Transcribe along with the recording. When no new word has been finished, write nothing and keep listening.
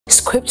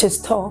Scriptures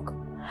talk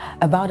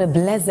about a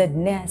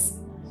blessedness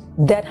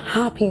that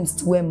happens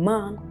to a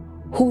man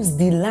whose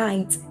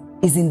delight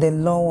is in the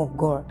law of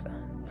God.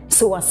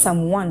 So as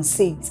Psalm 1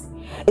 says,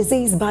 it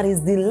says, but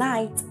his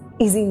delight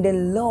is in the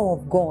law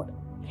of God,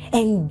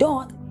 and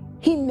doth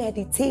he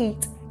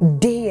meditate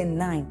day and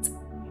night.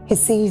 He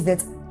says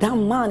that that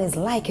man is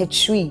like a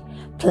tree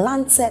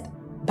planted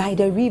by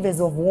the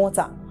rivers of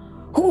water,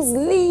 whose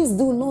leaves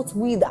do not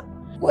wither,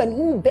 and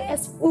who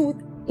bears fruit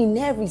in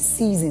every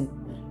season.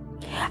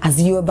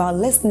 As you're about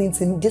listening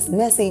to this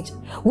message,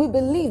 we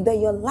believe that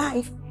your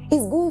life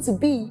is going to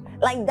be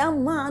like that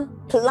man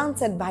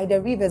planted by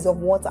the rivers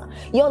of water.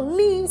 Your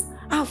leaves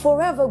are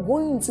forever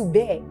going to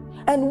bear.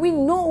 And we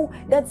know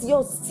that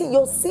your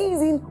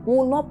season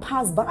will not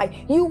pass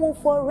by. You will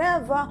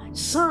forever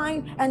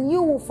shine and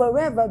you will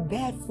forever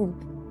bear fruit.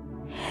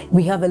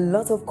 We have a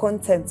lot of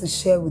content to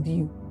share with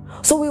you.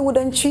 So we would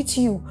entreat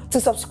you to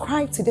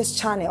subscribe to this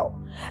channel,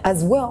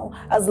 as well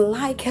as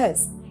like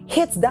us.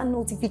 Hit that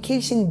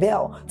notification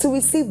bell to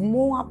receive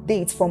more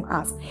updates from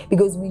us,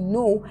 because we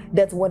know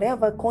that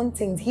whatever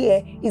content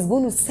here is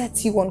going to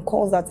set you on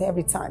course at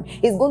every time.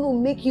 It's going to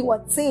make you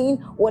attain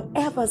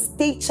whatever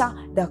stature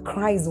that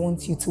Christ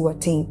wants you to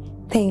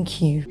attain. Thank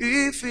you.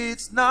 If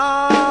it's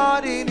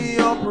not in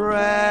your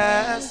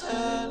presence,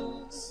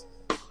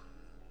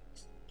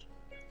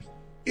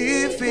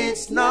 if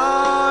it's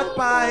not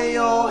by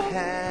your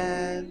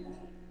hand,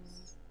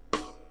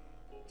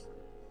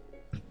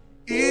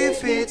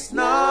 if it's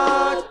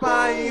not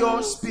by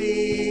your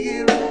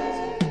spirit,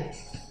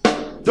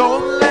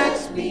 don't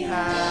let me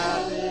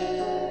have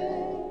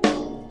it.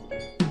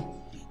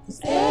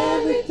 'Cause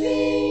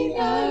everything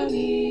I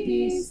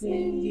need is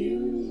in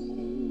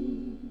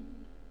you.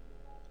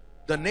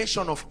 The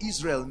nation of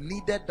Israel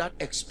needed that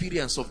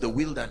experience of the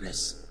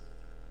wilderness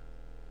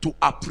to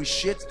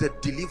appreciate the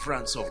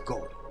deliverance of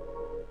God.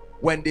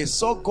 When they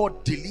saw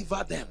God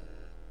deliver them,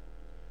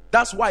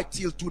 that's why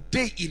till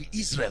today in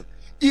Israel,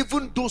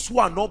 even those who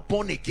are not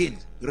born again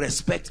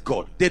respect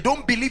God. They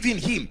don't believe in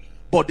him,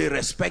 but they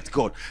respect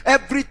God.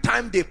 Every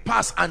time they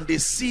pass and they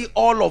see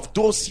all of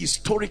those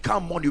historical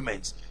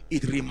monuments,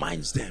 it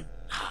reminds them,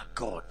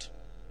 God.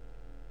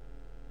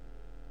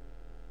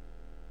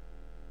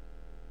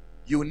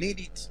 You need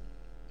it.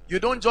 You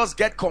don't just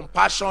get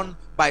compassion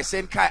by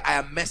saying, Kai, I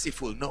am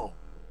merciful. No.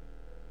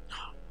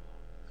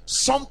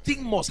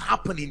 Something must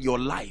happen in your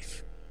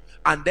life,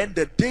 and then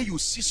the day you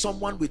see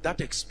someone with that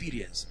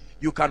experience,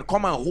 you can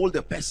come and hold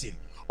the person.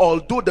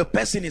 Although the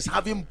person is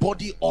having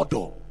body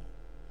odor,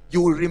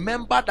 you will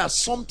remember that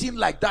something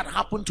like that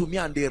happened to me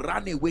and they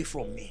ran away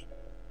from me.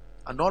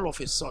 And all of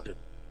a sudden,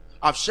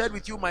 I've shared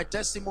with you my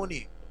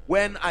testimony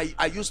when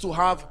I used to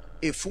have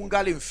a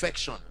fungal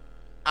infection,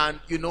 and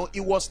you know,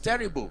 it was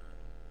terrible.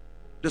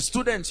 The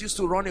students used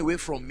to run away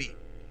from me.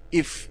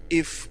 If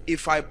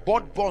I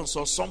bought buns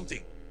or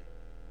something,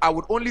 I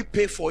would only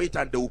pay for it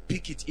and they will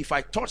pick it if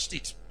I touched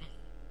it.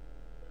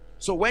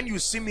 So when you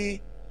see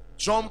me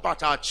jump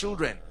at our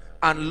children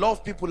and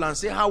love people and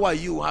say, how are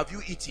you? Have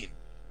you eaten?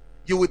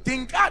 You would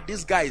think,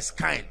 this guy is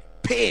kind.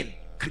 Pain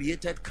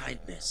created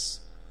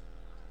kindness.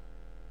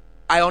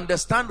 I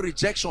understand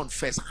rejection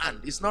firsthand.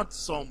 It's not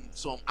some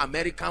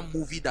American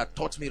movie that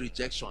taught me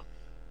rejection.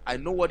 I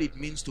know what it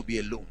means to be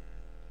alone.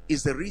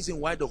 It's the reason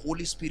why the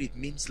Holy Spirit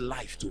means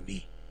life to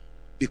me,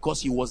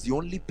 because he was the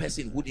only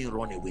person who didn't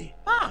run away.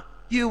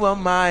 You are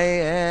my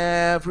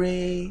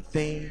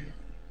everything,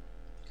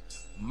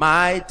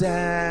 my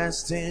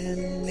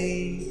destiny.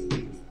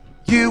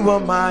 You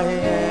are my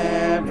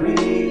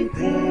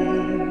everything,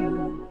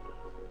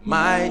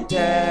 my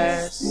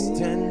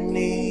destiny.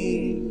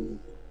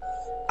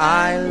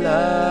 I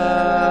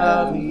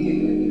love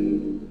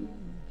you,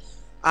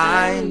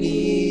 I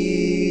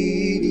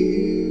need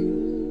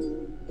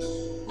you,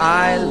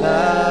 I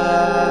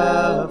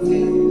love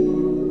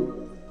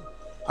you,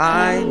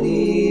 I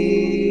need.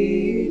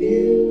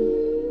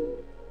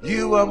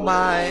 You are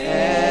my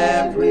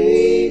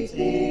everything,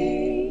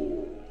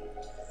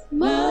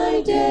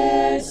 my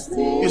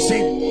destiny. You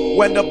see,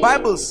 when the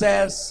Bible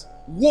says,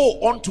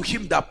 woe unto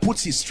him that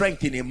puts his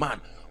strength in a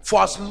man,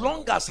 for as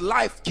long as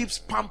life keeps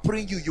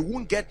pampering you, you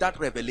won't get that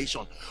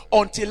revelation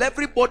until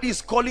everybody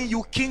is calling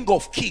you King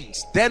of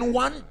Kings. Then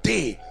one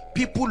day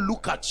people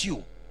look at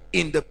you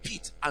in the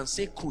pit and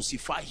say,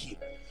 crucify him.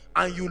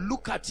 And you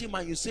look at him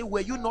and you say,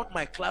 were you not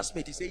my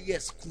classmate? He say,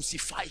 yes,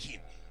 crucify him.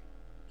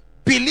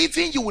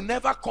 Believing you will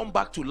never come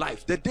back to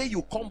life. The day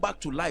you come back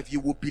to life,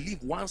 you will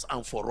believe once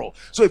and for all.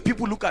 So if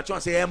people look at you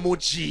and say,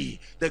 MOG,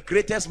 the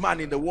greatest man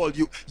in the world,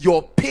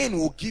 your pain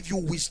will give you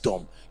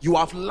wisdom. You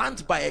have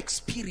learned by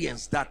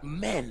experience that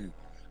men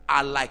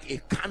are like a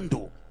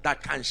candle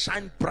that can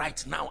shine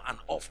bright now and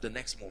off the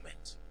next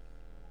moment.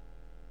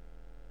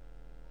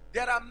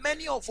 There are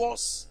many of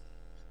us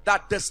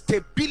that the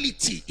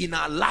stability in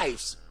our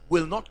lives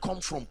will not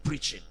come from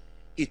preaching.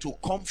 It will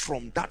come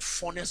from that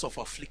furnace of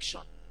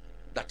affliction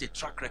that a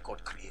track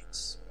record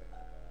creates.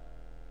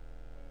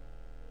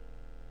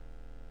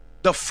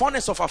 The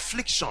furnace of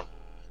affliction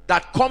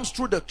that comes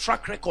through the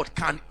track record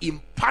can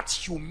impart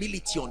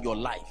humility on your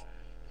life.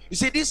 You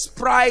see, this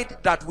pride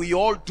that we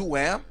all do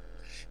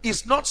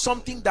is not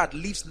something that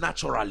lives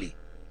naturally.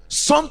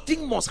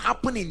 Something must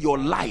happen in your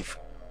life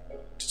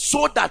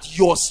so that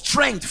your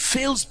strength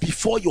fails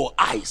before your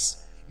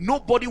eyes.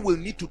 Nobody will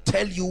need to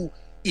tell you,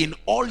 in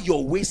all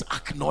your ways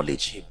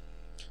acknowledge him.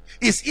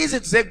 It's easy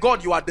to say,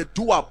 God, you are the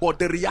doer, but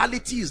the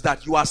reality is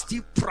that you are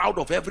still proud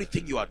of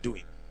everything you are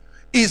doing.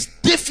 It's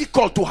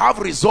difficult to have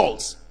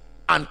results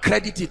and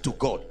credit it to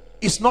God.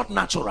 It's not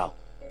natural.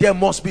 There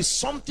must be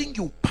something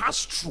you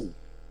pass through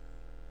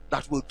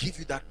that will give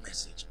you that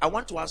message. I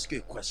want to ask you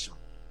a question.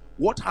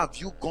 What have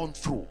you gone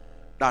through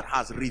that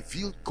has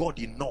revealed God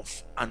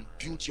enough and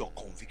built your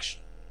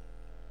conviction?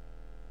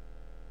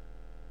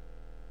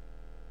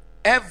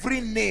 Every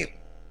name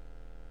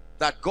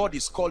that God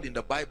is called in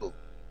the Bible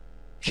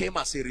came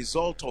as a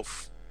result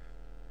of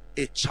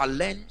a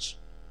challenge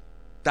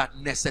that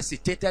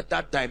necessitated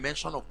that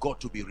dimension of God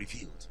to be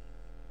revealed.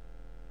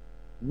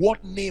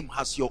 What name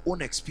has your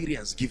own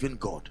experience given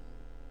God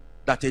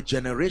that a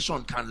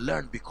generation can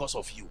learn because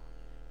of you?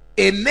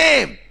 A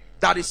name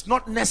that is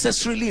not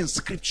necessarily in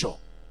scripture,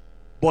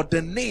 but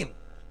the name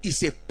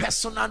is a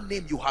personal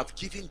name you have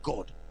given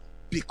God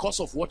because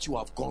of what you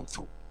have gone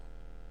through.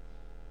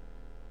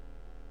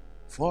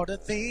 For the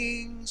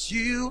things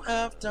you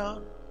have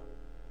done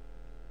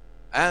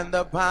and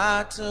the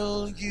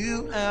battle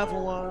you have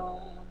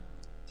won,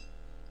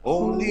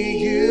 only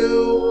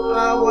you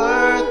are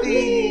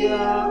worthy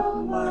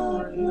of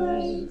my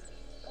praise.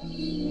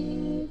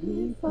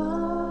 Magnify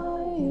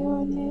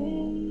your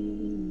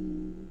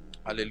name.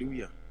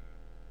 Hallelujah.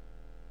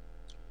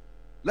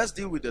 Let's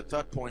deal with the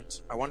third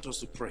point. I want us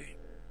to pray.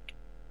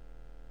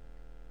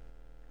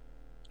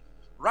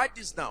 Write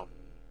this down.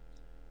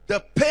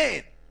 The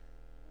pain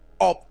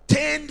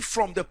obtained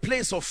from the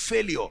place of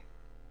failure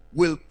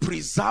will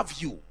preserve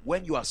you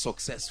when you are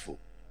successful.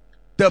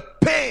 The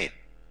pain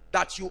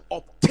that you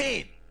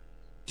obtain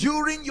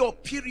during your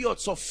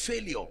periods of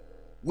failure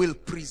will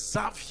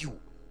preserve you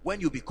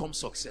when you become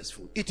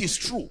successful. It is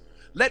true.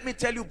 Let me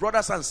tell you,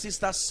 brothers and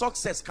sisters,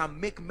 success can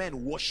make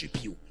men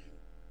worship you.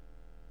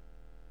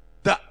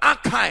 The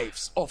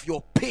archives of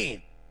your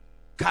pain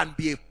can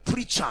be a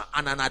preacher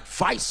and an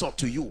advisor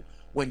to you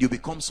when you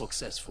become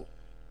successful.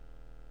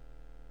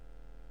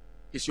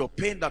 It's your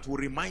pain that will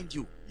remind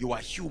you, you are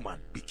human.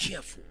 Be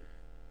careful.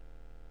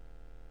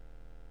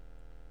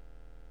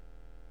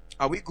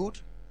 Are we good?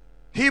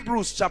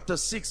 Hebrews chapter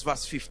 6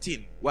 verse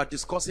 15. We're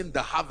discussing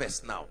the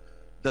harvest now.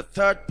 The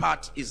third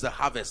part is the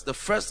harvest. The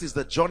first is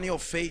the journey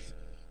of faith,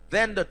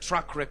 then the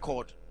track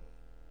record.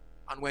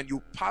 And when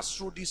you pass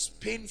through this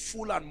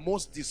painful and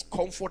most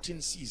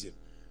discomforting season,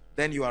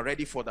 then you are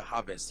ready for the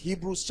harvest.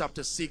 Hebrews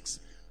chapter 6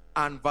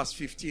 and verse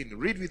 15.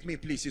 Read with me,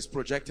 please. It's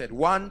projected.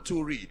 1,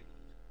 2, read.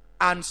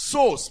 And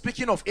so,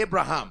 speaking of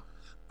Abraham,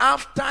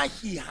 after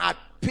he had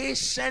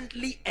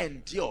patiently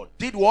endured,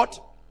 did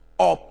what?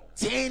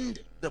 Obtained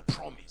the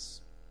promise.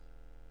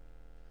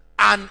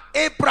 And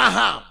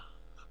Abraham,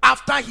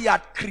 after he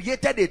had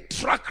created a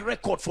track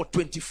record for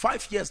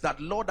 25 years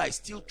that, Lord, I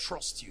still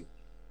trust you,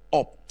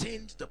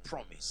 obtained the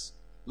promise.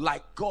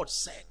 Like God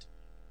said,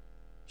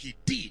 he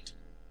did,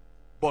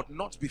 but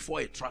not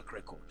before a track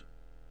record.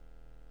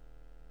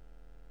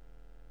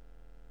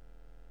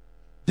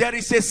 There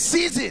is a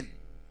season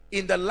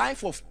in the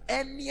life of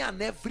any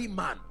and every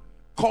man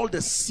called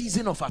the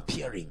season of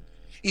appearing.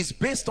 Is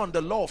based on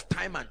the law of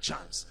time and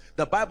chance.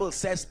 The Bible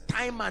says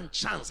time and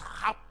chance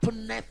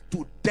happeneth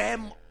to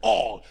them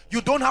all.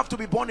 You don't have to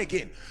be born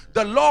again.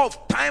 The law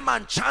of time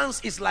and chance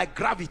is like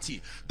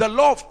gravity. The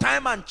law of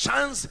time and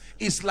chance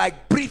is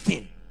like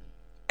breathing.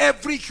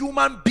 Every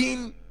human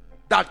being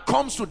that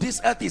comes to this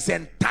earth is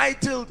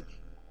entitled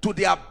to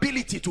the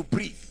ability to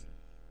breathe.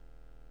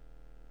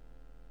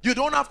 You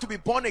don't have to be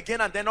born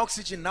again and then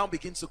oxygen now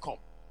begins to come.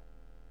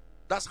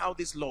 That's how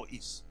this law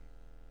is.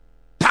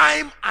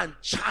 Time and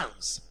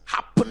chance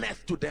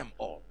happeneth to them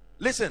all.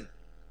 Listen,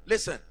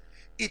 listen.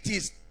 It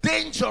is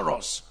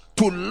dangerous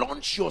to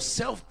launch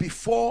yourself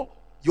before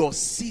your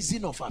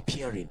season of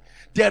appearing.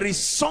 There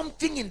is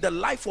something in the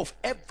life of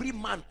every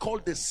man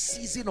called the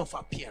season of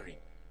appearing.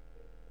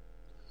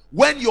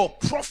 When your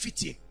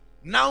profiting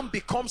now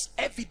becomes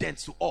evident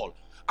to all.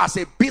 As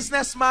a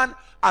businessman,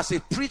 as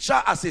a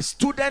preacher, as a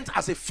student,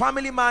 as a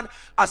family man,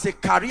 as a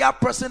career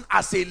person,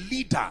 as a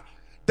leader,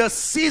 the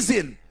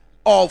season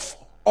of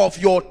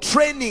your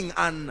training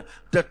and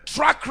the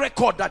track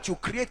record that you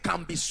create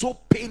can be so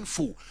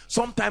painful.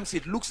 Sometimes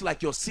it looks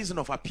like your season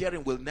of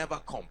appearing will never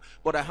come.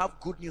 But I have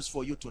good news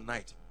for you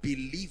tonight.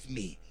 Believe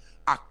me,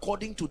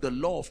 according to the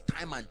law of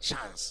time and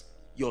chance,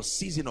 your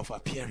season of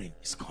appearing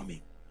is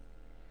coming.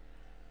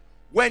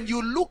 When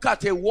you look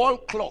at a wall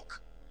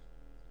clock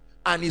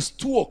and it's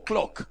 2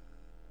 o'clock,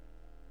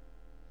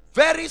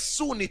 very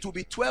soon it will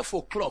be 12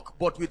 o'clock,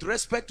 but with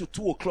respect to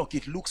 2 o'clock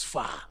it looks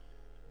far.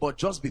 But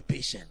just be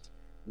patient.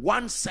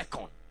 1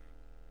 second,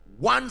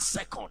 1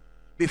 second,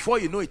 before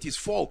you know it is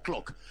 4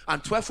 o'clock,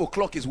 and 12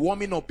 o'clock is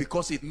warming up,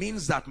 because it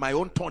means that my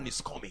own turn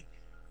is coming.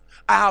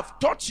 I have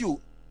taught you,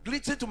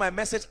 listen to my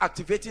message,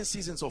 activating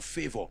seasons of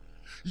favor.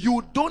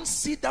 You don't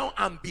sit down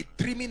and be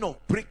dreaming of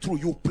breakthrough.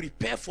 You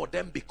prepare for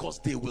them because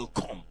they will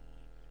come.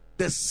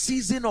 The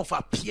season of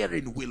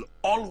appearing will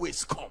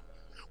always come.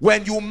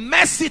 When you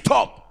mess it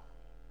up,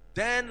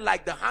 then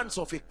like the hands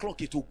of a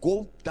clock, it will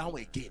go down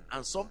again.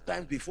 And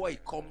sometimes before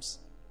it comes,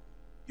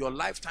 your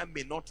lifetime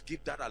may not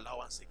give that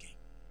allowance again.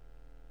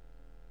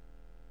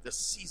 The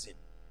season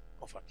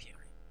of appearing.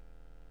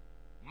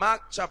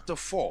 Mark chapter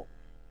 4.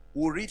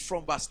 We'll read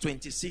from verse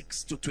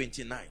 26 to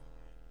 29.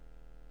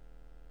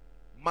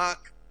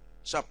 Mark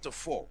chapter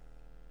 4,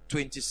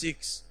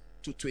 26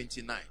 to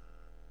 29.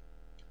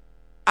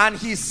 And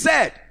he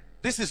said,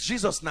 this is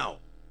Jesus now,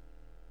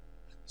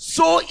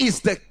 so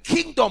is the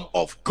kingdom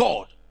of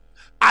God,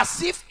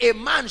 as if a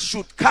man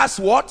should cast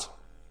what?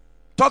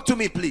 Talk to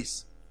me,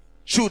 please.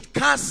 Should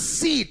cast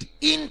seed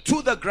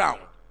into the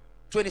ground.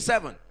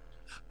 27.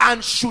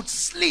 And should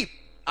sleep.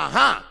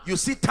 You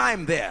see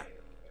time there.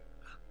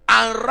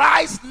 And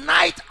rise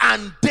night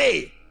and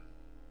day.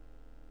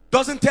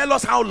 Doesn't tell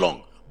us how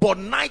long, but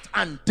night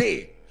and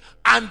day.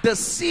 And the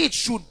seed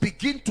should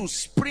begin to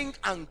spring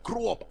and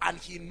grow up, and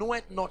he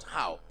knoweth not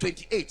how.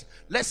 28.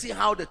 Let's see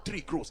how the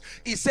tree grows.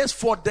 It says,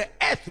 for the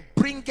earth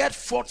bringeth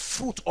forth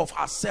fruit of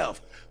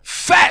herself.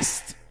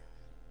 First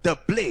the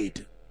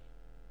blade,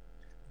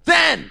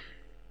 then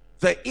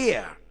the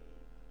ear,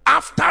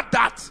 after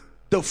that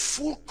the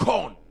full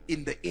corn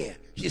in the ear.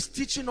 He's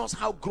teaching us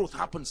how growth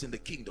happens in the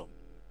kingdom.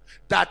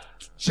 That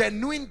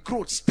genuine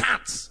growth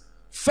starts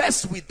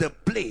first with the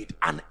blade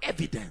and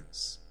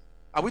evidence.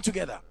 Are we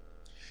together?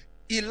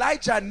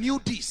 Elijah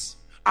knew this,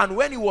 and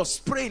when he was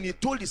praying, he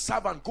told his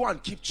servant, go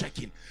and keep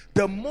checking.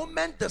 The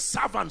moment the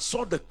servant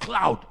saw the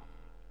cloud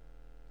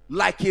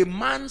like a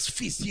man's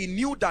fist, he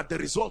knew that the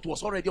result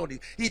was already on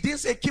it. He didn't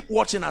say keep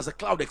watching as the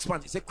cloud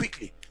expands. He said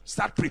quickly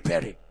start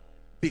preparing,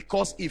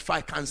 because if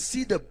I can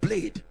see the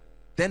blade,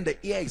 then the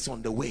ear is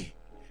on the way.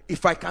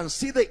 If I can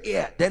see the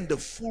ear, then the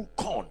full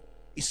corn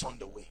is on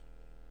the way.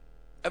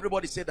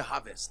 Everybody say the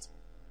harvest.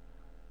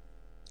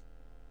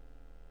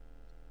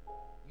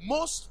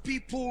 Most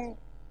people,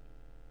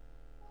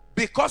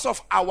 because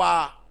of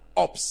our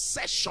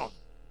obsession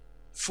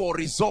for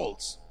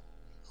results,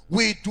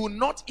 we do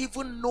not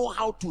even know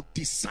how to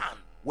discern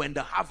when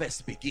the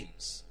harvest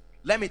begins.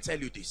 Let me tell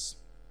you this.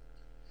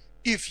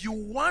 If you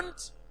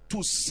want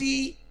to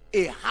see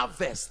a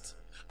harvest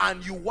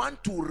and you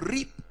want to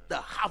reap the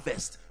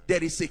harvest,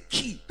 there is a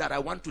key that I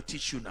want to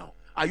teach you now.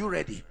 Are you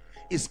ready?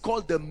 It's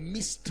called the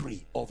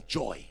mystery of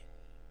joy.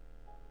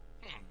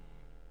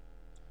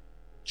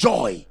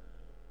 Joy.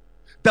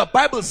 The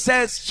Bible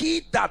says,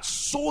 he that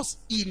sows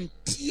in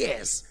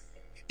tears,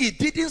 it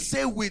didn't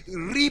say with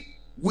reap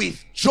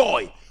with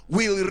joy,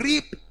 will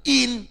reap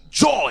in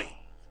joy.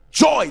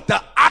 Joy,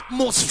 the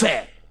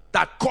atmosphere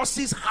that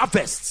causes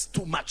harvests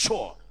to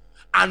mature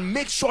and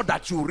make sure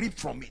that you reap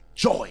from it.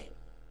 Joy.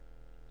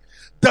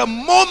 The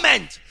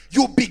moment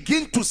you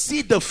begin to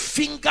see the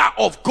finger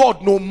of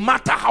God, no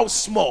matter how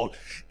small,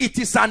 it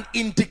is an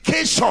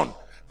indication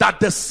that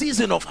the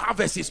season of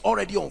harvest is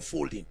already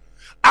unfolding.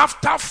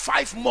 After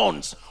 5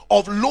 months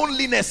of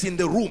loneliness in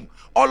the room,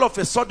 all of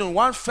a sudden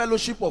one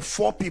fellowship of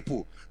 4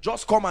 people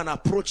just come and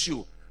approach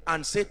you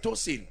and say,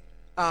 Tosin,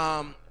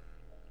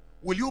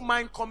 will you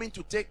mind coming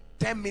to take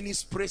 10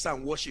 minutes praise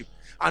and worship?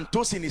 And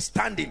Tosin is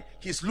standing,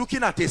 he's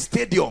looking at a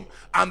stadium,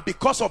 and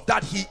because of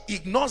that he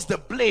ignores the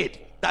blade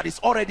that is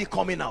already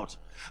coming out,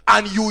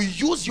 and you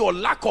use your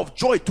lack of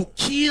joy to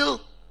kill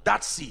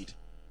that seed.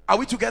 Are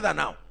we together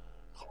now?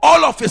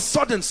 All of a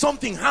sudden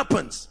something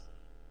happens.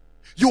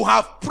 You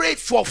have prayed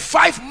for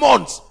 5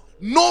 months,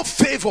 no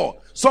favor.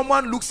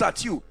 Someone looks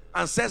at you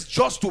and says,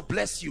 just to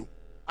bless you,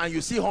 and you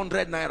see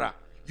 100 naira.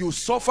 You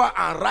suffer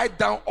and write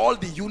down all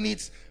the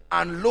units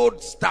and load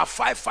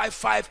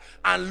 *555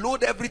 and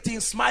load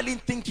everything, smiling,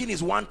 thinking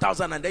is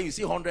 1,000, and then you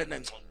see 100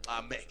 and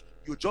amen.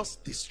 You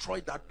just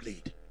destroyed that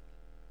blade.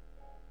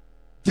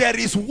 There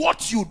is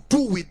what you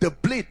do with the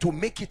blade to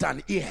make it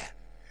an ear.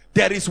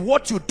 There is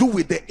what you do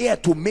with the ear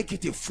to make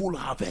it a full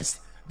harvest.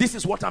 This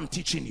is what I'm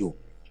teaching you.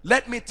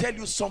 Let me tell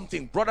you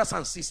something, brothers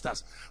and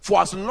sisters.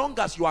 For as long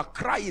as you are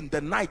crying, the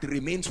night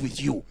remains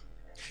with you.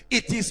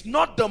 It is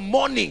not the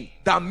morning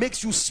that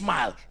makes you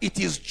smile. It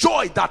is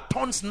joy that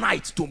turns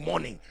night to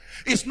morning.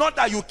 It's not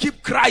that you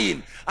keep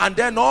crying and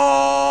then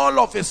all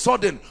of a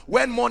sudden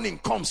when morning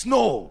comes.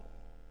 No.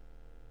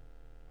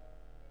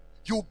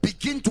 You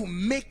begin to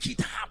make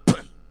it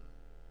happen.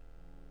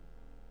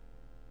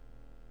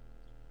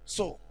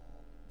 So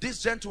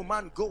this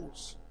gentleman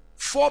goes,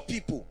 4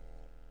 people,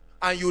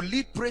 and you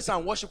lead praise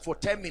and worship for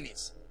 10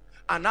 minutes,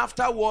 and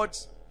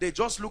afterwards they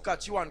just look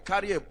at you and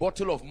carry a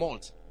bottle of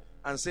malt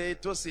and say,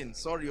 Tosin,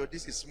 sorry,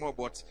 this is small,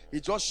 but he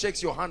just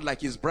shakes your hand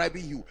like he's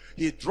bribing you.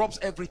 He drops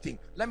everything.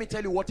 Let me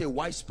tell you what a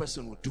wise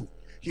person would do.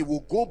 He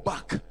will go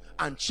back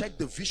and check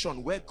the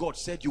vision where God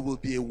said you will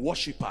be a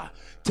worshiper,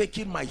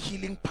 taking my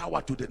healing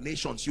power to the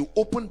nations. You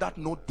open that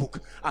notebook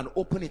and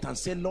open it and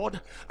say,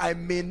 Lord, I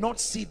may not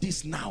see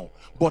this now,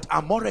 but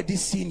I'm already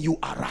seeing you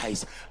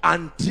arise,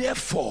 and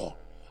therefore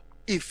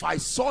If I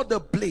saw the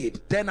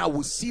blade, then I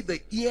will see the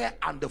ear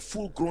and the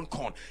full grown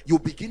corn. You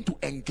begin to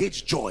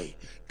engage joy,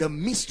 the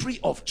mystery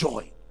of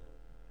joy.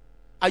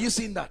 Are you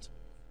seeing that?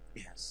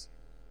 Yes.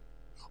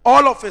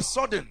 All of a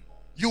sudden,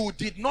 you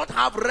did not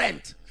have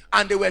rent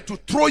and they were to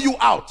throw you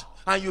out,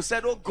 and you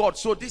said, oh God,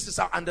 so this is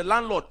how, and the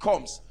landlord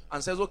comes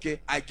and says,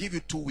 okay, I give you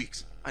 2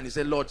 weeks. And he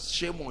said, Lord,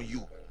 shame on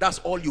you. That's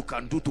all you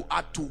can do to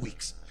add 2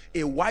 weeks.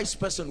 A wise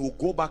person will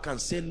go back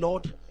and say,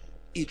 Lord,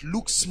 it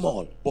looks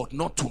small, but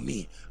not to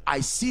me.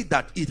 I see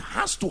that it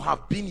has to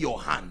have been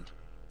your hand.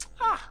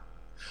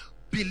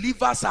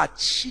 Believers are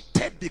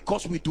cheated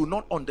because we do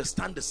not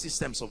understand the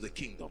systems of the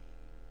kingdom.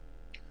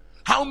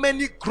 How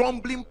many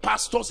grumbling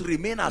pastors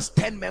remain as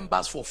 10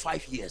 members for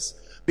 5 years?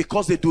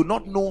 Because they do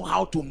not know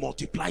how to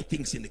multiply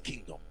things in the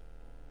kingdom.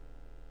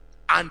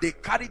 And they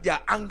carry their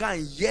anger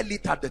and yell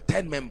it at the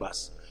 10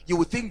 members. You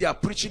would think they are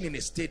preaching in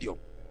a stadium,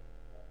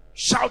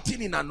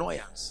 shouting in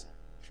annoyance.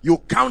 You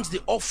count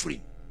the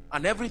offering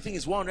and everything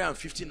is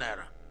 150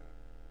 naira.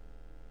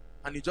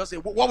 And you just say,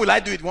 what will I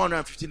do with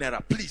 150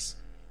 naira? Please.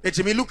 Hey,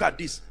 Jimmy, look at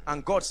this.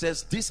 And God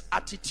says, this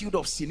attitude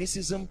of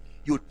cynicism,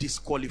 you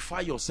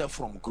disqualify yourself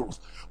from growth.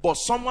 But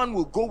someone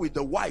will go with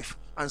the wife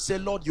and say,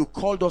 Lord, you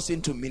called us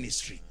into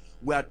ministry.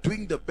 We are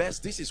doing the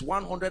best. This is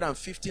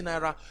 150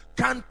 naira.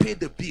 Can't pay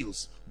the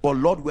bills. But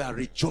Lord, we are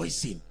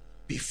rejoicing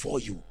before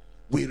you.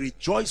 We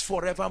rejoice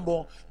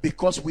forevermore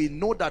because we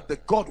know that the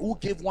God who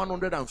gave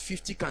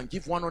 150 can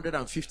give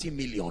 150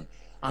 million.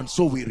 And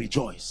so we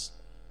rejoice.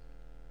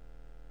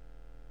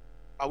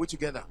 Are we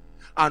together?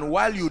 And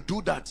while you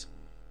do that,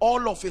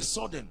 all of a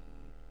sudden,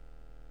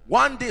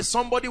 one day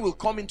somebody will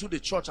come into the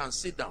church and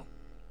sit down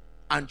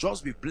and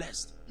just be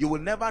blessed. You will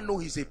never know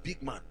he's a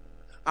big man.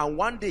 And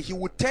one day he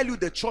will tell you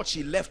the church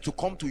he left to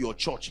come to your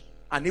church.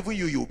 And even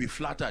you'll be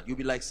flattered. You'll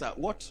be like, sir,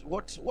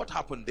 what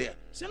happened there?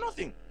 Say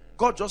nothing.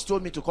 God just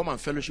told me to come and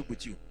fellowship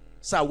with you.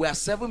 Sir, we are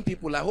 7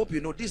 people. I hope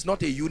you know this is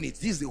not a unit.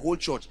 This is the whole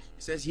church.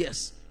 He says,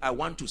 yes, I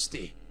want to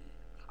stay.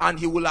 And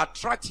he will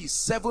attract his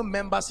 7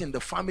 members in the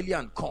family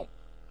and come.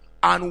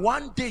 And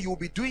one day you'll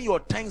be doing your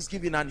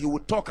Thanksgiving and he will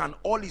talk and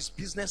all his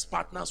business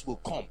partners will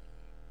come.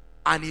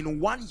 And in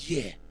 1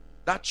 year,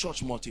 that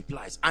church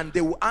multiplies. And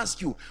they will ask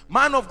you,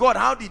 man of God,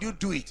 how did you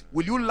do it?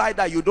 Will you lie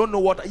that you don't know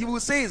what? You will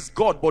say it's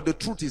God, but the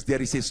truth is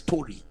there is a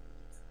story.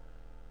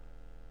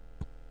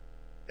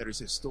 There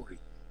is a story.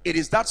 It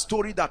is that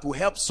story that will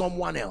help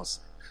someone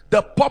else.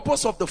 The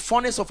purpose of the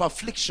furnace of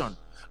affliction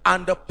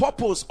and the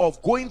purpose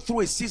of going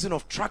through a season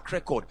of track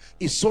record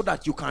is so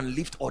that you can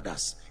lift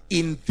others.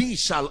 In thee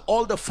shall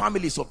all the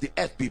families of the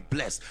earth be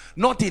blessed.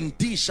 Not in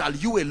thee shall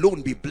you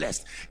alone be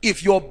blessed.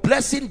 If your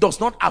blessing does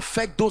not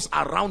affect those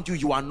around you,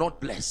 you are not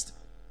blessed.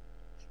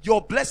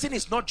 Your blessing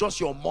is not just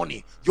your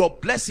money. Your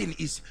blessing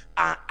is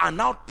an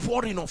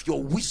outpouring of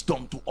your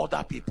wisdom to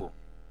other people.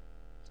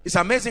 It's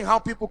amazing how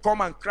people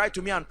come and cry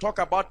to me and talk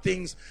about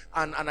things,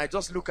 and I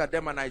just look at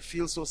them and I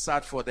feel so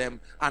sad for them,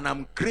 and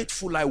I'm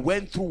grateful I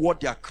went through what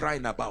they are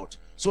crying about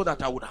so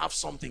that I would have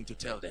something to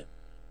tell them.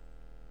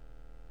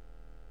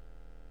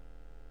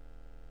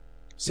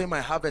 Say,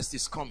 my harvest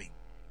is coming.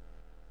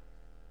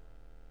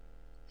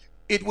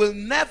 It will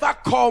never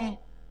come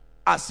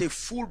as a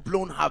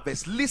full-blown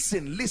harvest.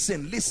 Listen,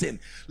 listen, listen.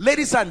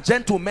 Ladies and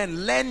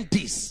gentlemen, learn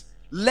this.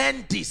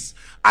 Learn this.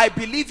 I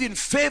believe in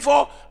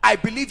favor. I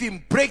believe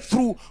in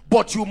breakthrough.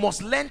 But you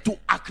must learn to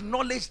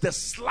acknowledge the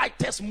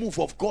slightest move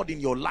of God in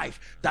your life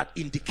that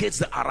indicates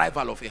the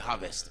arrival of a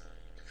harvest.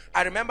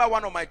 I remember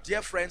one of my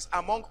dear friends,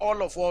 among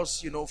all of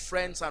us, you know,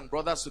 friends and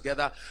brothers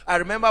together. I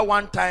remember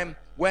one time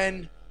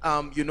when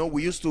you know,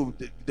 we used to,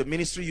 the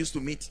ministry used to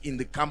meet in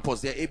the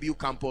campus, the ABU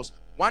campus.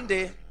 One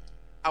day,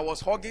 I was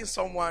hugging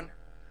someone,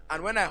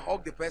 and when I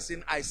hugged the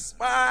person, I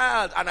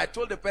smiled, and I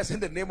told the person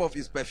the name of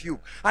his perfume,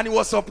 and he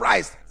was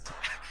surprised.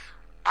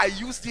 I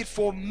used it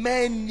for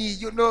many,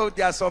 you know,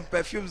 there are some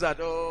perfumes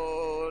that,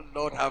 oh,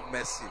 Lord have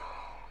mercy.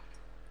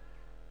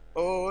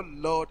 Oh,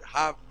 Lord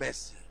have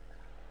mercy.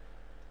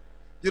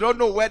 You don't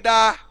know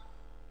whether,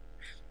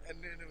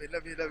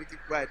 let me keep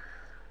quiet.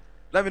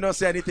 Let me not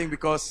say anything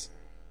because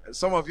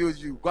some of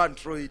you go and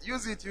throw it.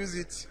 Use it, use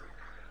it.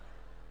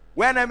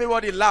 When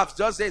everybody laughs,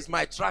 just say it's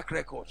my track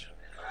record.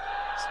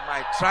 It's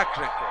my track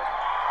record.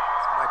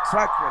 It's my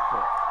track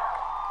record.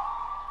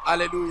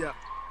 Hallelujah.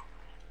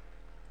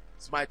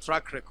 It's my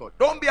track record.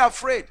 Don't be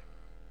afraid.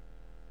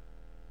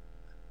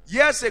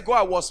 Years ago,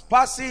 I was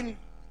passing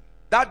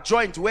that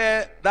joint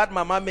where that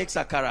mama makes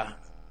akara.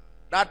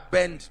 That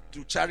bend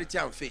to Charity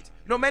and Faith.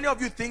 You know, many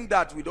of you think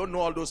that we don't know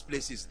all those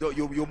places.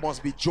 You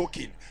must be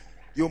joking.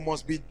 You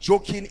must be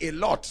joking a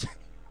lot.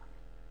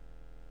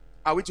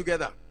 Are we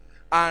together?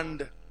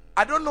 And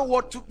I don't know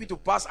what took me to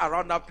pass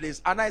around that place,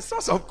 and I saw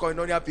some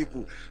Koinonia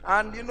people,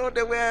 and you know,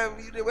 they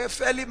were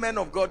fairly men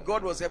of God.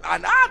 God was helping,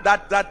 and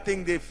that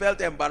thing, they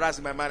felt embarrassed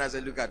in my mind. I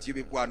said, look at you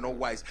people are not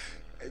wise.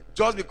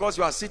 Just because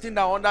you are sitting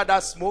down under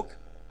that smoke,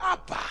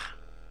 Abba.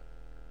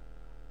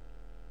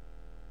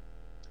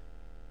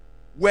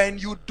 When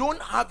you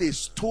don't have a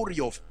story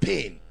of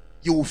pain,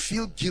 you will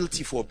feel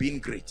guilty for being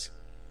great.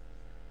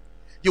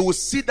 You will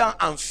sit down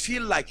and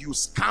feel like you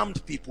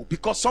scammed people,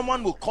 because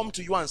someone will come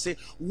to you and say,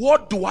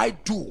 what do I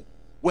do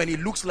when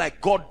it looks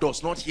like God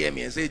does not hear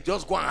me? And say,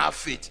 just go and have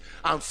faith,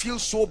 and feel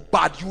so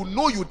bad. You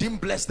know you didn't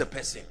bless the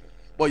person,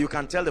 but you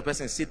can tell the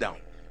person, sit down,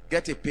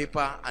 get a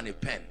paper and a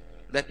pen.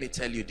 Let me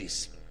tell you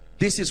this.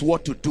 This is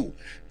what to do.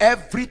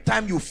 Every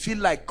time you feel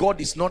like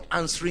God is not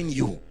answering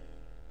you,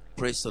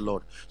 praise the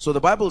Lord. So the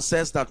Bible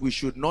says that we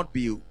should not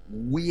be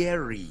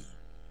weary.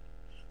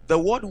 The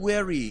word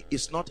weary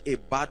is not a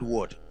bad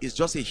word. It's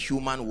just a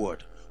human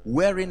word.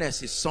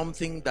 Weariness is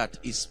something that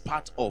is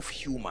part of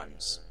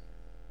humans.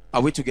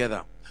 Are we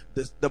together?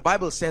 The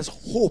Bible says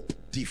hope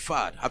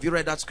deferred. Have you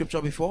read that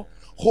scripture before?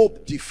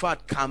 Hope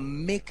deferred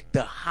can make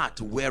the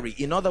heart weary.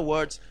 In other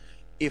words,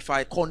 if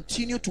I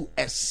continue to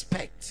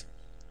expect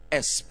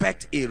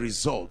a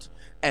result,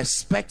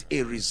 expect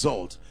a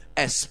result,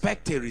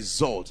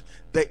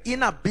 the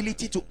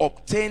inability to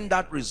obtain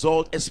that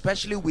result,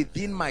 especially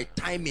within my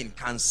timing,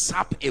 can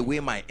sap away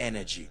my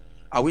energy.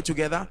 Are we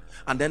together?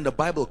 And then the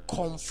Bible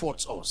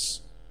comforts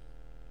us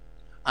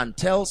and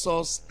tells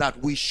us that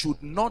we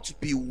should not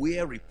be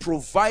weary,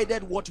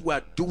 provided what we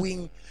are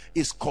doing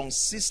is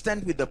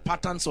consistent with the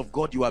patterns of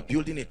God. You are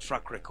building a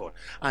track record.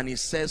 And it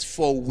says,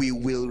 for we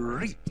will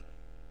reap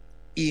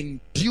in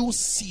due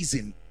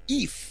season,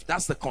 if,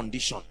 that's the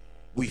condition,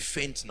 we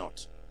faint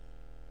not.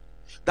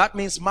 That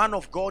means, man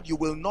of God, you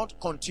will not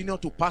continue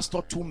to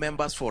pastor 2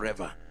 members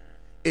forever.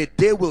 A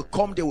day will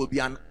come, there will be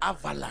an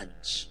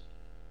avalanche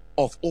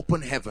of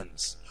open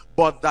heavens.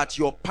 But that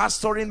your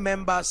pastoring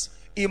members,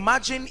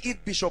 imagine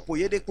if Bishop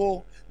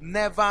Oyedepo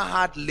never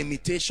had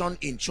limitation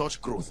in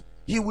church growth.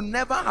 He would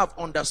never have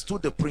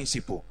understood the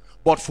principle.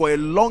 But for a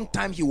long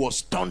time he was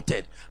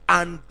stunted,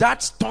 and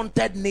that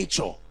stunted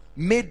nature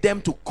made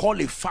them to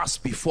call a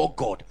fast before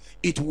God.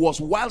 It was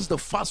whilst the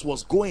fast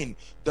was going,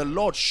 the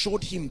Lord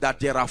showed him that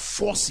there are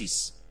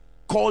forces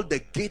called the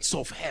gates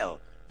of hell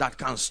that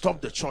can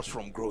stop the church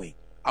from growing.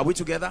 Are we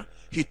together?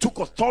 He took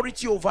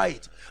authority over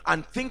it.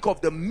 And think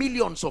of the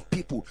millions of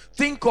people.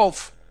 Think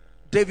of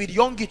David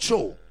Yonggi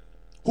Cho,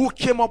 who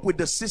came up with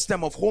the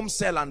system of home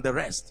cell and the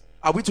rest.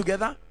 Are we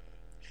together?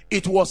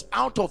 It was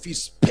out of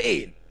his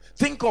pain.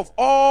 Think of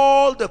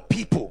all the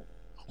people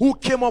who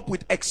came up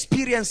with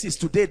experiences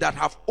today that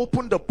have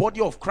opened the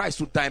body of Christ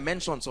to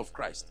dimensions of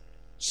Christ.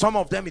 Some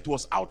of them, it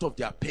was out of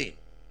their pain.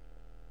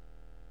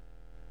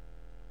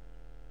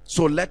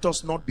 So let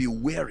us not be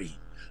weary.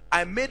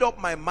 I made up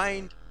my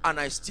mind, and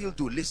I still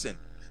do, listen,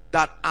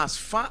 that as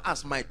far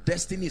as my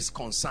destiny is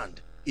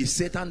concerned, it's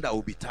Satan that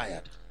will be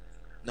tired.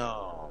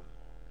 No.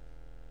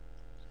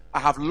 I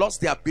have lost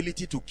the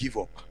ability to give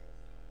up.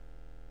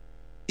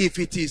 If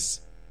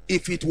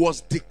it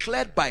was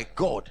declared by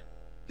God,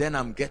 then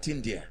I'm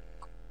getting there.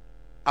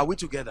 Are we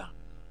together?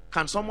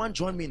 Can someone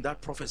join me in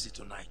that prophecy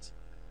tonight?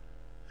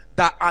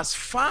 That as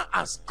far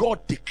as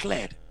God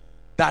declared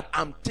that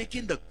I'm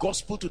taking the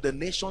gospel to the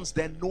nations,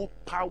 then no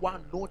power,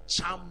 no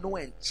charm, no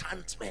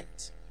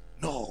enchantment.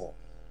 No.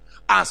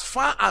 As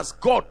far as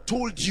God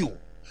told you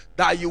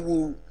that you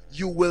will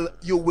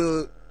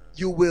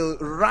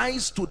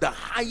rise to the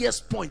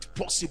highest point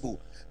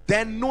possible,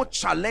 then no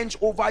challenge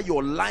over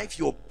your life,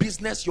 your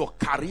business, your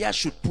career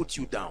should put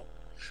you down.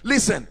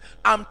 Listen,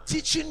 I'm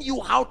teaching you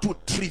how to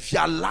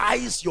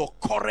trivialize your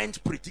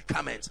current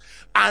predicament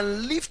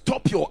and lift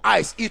up your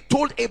eyes. He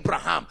told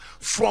Abraham,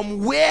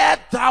 from where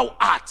thou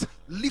art,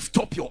 lift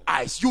up your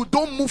eyes. You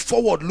don't move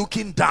forward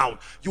looking down.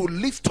 You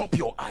lift up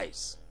your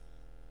eyes.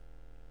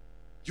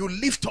 You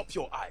lift up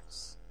your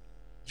eyes.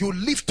 You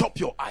lift up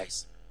your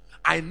eyes.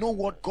 I know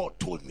what God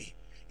told me.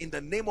 In the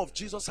name of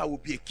Jesus, I will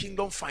be a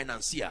kingdom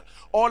financier.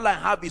 All I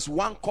have is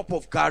 1 cup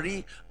of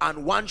gari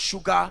and 1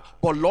 sugar.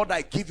 But Lord,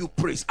 I give you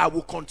praise. I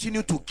will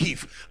continue to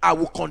give. I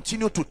will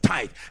continue to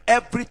tithe.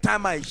 Every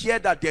time I hear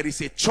that there is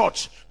a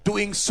church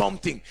doing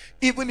something,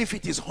 even if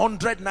it is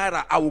 100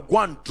 naira, I will go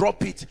and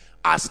drop it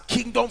as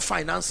kingdom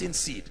financing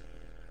seed.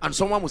 And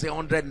someone will say,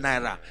 100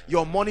 naira.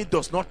 Your money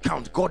does not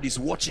count. God is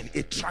watching.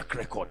 A track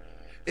record.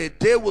 A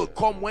day will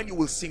come when you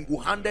will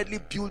single-handedly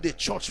build a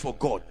church for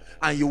God,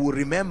 and you will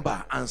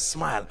remember and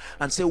smile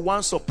and say,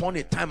 once upon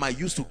a time I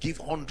used to give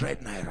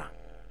 100 naira.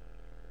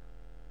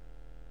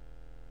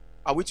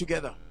 Are we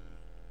together?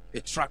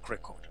 A track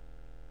record.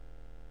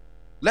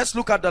 Let's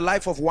look at the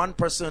life of one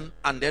person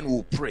and then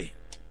we'll pray,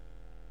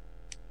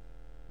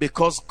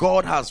 because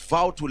God has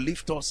vowed to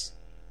lift us,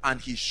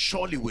 and he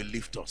surely will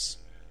lift us.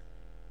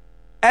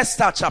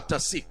 Esther chapter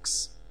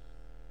 6.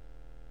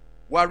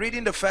 We're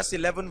reading the first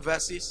 11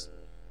 verses.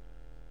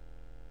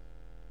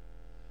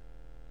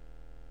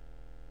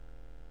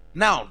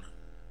 Now,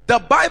 the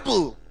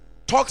Bible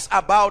talks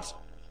about,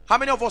 how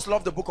many of us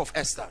love the book of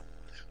Esther?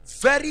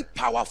 Very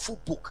powerful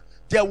book.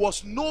 There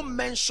was no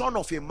mention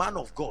of a man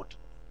of God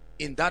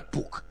in that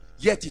book,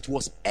 yet it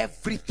was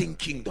everything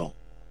kingdom.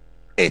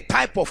 A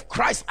type of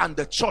Christ and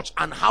the church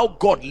and how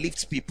God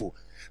lifts people.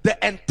 The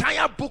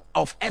entire book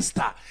of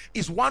Esther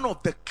is one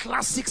of the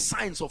classic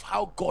signs of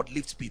how God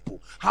lifts people.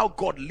 How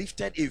God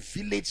lifted a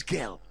village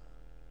girl.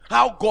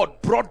 How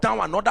God brought down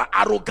another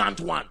arrogant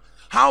one.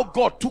 How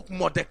God took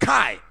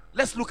Mordecai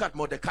Let's look at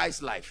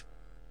Mordecai's life.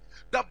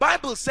 The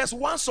Bible says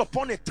once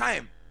upon a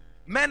time,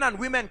 men and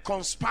women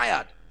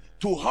conspired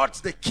to hurt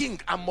the king,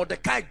 and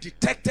Mordecai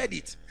detected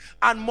it.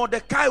 And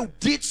Mordecai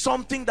did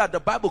something that the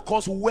Bible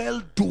calls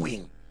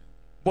well-doing,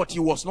 but he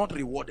was not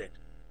rewarded.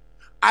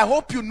 I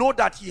hope you know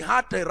that he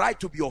had the right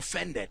to be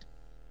offended.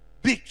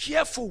 Be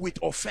careful with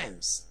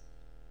offense.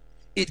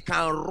 It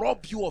can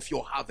rob you of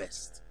your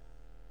harvest.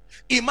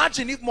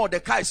 Imagine if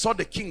Mordecai saw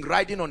the king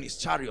riding on his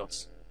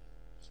chariots.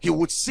 He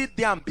would sit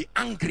there and be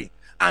angry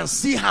and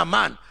see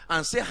Haman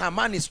and say,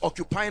 Haman is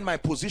occupying my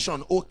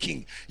position, O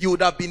king. You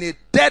would have been a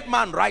dead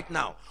man right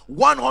now.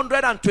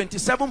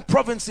 127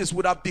 provinces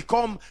would have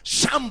become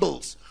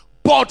shambles,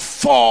 but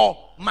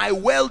for my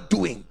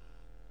well-doing.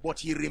 But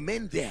he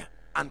remained there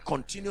and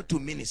continued to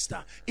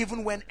minister.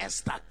 Even when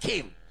Esther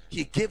came,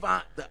 he gave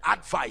her the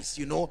advice,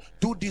 you know,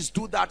 do this,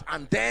 do that.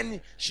 And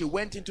then she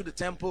went into the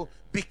temple,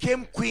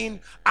 became queen,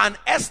 and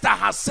Esther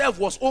herself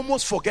was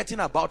almost forgetting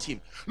about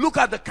him. Look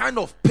at the kind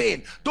of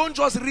pain. Don't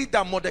just read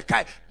that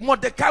Mordecai.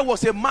 Mordecai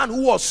was a man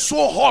who was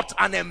so hot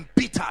and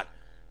embittered.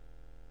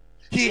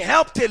 He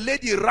helped a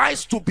lady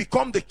rise to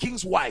become the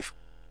king's wife.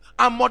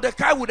 And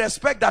Mordecai would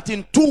expect that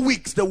in 2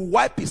 weeks they would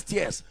wipe his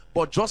tears.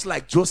 But just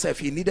like Joseph,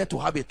 he needed to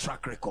have a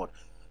track record.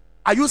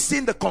 Are you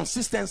seeing the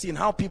consistency in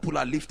how people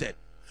are lifted?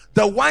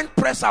 The wine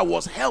presser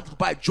was helped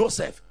by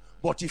Joseph,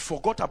 but he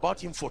forgot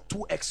about him for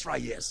 2 extra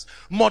years.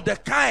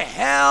 Mordecai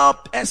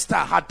helped Esther,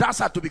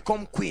 Hadassah, to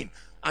become queen,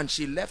 and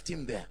she left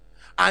him there.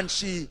 And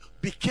she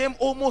became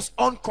almost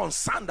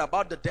unconcerned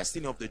about the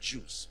destiny of the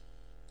Jews.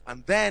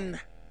 And then,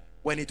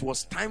 when it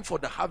was time for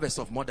the harvest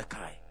of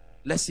Mordecai,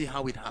 let's see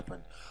how it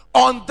happened.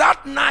 On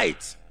that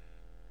night,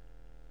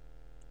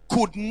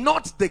 could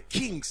not the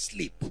king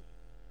sleep?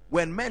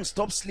 When men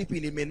stop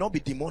sleeping, it may not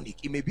be demonic.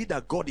 It may be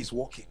that God is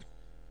working.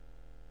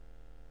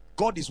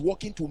 God is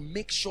working to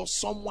make sure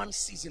someone's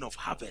season of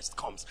harvest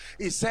comes.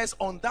 It says,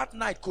 on that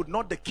night could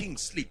not the king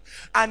sleep.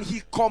 And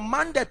he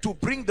commanded to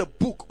bring the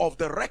book of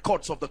the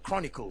records of the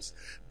Chronicles,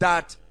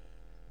 that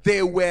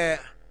they were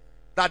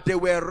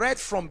read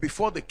from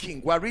before the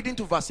king. We're reading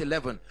to verse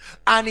 11.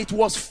 And it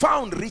was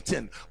found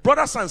written.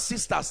 Brothers and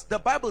sisters, the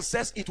Bible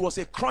says it was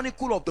a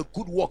chronicle of the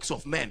good works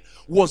of men.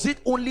 Was it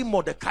only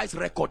Mordecai's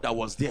record that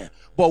was there?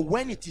 But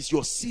when it is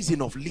your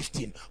season of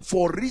lifting,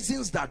 for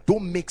reasons that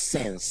don't make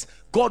sense,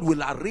 God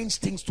will arrange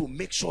things to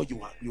make sure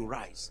you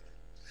rise.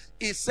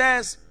 It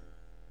says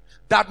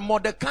that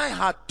Mordecai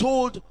had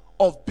told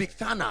of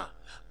Bigthana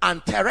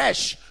and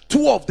Teresh,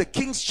 2 of the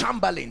king's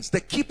chamberlains, the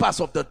keepers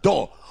of the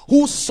door,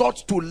 who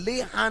sought to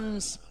lay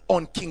hands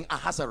on King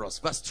Ahasuerus.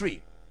 Verse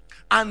 3.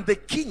 And the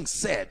king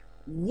said,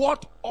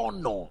 what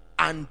honor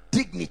and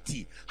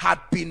dignity had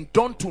been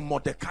done to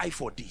Mordecai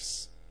for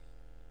this?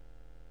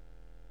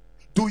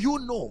 Do you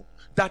know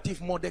that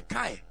if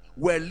Mordecai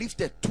were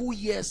lifted 2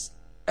 years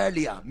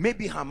earlier,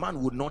 maybe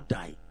Haman would not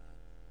die?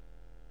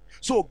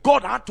 So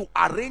God had to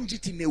arrange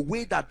it in a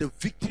way that the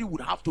victory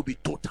would have to be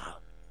total.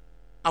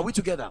 Are we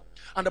together?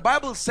 And the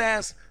Bible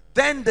says,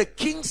 then the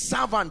king's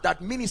servant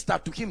that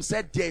ministered to him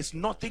said, there is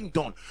nothing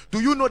done.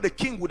 Do you know the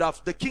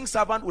king's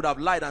servant would have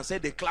lied and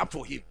said they clapped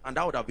for him, and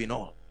that would have been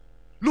all.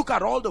 Look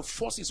at all the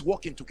forces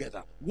working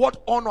together.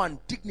 What honor and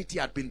dignity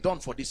had been done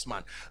for this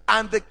man.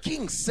 And the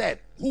king said,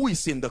 who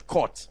is in the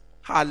court?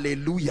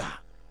 Hallelujah.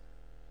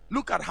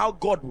 Look at how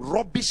God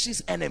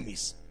rubbishes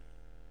enemies.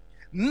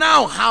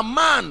 Now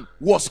Haman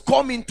was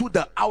coming to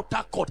the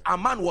outer court.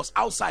 Haman was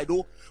outside,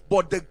 oh,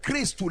 but the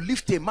grace to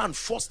lift a man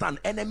forced an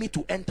enemy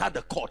to enter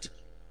the court.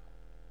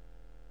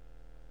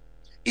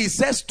 It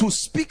says to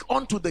speak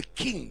unto the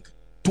king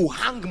to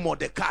hang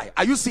Mordecai.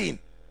 Are you seeing?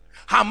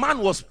 Haman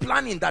was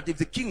planning that if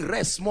the king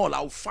rests small,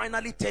 I'll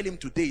finally tell him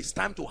today it's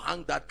time to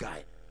hang that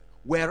guy.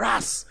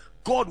 Whereas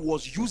God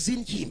was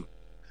using him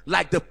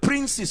like the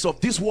princes of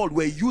this world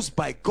were used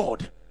by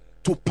God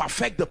to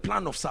perfect the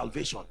plan of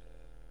salvation.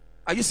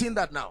 Are you seeing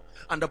that now?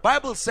 And the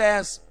Bible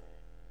says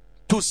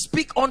to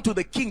speak unto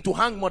the king to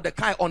hang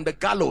Mordecai on the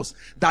gallows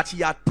that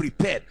he had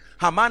prepared.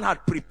 Haman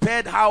had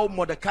prepared how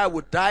Mordecai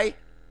would die.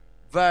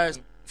 Verse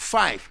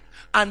 5.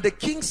 And the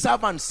king's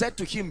servant said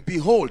to him,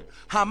 behold,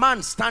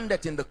 Haman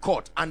standeth in the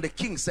court. And the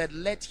king said,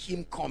 let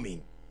him come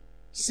in.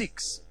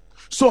 6.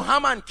 So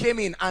Haman came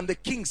in, and the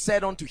king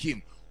said unto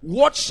him,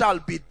 what shall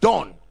be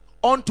done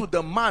unto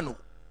the man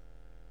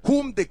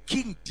whom the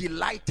king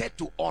delighted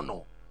to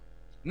honor?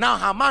 Now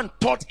Haman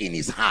thought in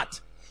his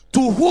heart,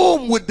 to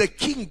whom would the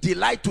king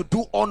delight to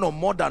do honor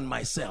more than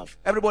myself?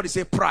 Everybody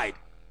say pride.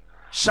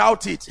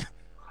 Shout it.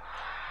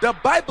 The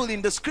Bible,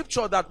 in the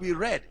scripture that we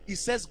read, it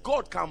says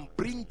God can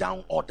bring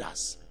down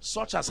others,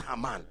 such as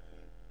Haman.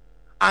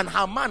 And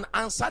Haman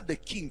answered the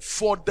king,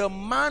 for the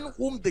man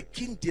whom the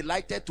king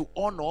delighted to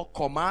honor,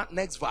 comma,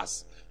 next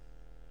verse.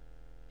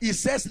 It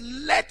says,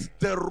 let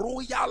the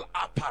royal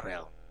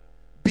apparel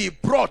be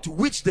brought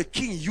which the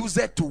king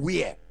used to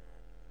wear,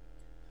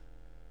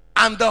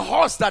 and the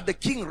horse that the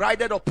king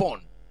rideth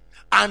upon,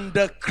 and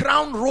the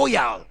crown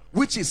royal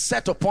which is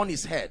set upon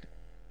his head.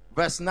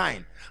 Verse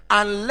 9.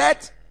 And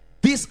let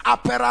this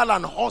apparel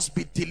and horse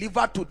be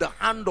delivered to the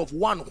hand of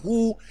one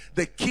who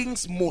the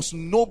king's most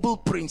noble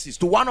princes,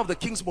 to one of the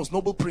king's most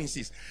noble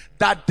princes,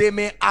 that they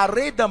may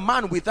array the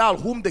man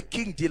without whom the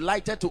king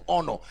delighted to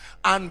honor,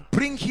 and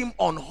bring him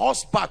on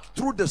horseback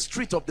through the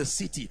street of the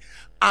city,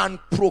 and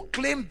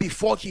proclaim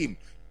before him,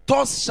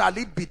 thus shall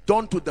it be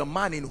done to the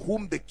man in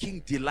whom the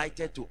king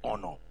delighted to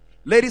honor.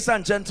 Ladies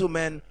and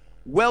gentlemen,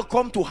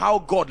 welcome to how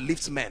God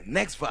lifts men.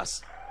 Next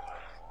verse.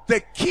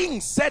 The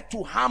king said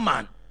to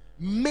Haman,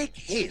 make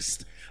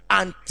haste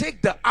and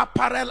take the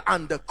apparel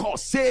and the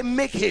cause. Say,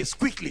 make haste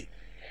quickly.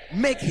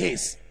 Make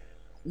haste.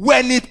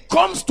 When it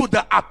comes to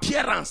the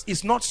appearance,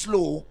 it's not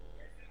slow.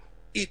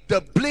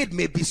 The blade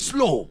may be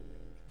slow,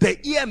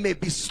 the ear may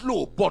be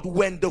slow, but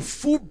when the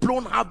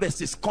full-blown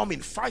harvest is coming,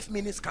 5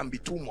 minutes can be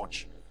too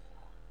much.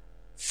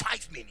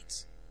 5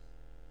 minutes.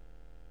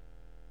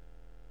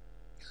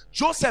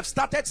 Joseph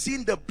started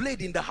seeing the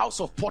blade in the house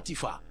of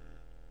Potiphar,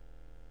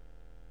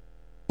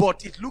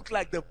 but it looked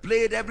like the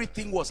blade,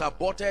 everything was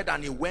aborted,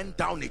 and it went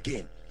down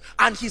again.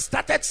 And he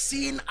started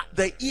seeing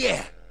the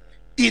ear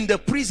in the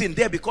prison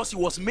there, because he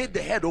was made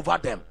the head over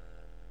them.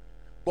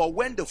 But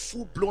when the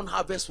full-blown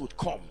harvest would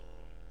come,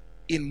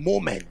 in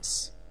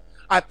moments,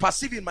 I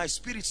perceive in my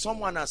spirit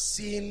someone has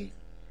seen,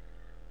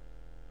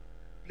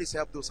 please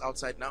help those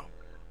outside now.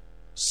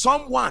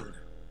 Someone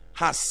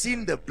has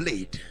seen the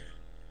blade.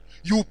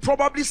 You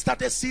probably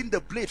started seeing the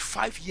blade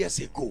 5 years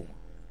ago.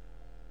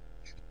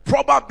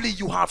 Probably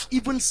you have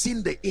even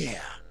seen the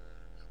ear.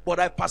 But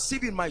I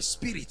perceive in my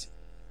spirit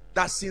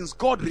that since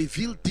God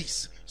revealed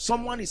this,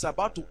 someone is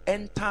about to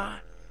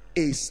enter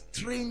a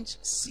strange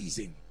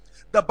season.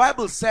 The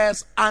Bible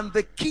says, and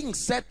the king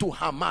said to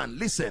Haman,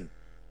 listen,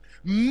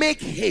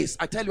 make haste.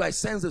 I tell you, I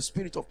sense the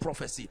spirit of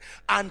prophecy.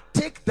 And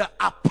take the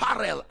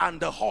apparel and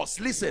the horse.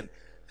 Listen,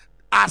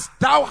 as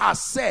thou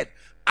hast said,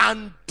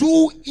 and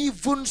do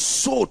even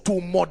so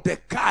to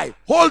Mordecai.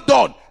 Hold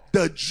on.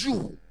 The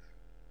Jew,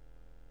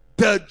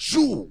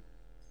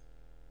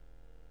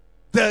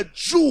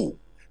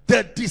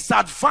 the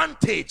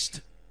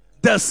disadvantaged,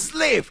 the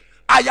slave.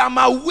 I am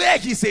aware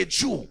he's a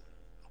Jew.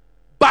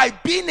 By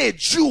being a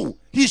Jew,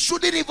 he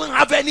shouldn't even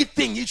have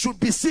anything. He should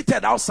be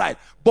seated outside.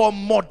 But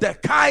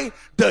Mordecai,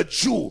 the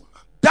Jew,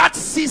 that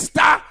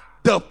sister,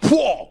 the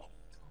poor,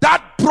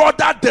 that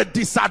brother, the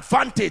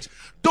disadvantaged.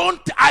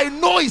 I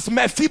know it's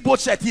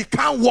Mephibosheth, he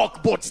can't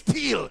walk, but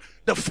still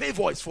the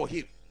favor is for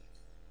him.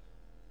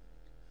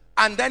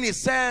 And then he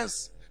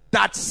says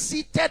that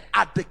seated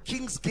at the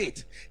king's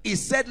gate, he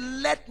said,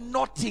 let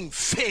nothing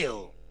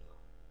fail.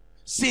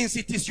 Since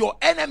it is your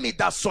enemy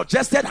that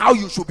suggested how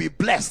you should be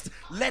blessed,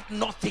 let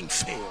nothing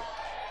fail.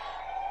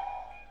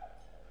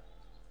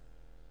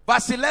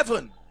 Verse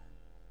 11.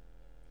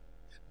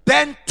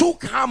 Then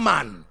took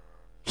Haman,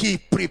 he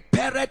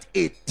prepared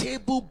a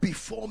table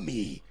before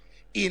me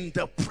in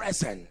the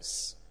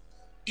presence.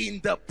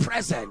 Then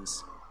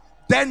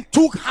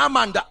took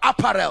Haman the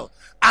apparel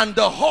and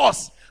the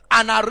horse,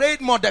 and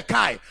arrayed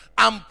Mordecai,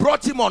 and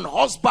brought him on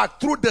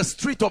horseback through the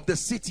street of the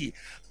city,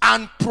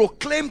 and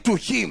proclaimed to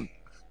him,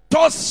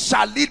 thus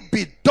shall it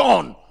be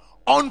done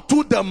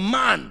unto the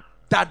man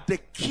that the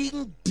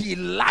king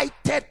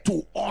delighted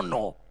to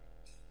honor.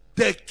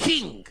 The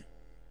king,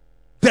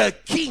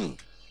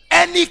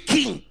 any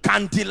king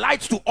can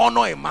delight to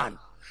honor a man.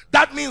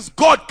 That means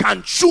God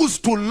can choose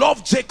to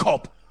love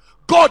Jacob.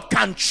 God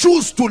can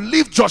choose to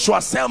leave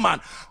Joshua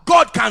Selman.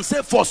 God can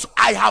say, for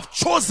I have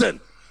chosen,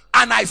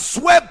 and I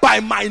swear by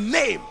my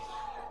name.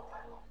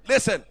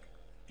 Listen,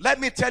 let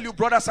me tell you,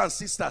 brothers and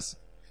sisters,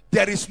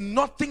 there is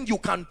nothing you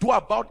can do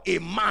about a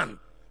man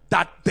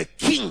that the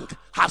king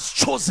has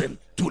chosen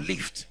to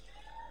lift.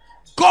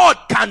 God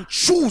can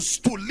choose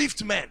to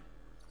lift men.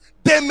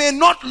 They may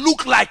not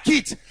look like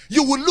it.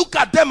 You will look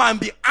at them and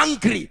be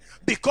angry,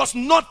 because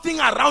nothing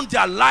around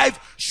their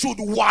life should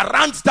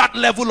warrant that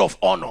level of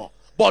honor.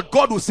 But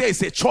God will say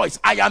it's a choice.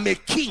 I am a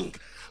king.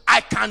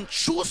 I can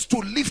choose to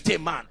lift a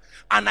man,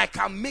 and I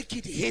can make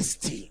it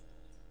hasty.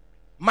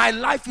 My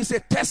life is a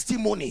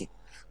testimony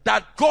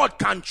that God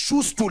can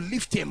choose to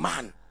lift a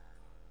man.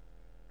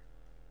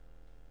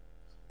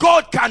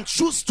 God can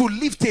choose to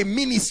lift a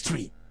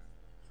ministry.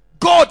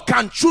 God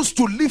can choose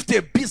to lift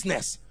a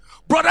business.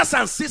 Brothers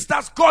and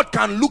sisters, God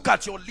can look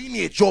at your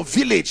lineage, your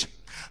village,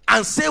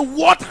 and say,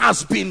 what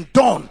has been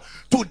done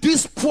to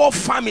this poor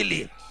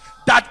family,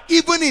 that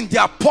even in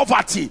their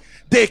poverty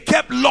they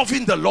kept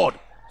loving the Lord.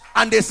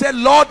 And they said,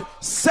 Lord,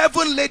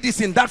 7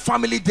 ladies in that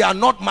family, they are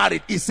not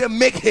married. He said,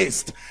 make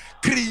haste,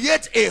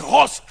 create a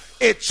horse,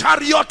 a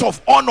chariot of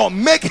honor.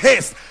 Make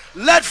haste,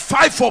 let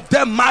 5 of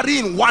them marry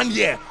in 1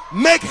 year.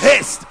 Make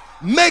haste,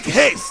 make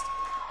haste,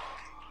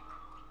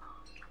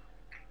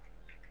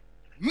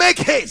 make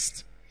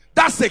haste.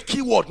 That's the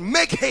key word.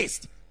 Make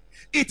haste.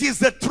 It is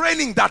the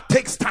training that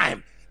takes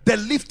time. The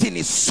lifting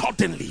is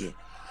suddenly.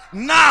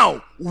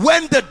 Now,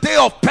 when the day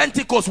of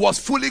Pentecost was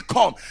fully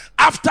come,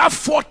 after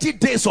 40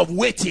 days of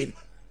waiting,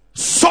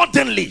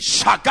 suddenly,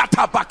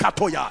 Shagata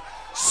Bakatoya,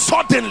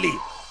 suddenly,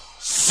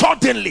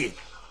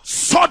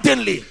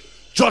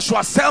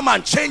 Joshua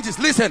Selman changes.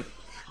 Listen,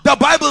 the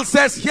Bible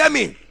says, hear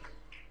me,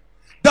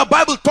 The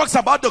Bible talks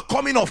about the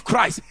coming of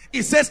Christ.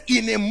 It says,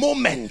 in a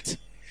moment,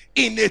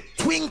 in a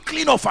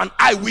twinkling of an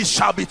eye, we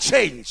shall be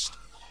changed.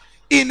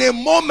 In a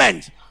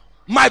moment,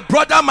 my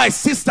brother, my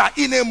sister,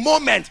 in a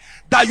moment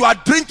that you are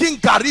drinking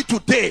Gary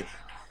today,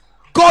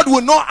 God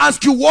will not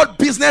ask you what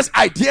business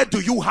idea do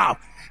you have.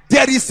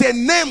 There is a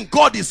name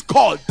God is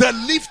called, the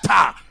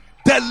lifter,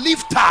 the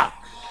lifter,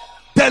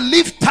 the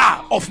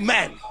lifter of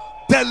men,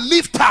 the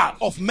lifter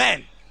of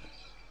men.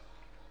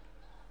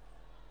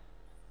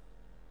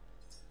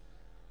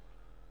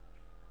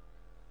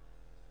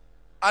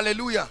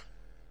 Hallelujah.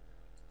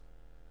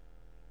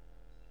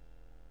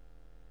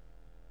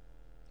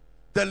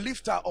 The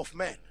lifter of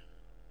men.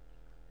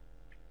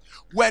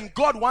 When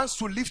God wants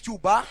to lift you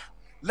back,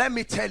 let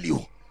me tell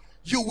you,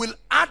 you will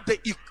add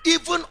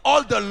even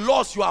all the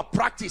laws you are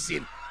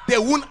practicing, they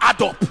won't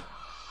add up.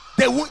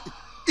 They won't.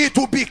 It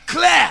will be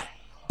clear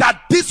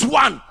that this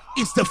one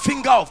is the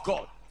finger of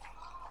God.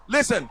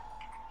 Listen,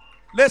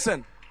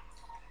 listen.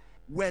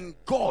 When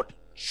God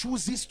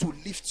chooses to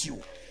lift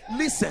you,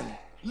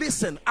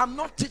 listen, I'm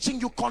not teaching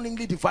you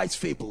cunningly devised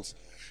fables.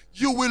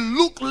 You will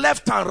look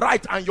left and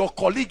right and your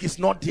colleague is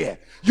not there.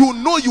 You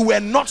know you were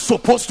not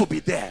supposed to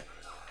be there.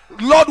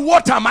 Lord,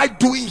 what am I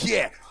doing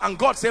here? And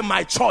God said,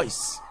 my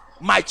choice,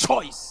 my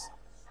choice.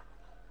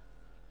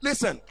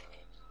 Listen,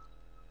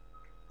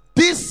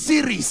 this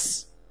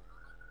series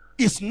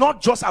is not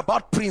just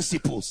about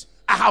principles.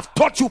 I have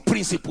taught you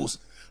principles.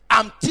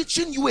 I'm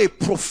teaching you a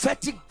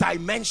prophetic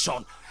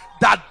dimension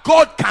that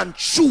God can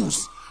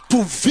choose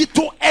to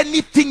veto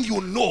anything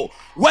you know,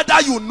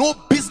 whether you know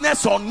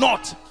business or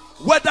not,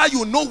 whether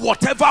you know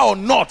whatever or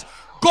not.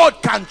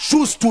 God can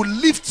choose to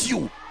lift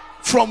you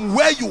from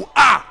where you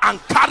are and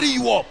carry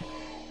you up.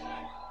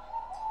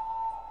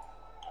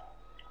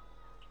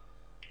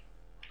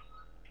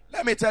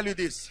 Let me tell you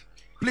this,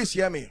 please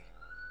hear me.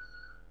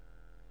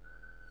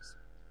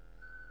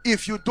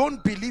 If you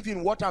don't believe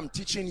in what I'm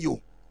teaching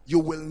you, you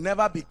will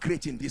never be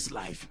great in this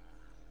life.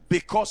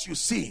 Because you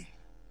see,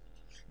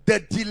 the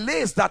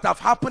delays that have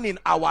happened in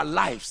our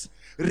lives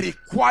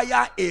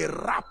require a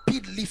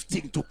rapid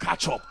lifting to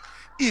catch up.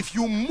 If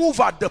you move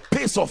at the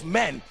pace of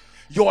men,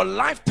 your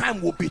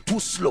lifetime will be too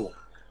slow.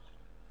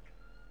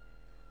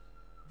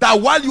 That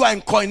while you are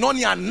in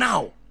koinonia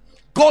now,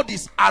 God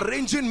is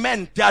arranging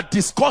men, they are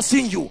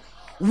discussing you.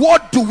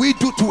 What do we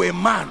do to a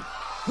man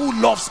who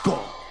loves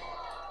God?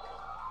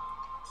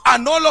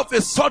 And all of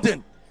a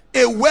sudden,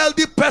 a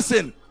wealthy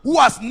person who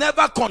has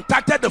never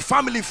contacted the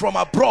family from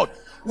abroad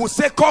will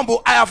say,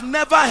 Combo, I have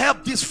never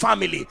helped this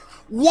family.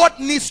 What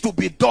needs to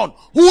be done?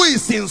 Who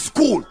is in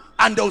school?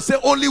 And they'll say,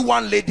 only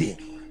one lady.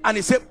 And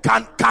he said,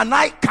 can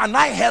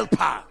I help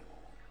her?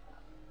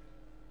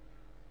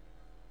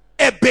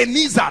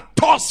 Ebenezer,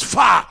 thus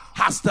far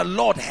has the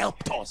Lord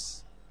helped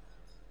us.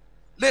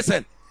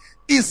 Listen,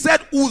 he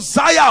said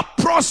Uzziah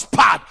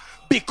prospered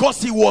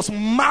because he was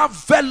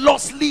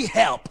marvelously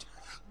helped.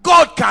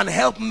 God can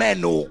help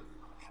men. Oh,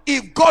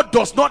 if God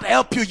does not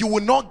help you, you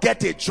will not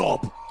get a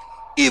job.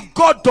 If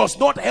God does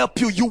not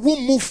help you, you will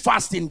move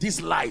fast in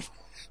this life.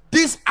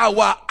 This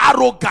our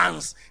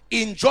arrogance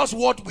in just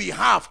what we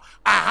have.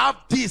 I have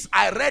this,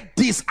 I read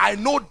this, I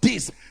know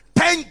this.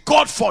 Thank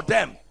God for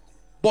them.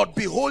 But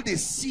behold, a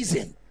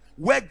season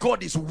where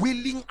God is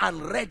willing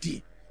and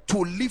ready to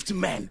lift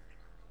men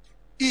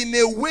in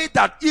a way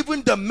that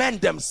even the men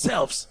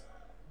themselves,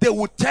 they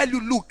will tell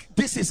you, look,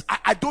 this is,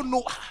 I don't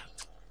know.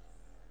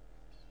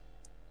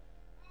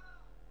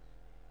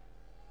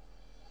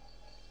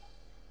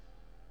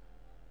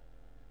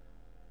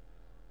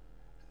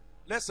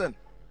 Listen,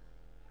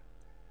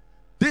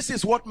 this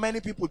is what many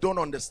people don't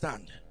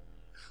understand.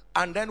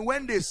 And then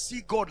when they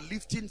see God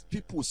lifting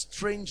people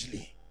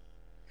strangely,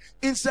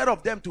 instead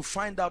of them to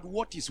find out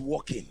what is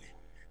working,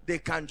 they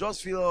can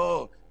just feel,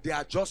 oh, they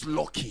are just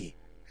lucky.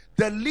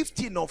 The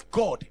lifting of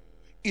God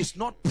is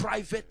not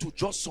private to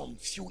just some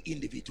few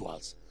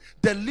individuals.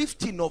 The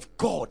lifting of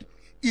God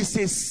is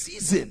a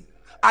season.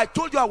 I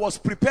told you I was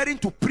preparing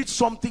to preach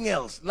something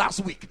else last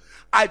week.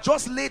 I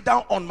just laid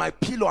down on my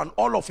pillow and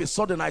all of a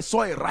sudden I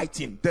saw a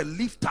writing, the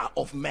lifter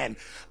of men.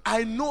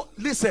 I know,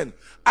 listen,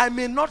 I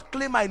may not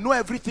claim I know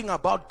everything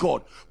about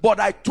God, but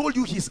I told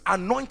you his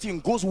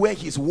anointing goes where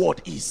his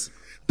word is.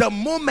 The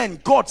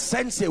moment God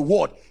sends a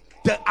word,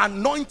 the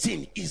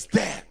anointing is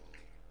there.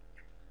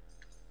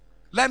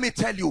 Let me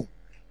tell you,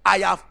 I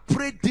have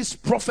prayed this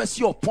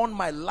prophecy upon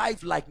my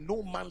life like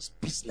no man's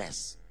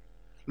business.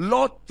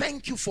 Lord,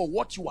 thank you for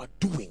what you are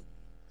doing.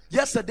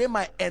 Yesterday,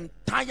 my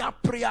entire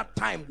prayer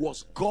time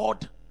was,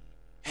 God,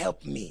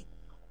 help me.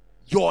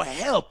 Your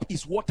help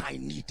is what I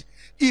need.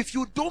 If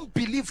you don't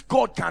believe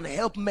God can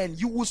help men,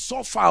 you will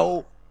suffer.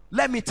 Oh,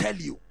 let me tell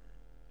you.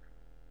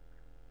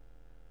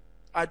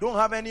 I don't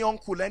have any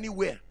uncle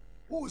anywhere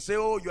who will say,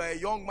 oh, you are a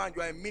young man,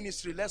 you are in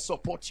ministry, let's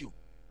support you.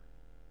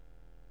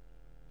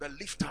 The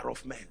lifter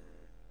of men.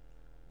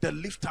 The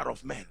lifter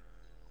of men.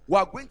 We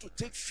are going to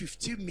take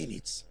 15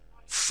 minutes.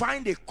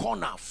 Find a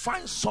corner,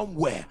 find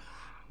somewhere.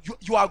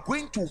 You are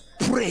going to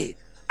pray.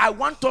 I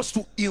want us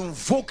to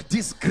invoke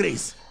this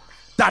grace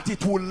that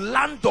it will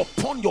land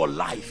upon your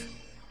life.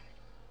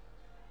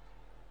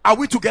 Are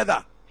we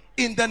together?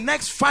 In the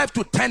next 5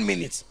 to 10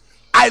 minutes,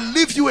 I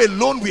leave you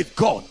alone with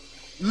God.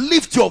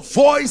 Lift your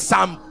voice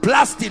and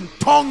blast in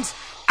tongues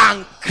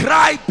and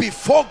cry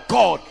before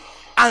God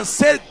and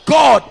say,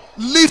 God,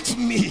 lift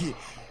me,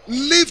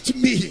 lift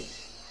me.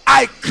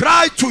 I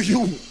cry to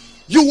you.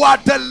 You are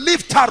the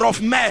lifter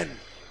of men.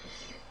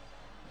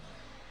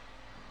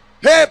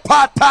 Hey,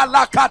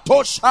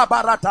 patalakato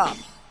shabarata.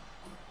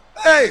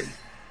 Hey,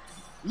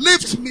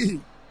 lift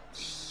me.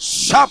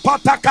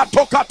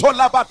 Shapatakato kato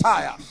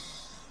labataya.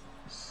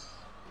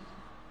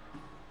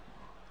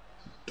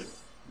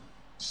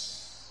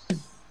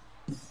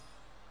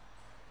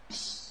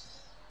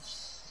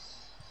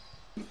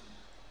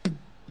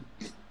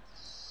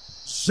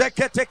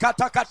 Zekete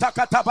kata kata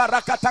kata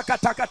barakata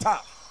kata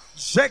kata.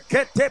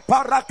 Zekete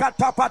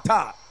parakata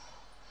pata.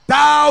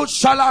 Thou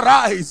shalt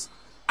arise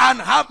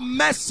and have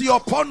mercy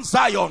upon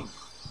Zion.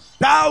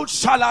 Thou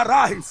shalt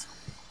arise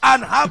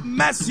and have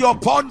mercy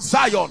upon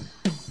Zion.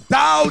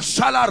 Thou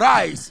shalt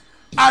arise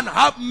and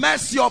have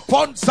mercy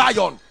upon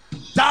Zion.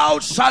 Thou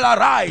shalt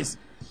arise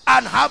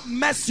and have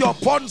mercy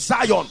upon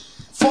Zion.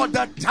 For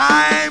the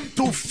time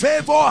to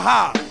favor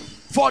her.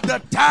 For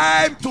the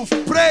time to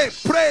pray,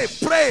 pray,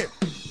 pray.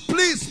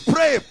 Please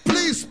pray,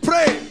 please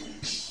pray.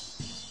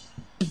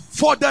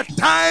 For the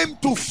time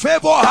to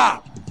favor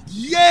her.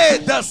 Yea,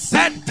 the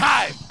set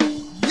time.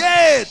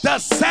 Yea, the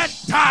set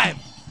time.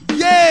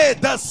 Yea,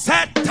 the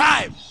set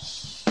time.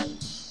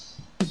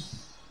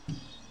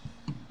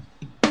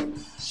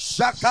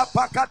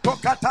 Shakapakato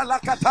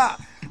katalakata.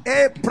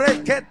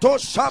 Epreketo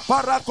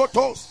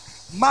shaparakotos.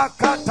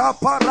 Makata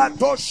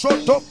parato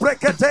shoto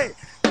prekete.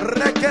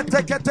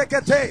 Rekete kete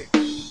kete.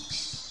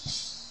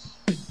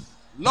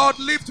 Lord,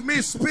 lift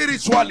me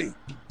spiritually.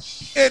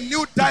 A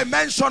new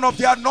dimension of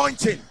the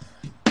anointing.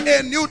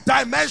 A new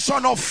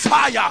dimension of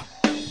fire.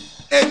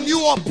 A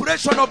new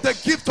operation of the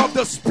gift of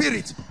the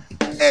Spirit.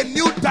 A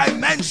new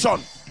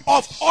dimension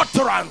of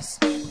utterance.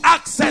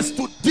 Access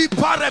to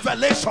deeper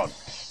revelation.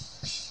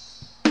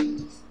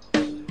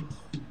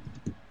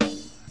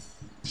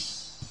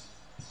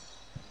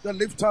 The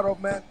lifter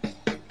of men.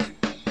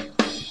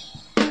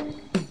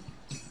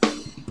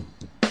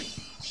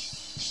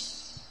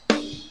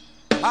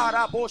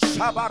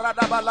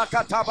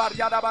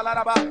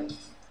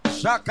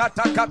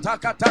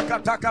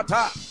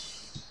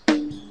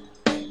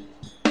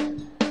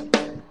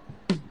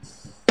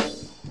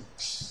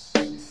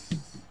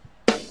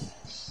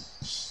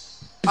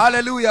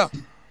 Hallelujah.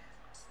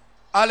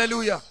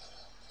 Hallelujah.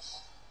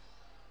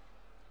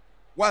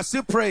 We're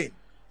still praying.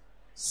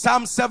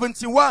 Psalm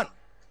 71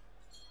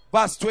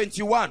 verse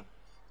 21.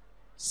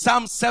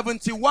 Psalm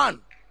 71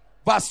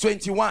 verse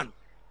 21.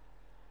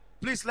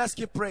 Please, let's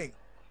keep praying.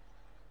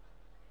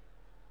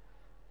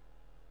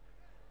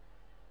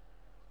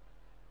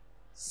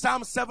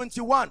 Psalm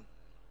 71.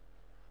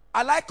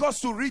 I like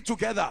us to read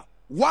together.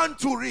 1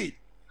 to read.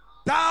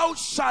 Thou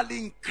shalt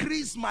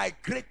increase my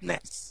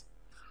greatness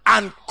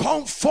and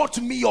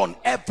comfort me on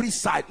every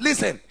side.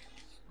 Listen,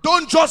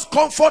 don't just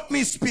comfort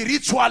me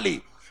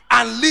spiritually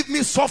and leave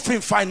me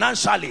suffering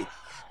financially.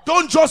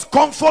 Don't just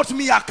comfort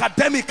me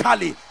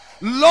academically.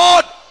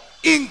 Lord,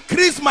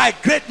 increase my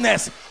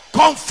greatness.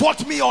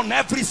 Comfort me on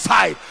every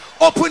side.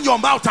 Open your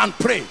mouth and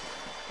pray.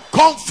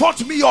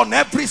 Comfort me on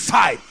every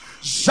side.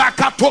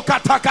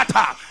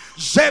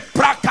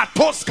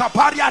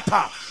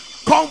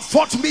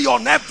 Comfort me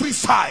on every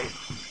side.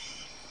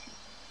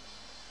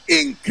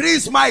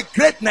 Increase my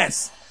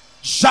greatness.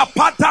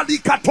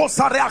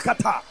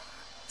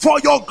 For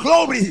your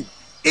glory,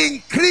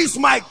 increase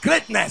my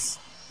greatness.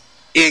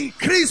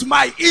 Increase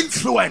my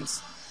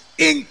influence.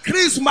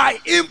 Increase my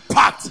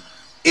impact.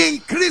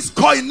 Increase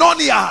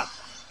koinonia.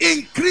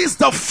 Increase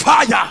the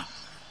fire.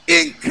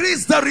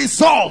 Increase the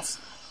results.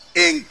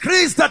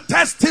 Increase the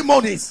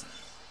testimonies.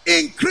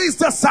 Increase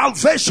the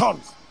salvation.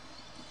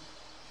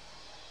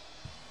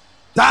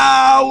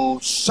 Thou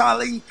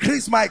shalt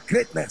increase my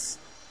greatness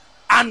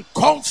and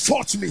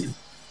comfort me.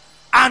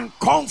 And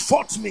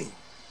comfort me.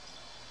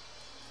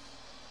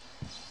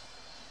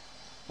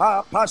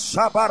 Papa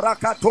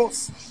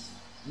Shabarakatos.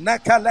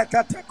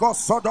 Nekalekateko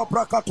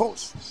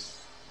Sodobrakatos.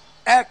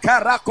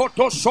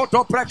 Ekarakoto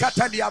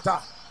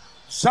Sodobrakateliata.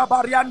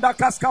 Shabarianda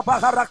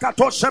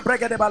Kaskabaharakatos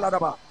Shebregede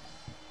Baladaba.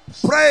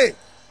 Pray.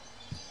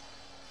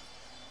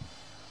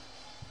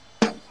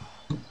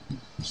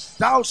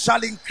 Thou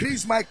shalt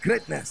increase my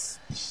greatness.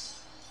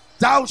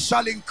 Thou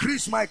shalt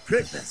increase my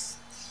greatness.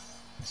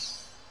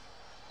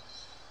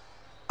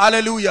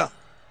 Hallelujah.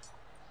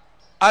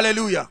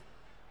 Hallelujah.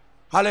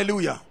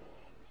 Hallelujah.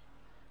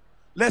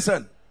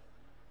 Listen.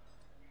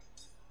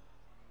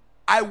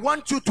 I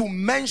want you to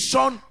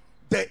mention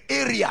the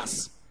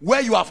areas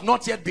where you have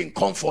not yet been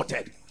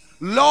comforted.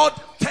 Lord,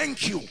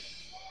 thank you.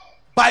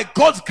 By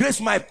God's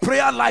grace, my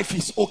prayer life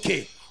is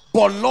okay.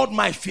 But Lord,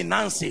 my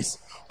finances.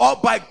 Or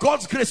by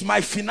God's grace,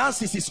 my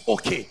finances is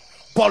okay.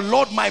 But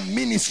Lord, my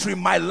ministry,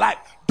 my life.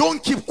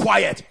 Don't keep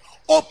quiet.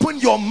 Open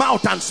your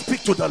mouth and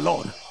speak to the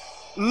Lord.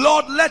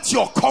 Lord, let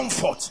your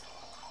comfort,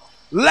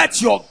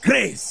 let your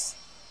grace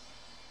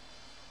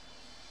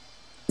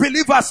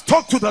Believers,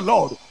 talk to the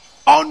Lord.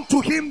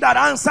 Unto him that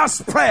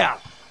answers prayer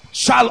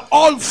shall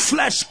all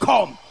flesh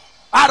come.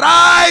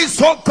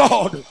 Arise, O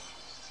God.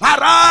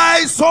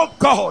 Arise, O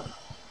God.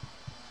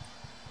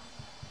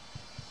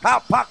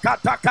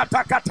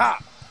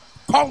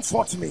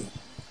 Comfort me.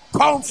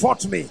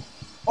 Comfort me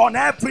on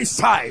every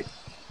side.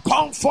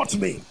 Comfort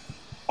me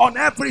on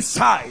every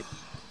side.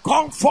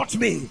 Comfort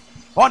me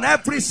on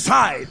every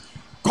side.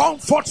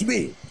 Comfort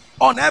me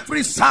on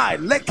every side.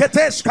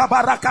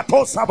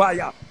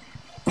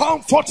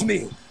 Comfort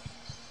me.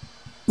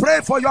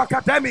 Pray for your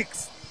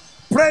academics.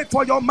 Pray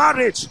for your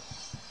marriage.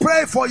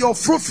 Pray for your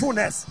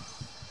fruitfulness.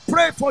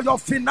 Pray for your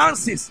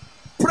finances.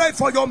 Pray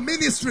for your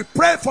ministry.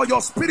 Pray for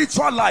your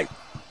spiritual life.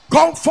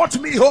 Comfort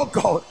me, oh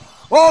God.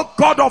 Oh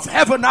God of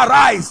heaven,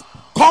 arise.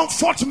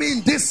 Comfort me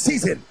in this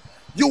season.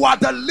 You are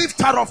the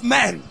lifter of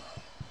men.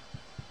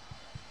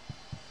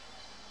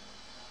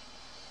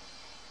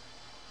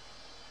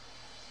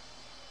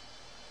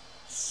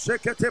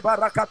 Shekete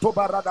barakato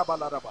barada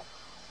balaraba.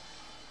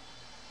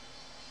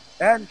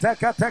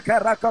 Enteke teke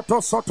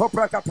rakato soto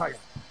prakataya.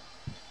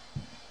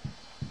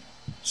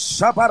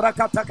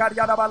 Shabarakata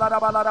karyada balada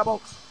balarabo.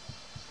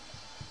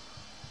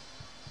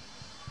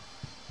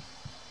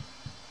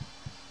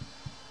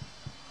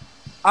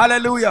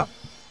 Hallelujah.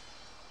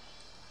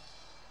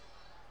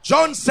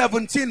 John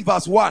 17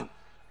 verse 1.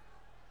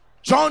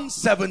 John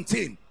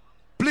 17.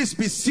 Please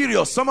be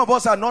serious. Some of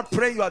us are not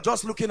praying. You are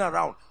just looking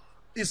around.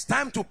 It's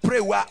time to pray.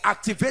 We are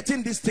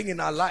activating this thing in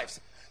our lives.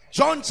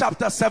 John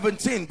chapter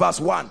 17 verse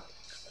 1.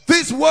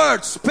 These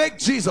words spake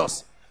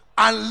Jesus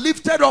and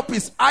lifted up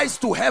his eyes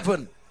to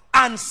heaven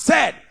and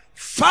said,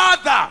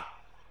 Father,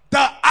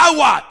 the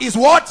hour is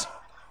what?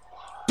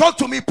 Talk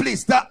to me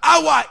please. The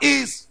hour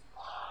is,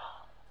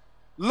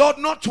 Lord,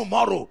 not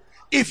tomorrow.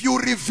 If you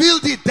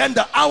revealed it, then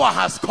the hour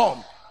has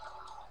come.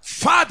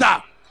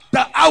 Father,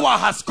 the hour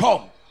has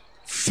come.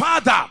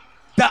 Father,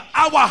 the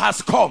hour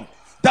has come.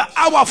 The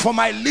hour for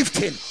my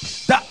lifting.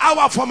 The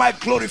hour for my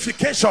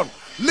glorification.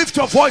 Lift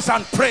your voice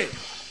and pray.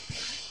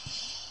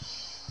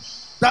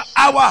 The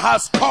hour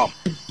has come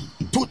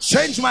to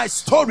change my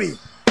story.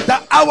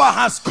 The hour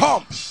has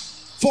come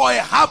for a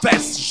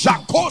harvest.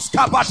 Shakos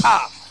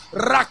kabata.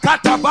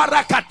 Rakata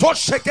barakato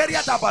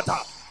shekeria dabata.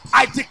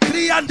 I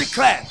decree and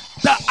declare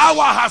the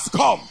hour has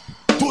come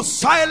to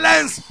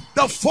silence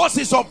the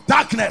forces of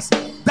darkness.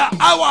 The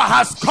hour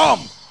has come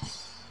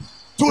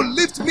to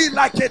lift me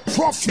like a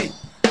trophy.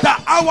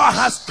 The hour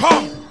has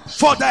come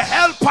for the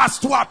helpers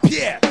to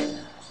appear.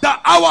 The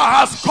hour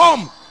has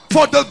come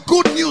for the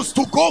good news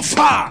to go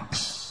far.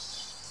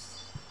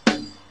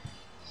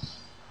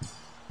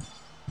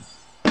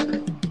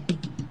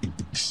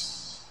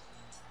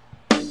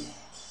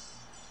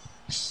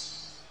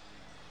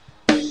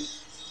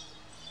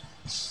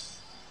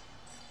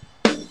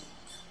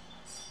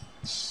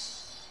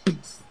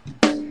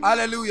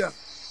 Hallelujah.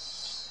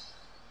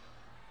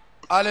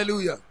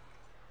 Hallelujah.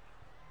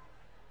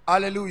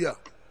 Hallelujah.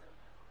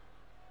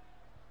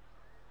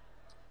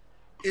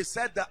 It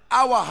said the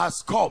hour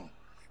has come.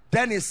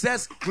 Then it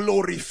says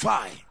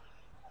glorify.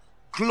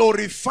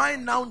 Glorify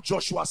now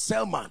Joshua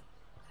Selman,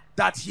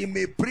 that he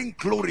may bring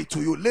glory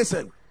to you.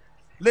 Listen.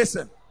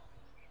 Listen.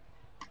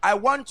 I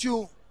want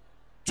you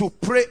to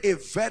pray a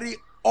very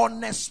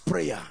honest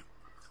prayer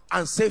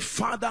and say,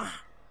 Father,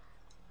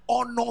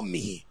 honor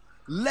me.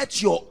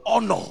 Let your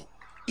honor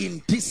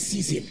in this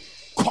season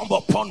come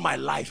upon my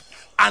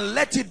life, and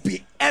let it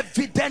be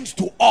evident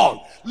to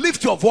all.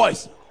 Lift your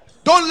voice.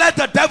 Don't let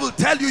the devil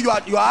tell you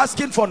you are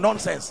asking for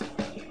nonsense.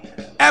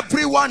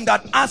 Everyone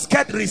that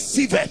asketh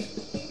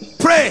receiveth.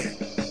 Pray,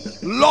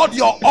 Lord,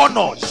 your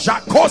honor.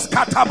 Jakos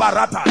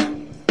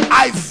katabarata.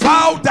 I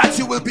vow that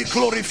you will be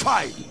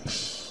glorified.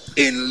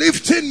 In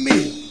lifting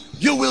me,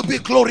 you will be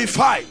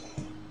glorified.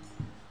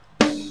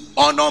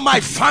 Honor my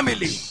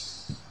family.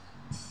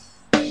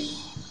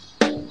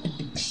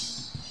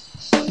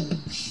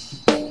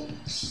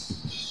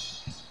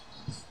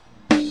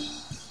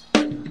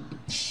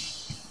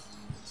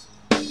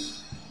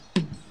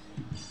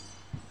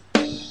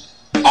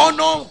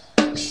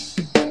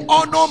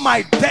 Honor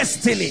my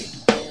destiny.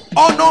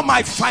 Honor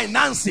my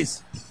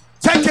finances.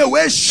 Take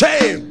away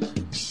shame.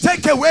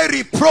 Take away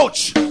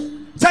reproach.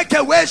 Take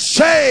away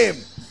shame.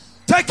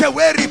 Take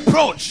away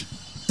reproach.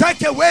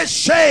 Take away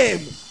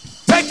shame.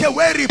 Take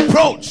away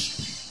reproach.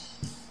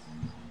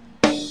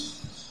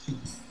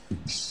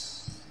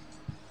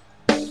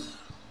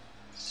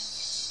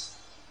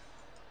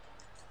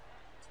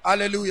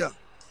 Hallelujah.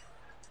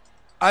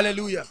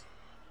 Hallelujah.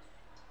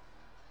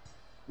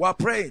 We're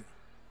praying.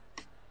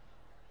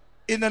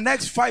 In the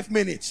next 5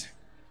 minutes,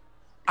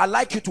 I'd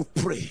like you to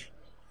pray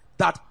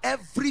that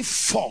every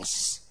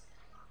force,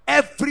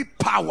 every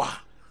power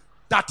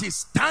that is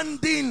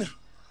standing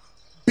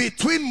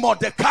between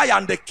Mordecai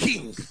and the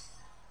king,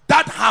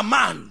 that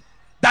Haman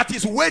that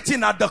is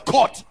waiting at the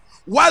court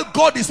while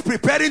God is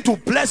preparing to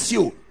bless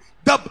you.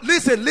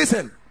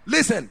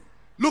 Listen,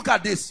 look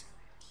at this.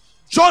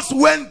 Just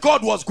when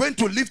God was going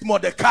to lift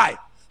Mordecai,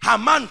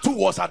 Haman too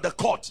was at the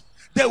court.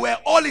 They were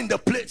all in the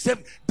place.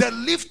 The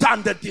lifter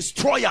and the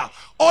destroyer,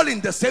 all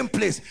in the same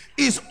place.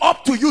 It's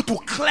up to you to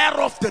clear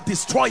off the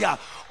destroyer.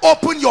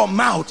 Open your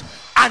mouth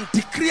and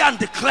decree and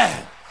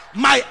declare,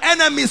 my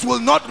enemies will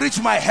not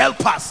reach my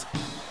helpers.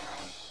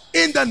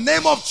 In the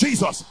name of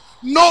Jesus,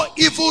 no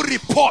evil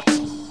report,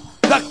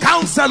 the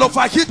counsel of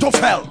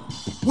Ahithophel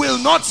will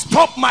not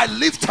stop my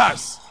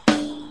lifters.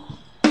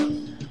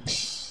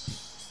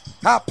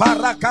 I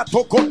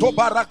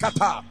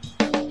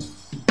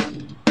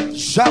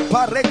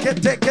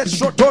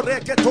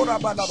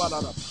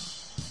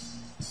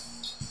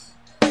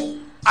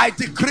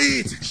decree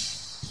it,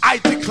 I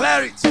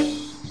declare it,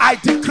 I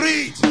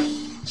decree it,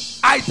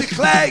 I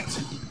declare it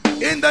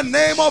in the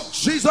name of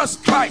Jesus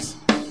Christ,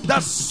 the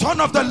Son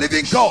of the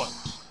living God.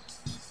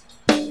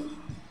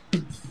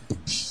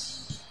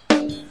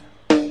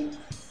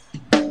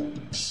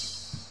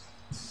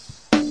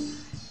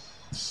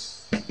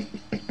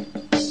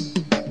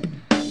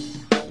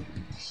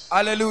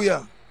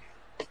 Hallelujah.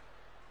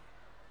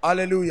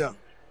 Hallelujah.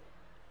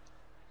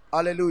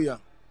 Hallelujah.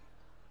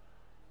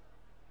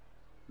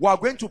 We are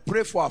going to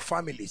pray for our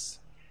families.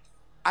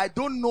 I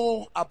don't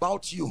know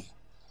about you,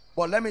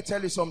 but let me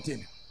tell you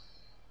something.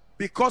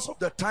 Because of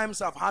the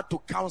times I've had to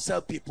counsel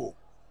people,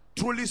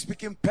 truly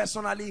speaking,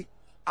 personally,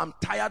 I'm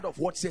tired of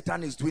what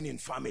Satan is doing in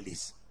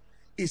families.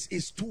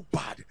 It's too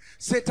bad.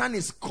 Satan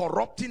is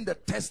corrupting the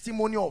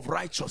testimony of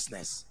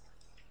righteousness.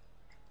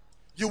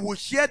 You will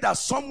hear that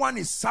someone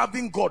is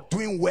serving God,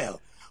 doing well,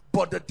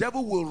 but the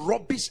devil will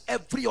rubbish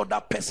every other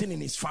person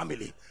in his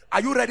family.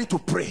 Are you ready to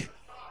pray?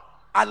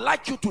 I'd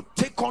like you to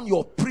take on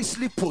your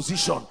priestly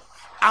position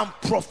and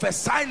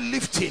prophesy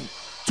lifting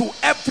to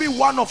every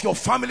one of your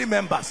family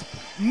members.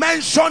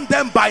 Mention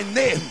them by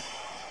name.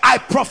 I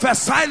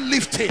prophesy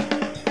lifting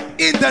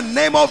in the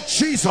name of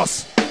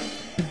Jesus.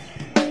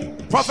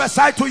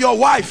 Prophesy to your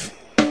wife,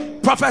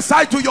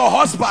 prophesy to your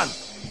husband,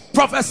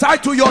 prophesy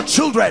to your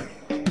children,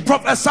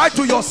 prophesy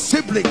to your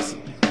siblings.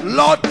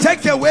 Lord,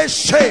 take away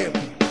shame.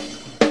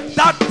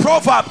 That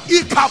proverb,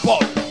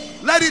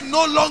 Ichabod, let it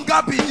no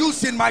longer be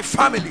used in my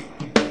family.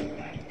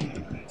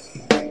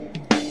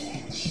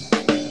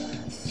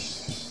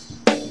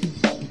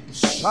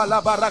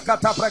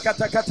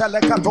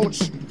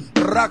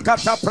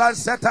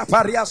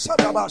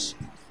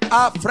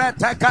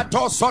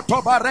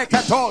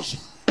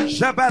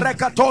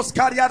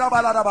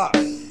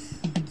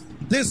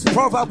 This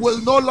proverb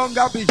will no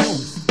longer be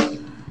used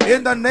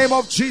in the name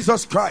of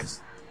Jesus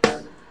Christ.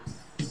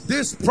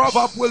 This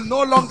proverb will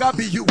no longer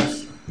be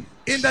used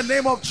in the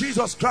name of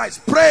Jesus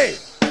Christ. Pray.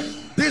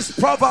 This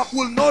proverb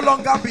will no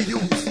longer be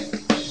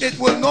used. It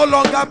will no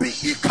longer be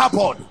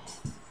Ichabod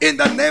in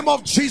the name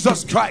of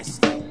Jesus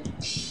Christ.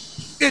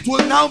 It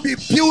will now be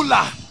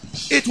Beulah.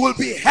 It will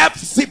be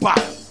Hephzibah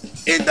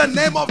in the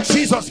name of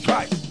Jesus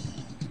Christ.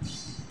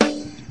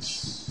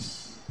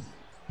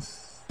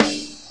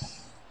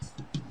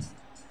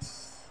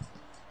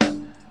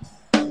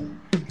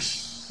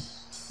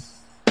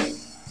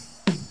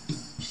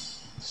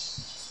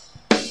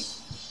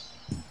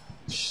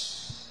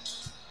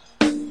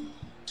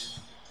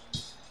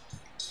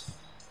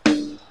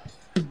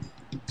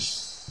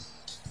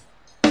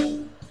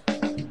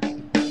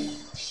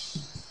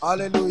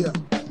 Hallelujah.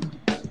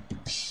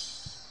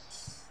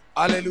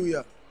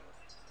 Hallelujah.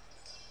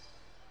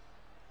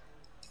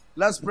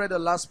 Let's pray the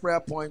last prayer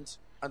point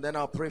and then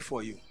I'll pray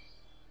for you.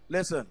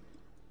 Listen.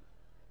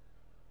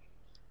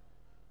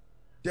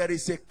 There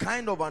is a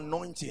kind of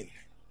anointing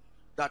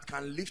that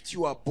can lift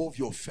you above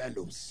your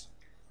fellows.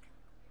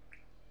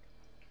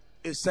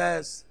 It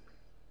says,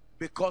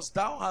 because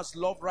thou hast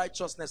loved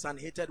righteousness and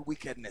hated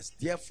wickedness,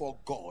 therefore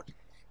God,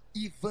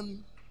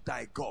 even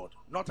thy God,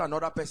 not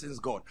another person's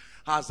God,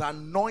 has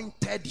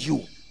anointed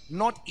you,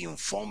 not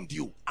informed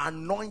you,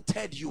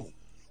 anointed you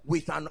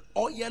with an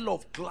oil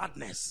of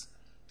gladness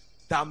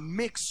that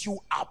makes you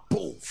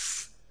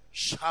above.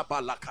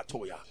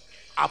 Shabalakatoya,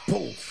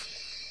 above.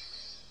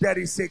 There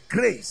is a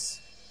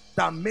grace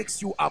that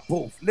makes you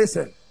above.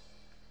 Listen,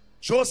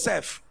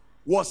 Joseph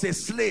was a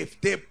slave.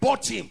 They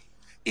bought him.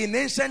 In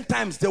ancient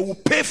times, they will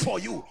pay for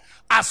you.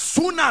 As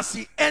soon as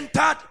he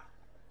entered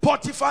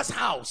Potiphar's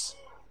house,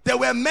 there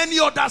were many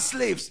other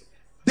slaves.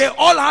 They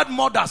all had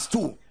mothers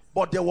too.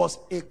 But there was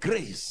a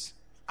grace.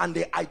 And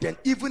they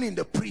even in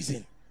the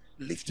prison,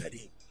 lifted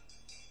him.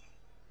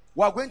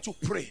 We are going to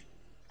pray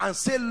and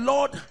say,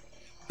 Lord,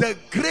 the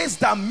grace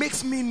that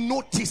makes me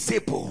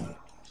noticeable,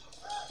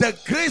 the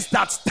grace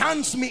that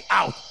stands me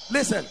out.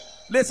 Listen,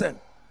 listen.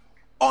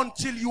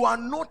 Until you are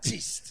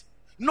noticed,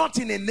 not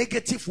in a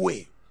negative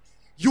way.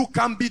 You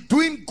can be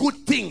doing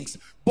good things,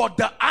 but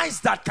the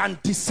eyes that can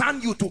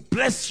discern you to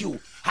bless you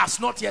has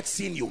not yet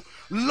seen you.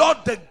 Lord,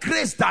 the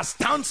grace that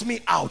stands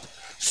me out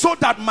so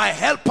that my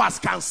helpers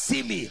can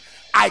see me,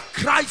 I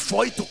cry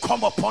for it to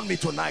come upon me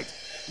tonight.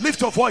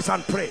 Lift your voice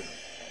and pray.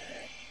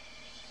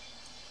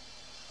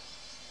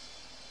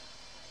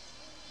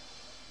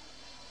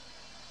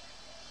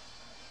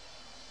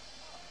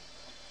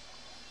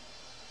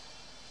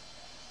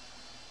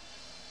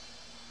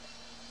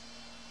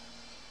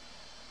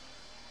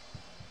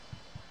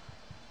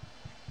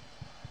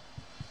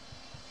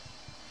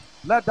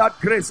 Let that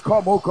grace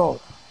come, oh God.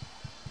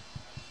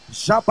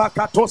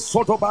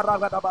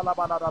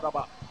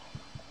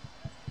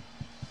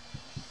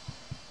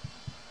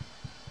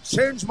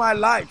 Change my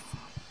life.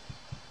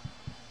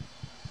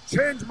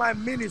 Change my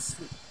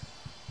ministry.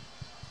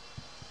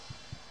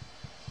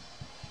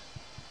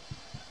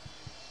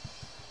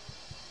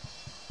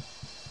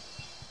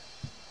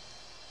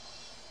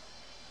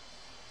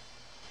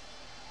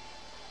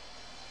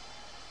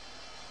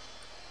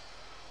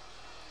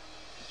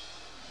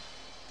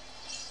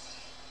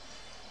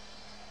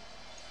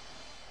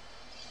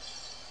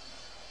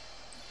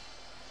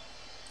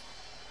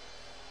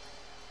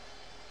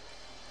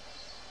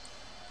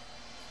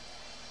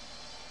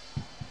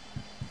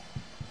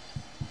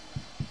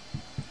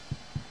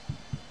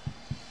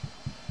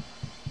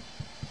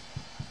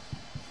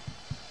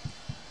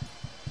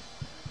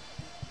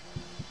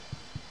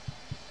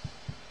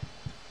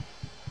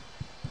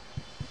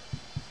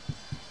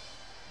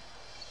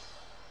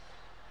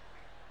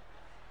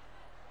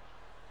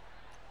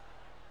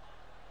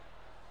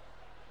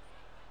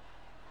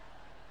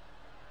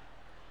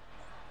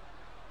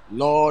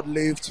 Lord,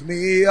 lift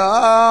me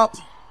up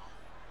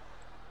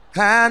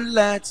and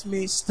let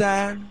me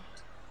stand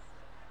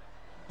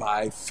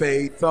by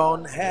faith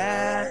on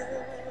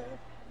heaven's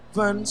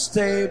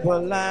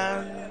stable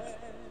land,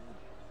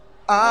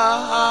 a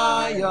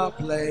higher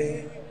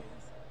place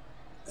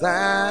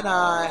than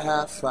I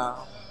have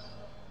found.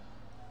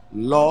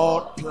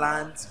 Lord,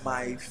 plant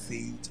my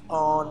feet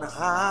on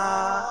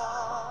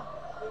high.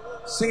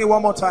 Sing it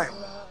one more time.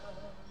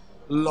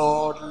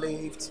 Lord,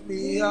 lift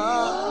me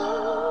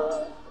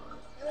up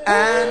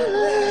and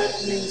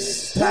let me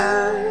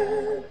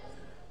stand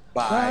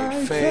by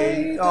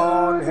faith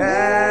on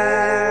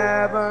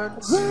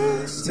heaven's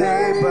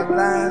stable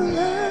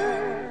land.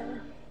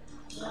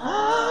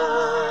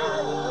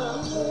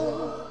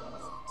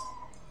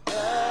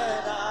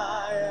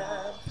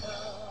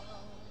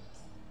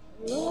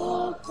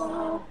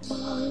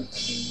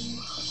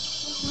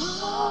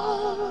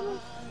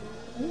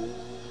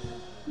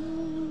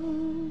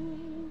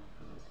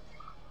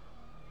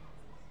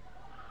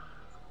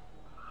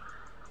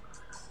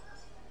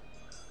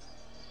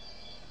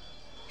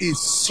 Is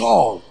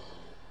Saul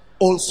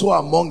also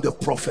among the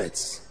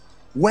prophets?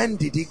 When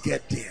did he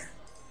get there?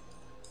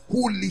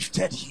 Who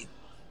lifted him?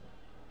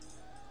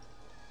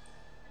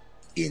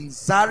 In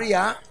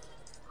Zaria,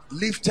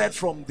 lifted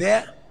from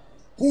there.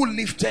 Who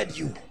lifted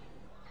you?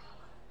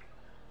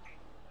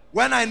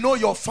 When I know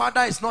your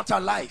father is not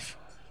alive,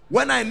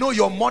 when I know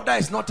your mother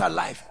is not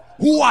alive,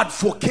 who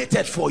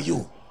advocated for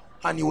you?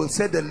 And you will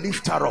say, the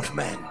lifter of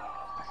men.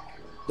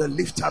 The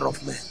lifter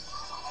of men.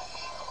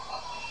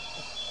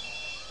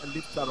 The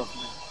lifter of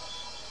men.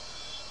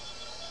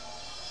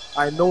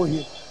 I know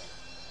him.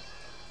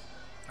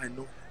 I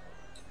know him.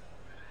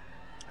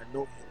 I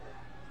know him.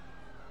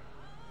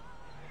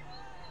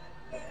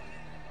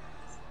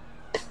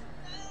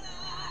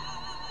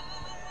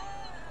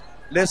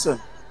 Listen.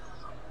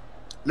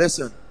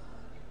 Listen.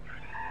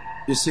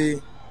 You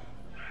see,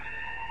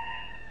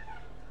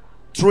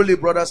 truly,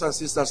 brothers and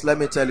sisters, let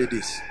me tell you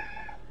this.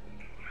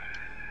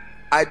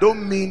 I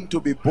don't mean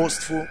to be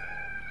boastful,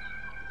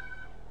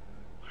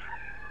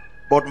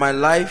 but my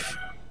life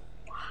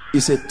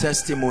is a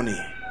testimony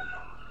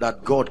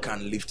that God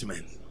can lift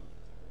men.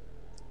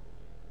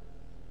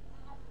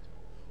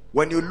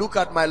 When you look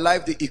at my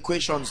life, the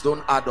equations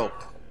don't add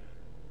up.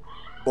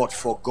 But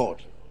for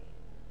God,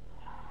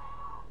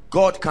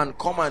 God can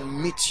come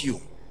and meet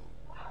you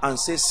and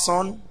say,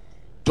 son,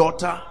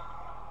 daughter,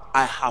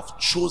 I have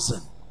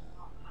chosen.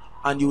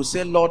 And you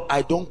say, Lord,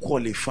 I don't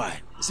qualify.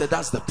 He said,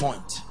 that's the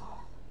point.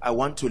 I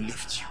want to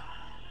lift you.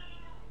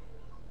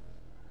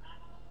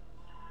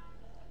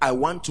 I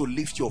want to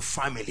lift your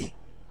family.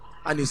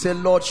 And you say,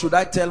 Lord, should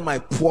I tell my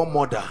poor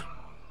mother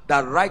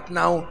that right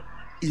now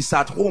is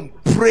at home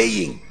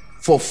praying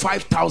for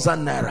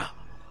 5,000 naira?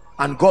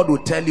 And God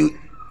will tell you,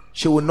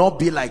 she will not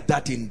be like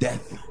that in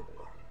death.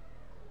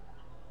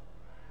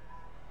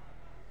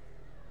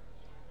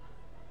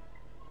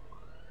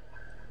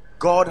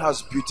 God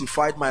has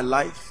beautified my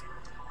life.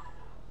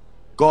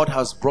 God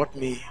has brought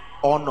me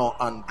honor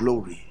and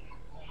glory.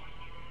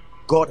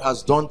 God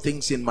has done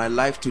things in my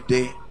life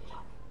today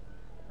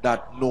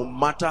that no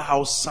matter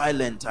how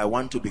silent I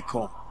want to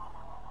become,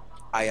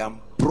 I am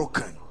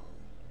broken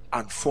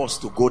and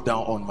forced to go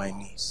down on my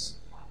knees.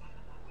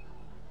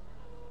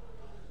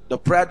 The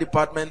prayer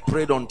department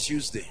prayed on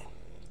Tuesday,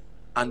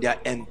 and their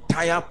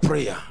entire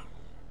prayer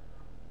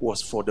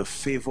was for the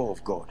favor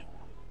of God.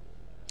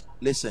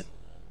 Listen,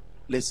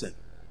 listen,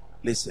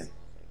 listen.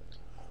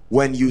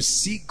 When you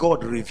see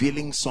God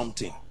revealing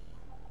something,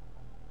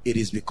 it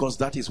is because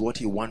that is what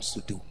he wants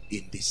to do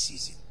in this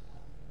season.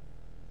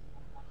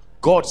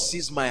 God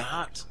sees my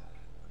heart,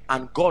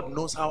 and God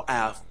knows how I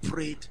have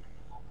prayed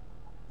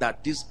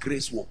that this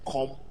grace will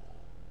come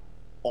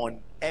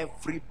on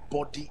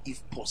everybody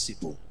if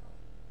possible.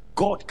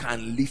 God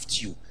can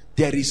lift you.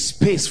 There is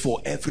space for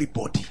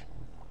everybody.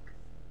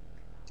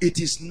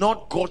 It is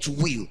not God's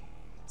will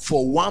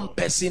for one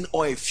person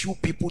or a few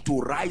people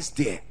to rise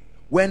there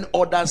when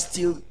others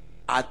still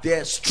are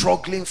there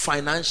struggling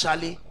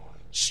financially,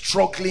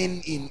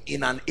 struggling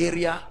in an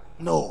area.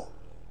 No.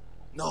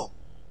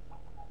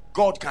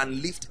 God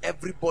can lift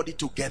everybody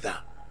together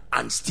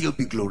and still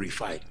be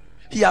glorified.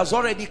 He has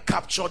already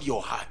captured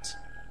your heart.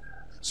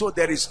 So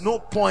there is no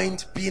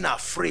point being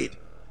afraid.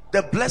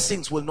 The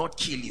blessings will not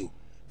kill you.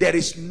 There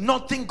is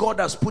nothing God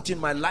has put in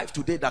my life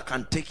today that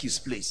can take his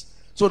place.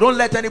 So don't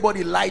let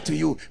anybody lie to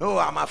you. Oh,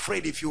 I'm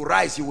afraid if you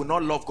rise, you will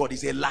not love God.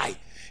 It's a lie.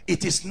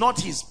 It is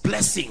not his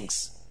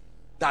blessings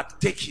that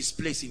take his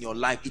place in your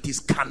life. It is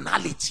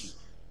carnality.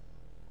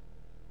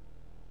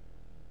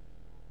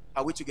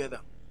 Are we together?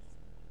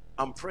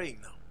 I'm praying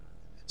now.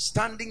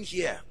 Standing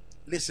here,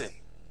 listen,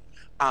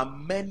 are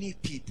many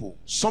people.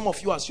 Some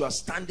of you, as you are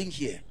standing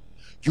here,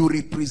 you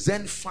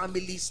represent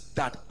families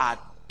that are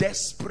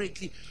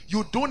desperately,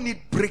 you don't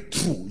need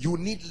breakthrough, you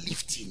need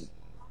lifting.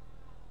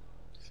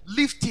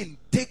 Lifting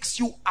takes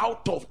you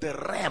out of the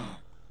realm.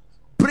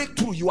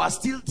 Breakthrough, you are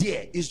still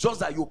there. It's just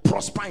that you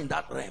prosper in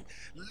that realm.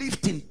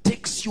 Lifting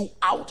takes you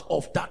out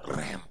of that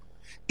realm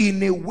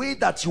in a way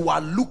that you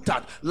are looked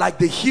at like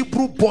the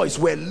Hebrew boys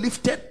were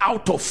lifted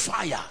out of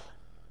fire,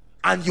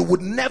 and you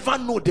would never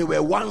know they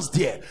were once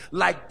there.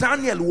 Like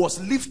Daniel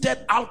was lifted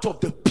out of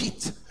the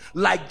pit,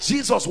 like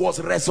Jesus was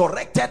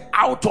resurrected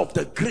out of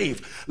the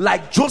grave,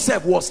 like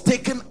Joseph was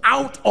taken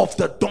out of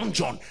the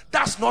dungeon.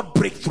 That's not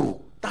breakthrough,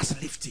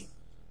 that's lifting.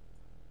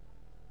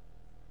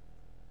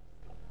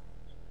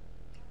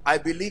 I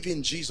believe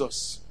in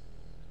Jesus.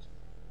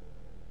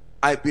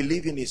 I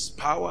believe in his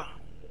power.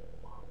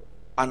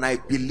 And I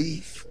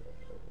believe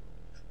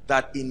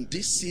that in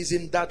this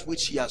season, that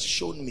which he has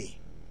shown me,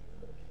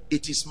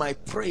 it is my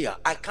prayer.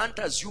 I can't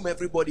assume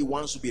everybody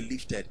wants to be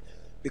lifted,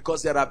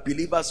 because there are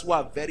believers who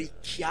are very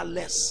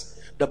careless.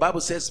 The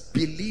Bible says,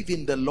 believe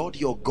in the Lord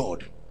your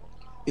God.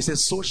 It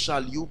says, so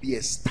shall you be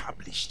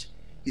established.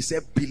 He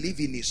said, believe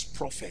in his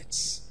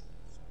prophets,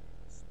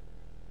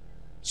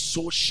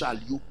 so shall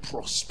you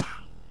prosper.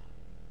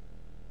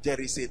 There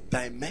is a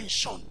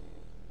dimension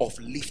of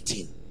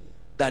lifting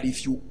that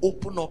if you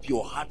open up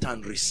your heart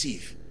and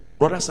receive,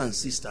 brothers and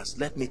sisters,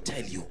 let me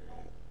tell you,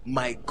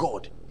 my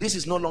God, this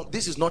is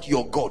not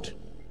your God.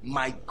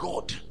 My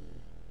God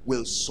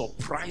will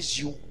surprise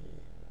you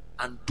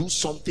and do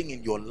something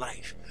in your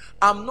life.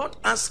 I'm not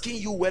asking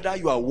you whether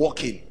you are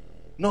walking.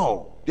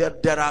 No,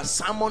 there are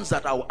sermons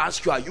that I will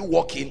ask you, are you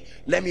walking?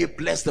 Let me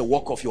bless the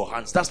work of your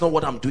hands. That's not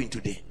what I'm doing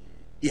today.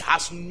 It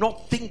has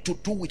nothing to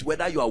do with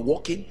whether you are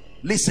walking.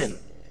 Listen,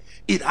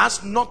 it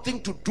has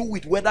nothing to do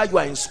with whether you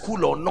are in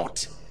school or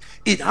not.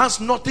 It has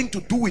nothing to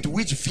do with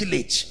which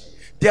village.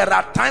 There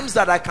are times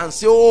that I can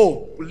say,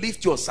 oh,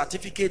 lift your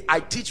certificate.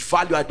 I teach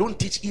value, I don't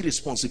teach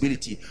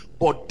irresponsibility.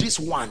 But this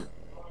one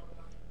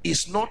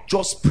is not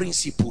just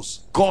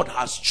principles. God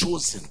has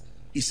chosen.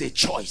 It's a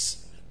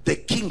choice. The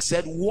king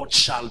said, what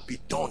shall be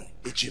done,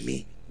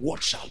 Ejimi?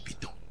 What shall be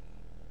done?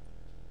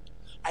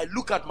 I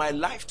look at my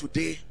life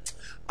today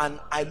and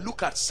I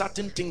look at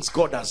certain things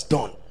God has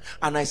done,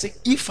 and I say,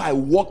 if I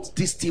walked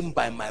this thing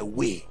by my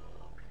way,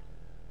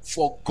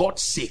 for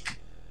God's sake,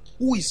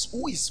 who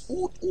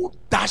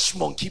dash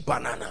monkey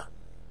banana?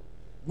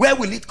 Where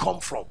will it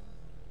come from?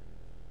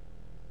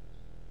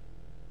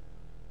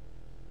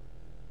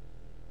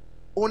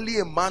 Only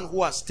a man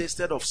who has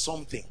tasted of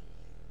something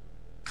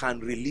can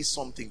release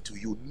something to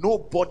you.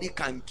 Nobody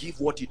can give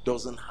what he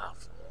doesn't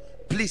have.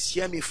 Please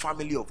hear me,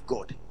 family of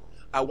God.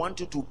 I want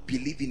you to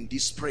believe in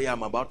this prayer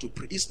I'm about to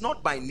pray. It's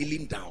not by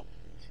kneeling down.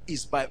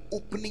 It's by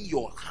opening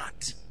your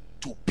heart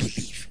to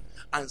believe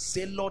and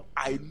say, Lord,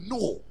 I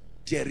know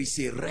there is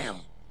a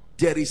realm,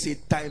 there is a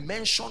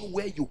dimension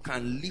where you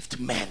can lift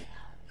men.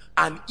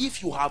 And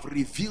if you have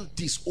revealed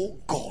this, oh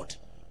God,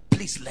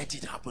 please let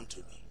it happen to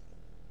me.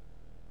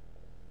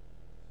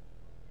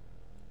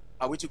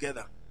 Are we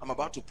together? I'm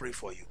about to pray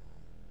for you.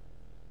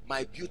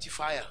 My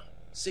beautifier.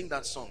 Sing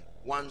that song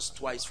once,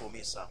 twice for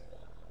me, sir.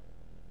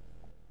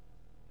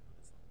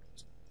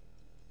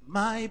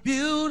 My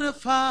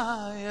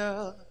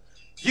beautifier,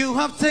 you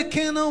have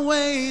taken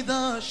away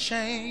the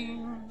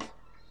shame,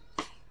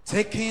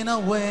 taken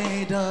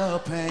away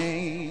the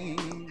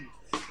pain.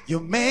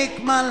 You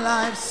make my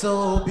life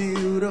so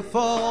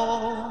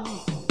beautiful.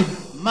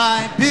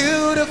 My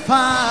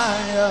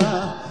beautifier,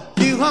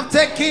 you have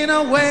taken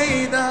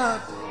away the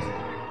shame.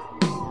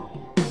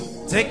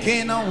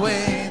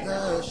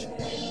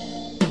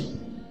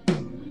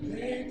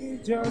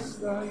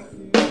 Just like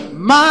you.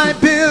 My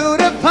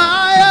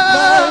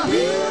beautifier,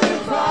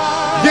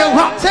 you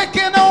have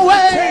taken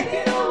away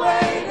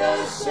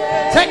the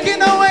shame,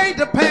 taking away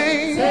the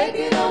pain,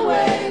 taking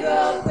away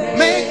the pain.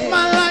 Make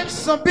my life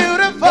so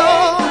beautiful. Make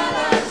my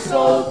life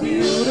so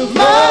beautiful.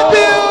 My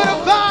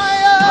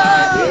beautifier,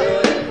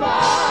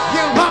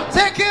 you have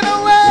taken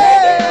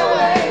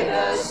away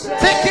the shame,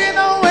 taking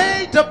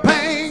away the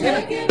pain,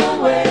 taking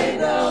away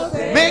the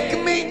pain. Make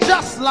me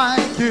just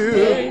like you.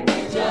 Make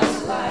me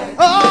just like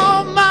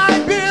Oh, my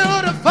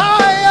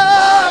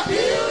beautifier,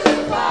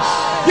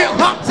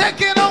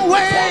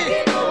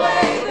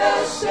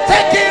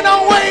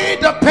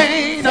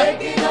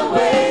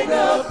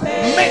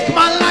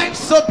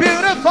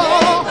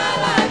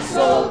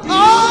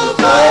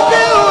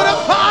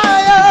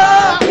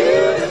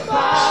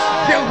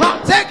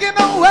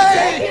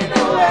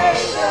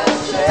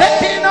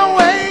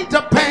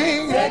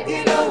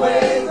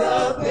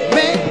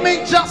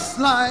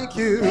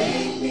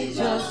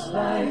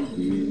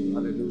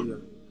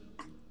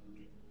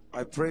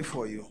 I pray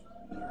for you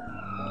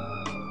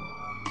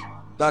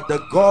that the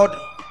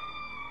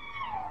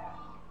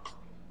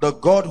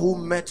God who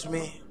met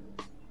me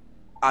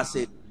as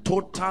a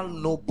total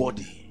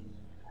nobody,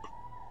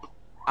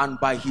 and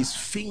by his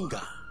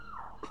finger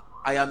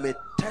I am a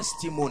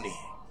testimony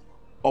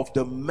of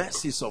the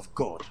mercies of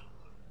God,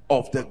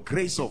 of the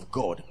grace of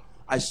God.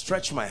 I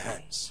stretch my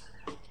hands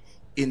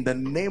in the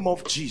name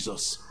of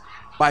Jesus.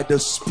 By the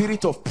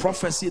spirit of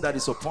prophecy that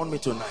is upon me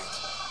tonight,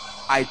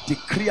 I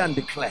decree and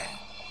declare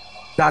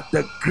that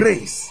the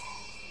grace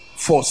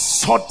for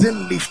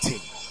sudden lifting,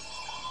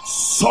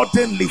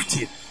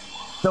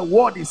 the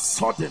word is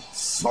sudden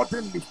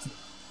lifting,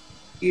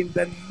 in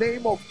the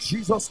name of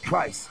Jesus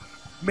Christ,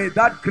 may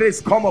that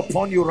grace come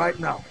upon you right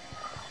now.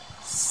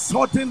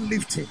 Sudden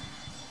lifting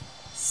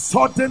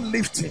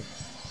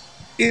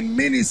in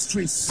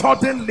ministry,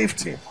 sudden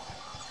lifting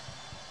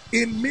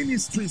in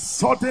ministry,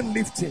 sudden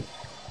lifting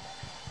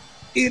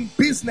in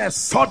business,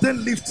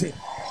 sudden lifting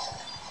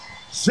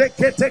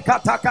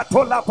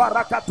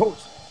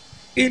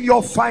in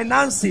your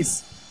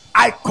finances.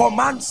 I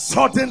command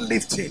sudden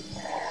lifting,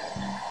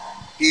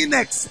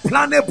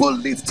 inexplainable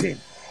lifting,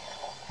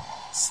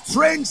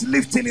 strange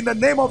lifting in the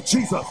name of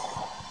Jesus.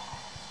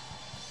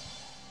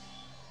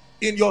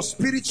 In your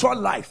spiritual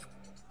life,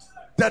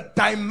 the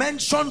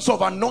dimensions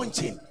of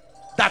anointing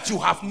that you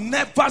have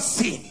never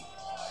seen,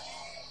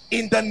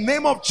 in the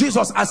name of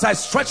Jesus, as I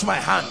stretch my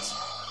hands,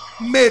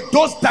 may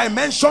those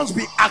dimensions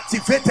be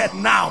activated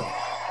now.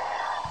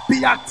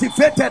 Be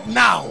activated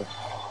now.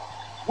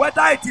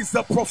 Whether it is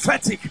the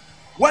prophetic,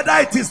 whether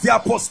it is the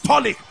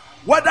apostolic,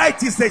 whether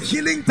it is the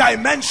healing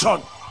dimension,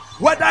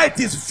 whether it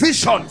is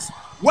visions,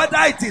 whether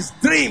it is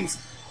dreams,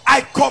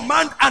 I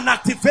command an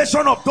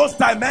activation of those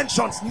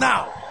dimensions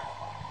now.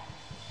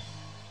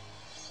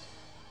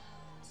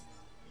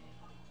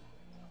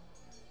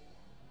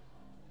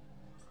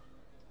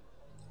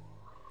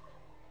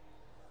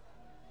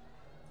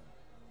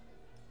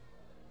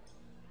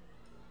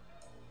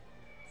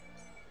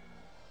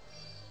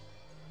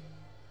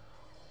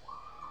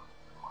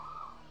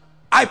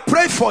 I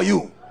pray for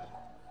you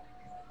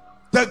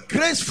the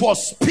grace for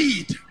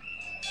speed.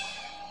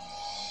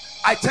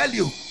 I tell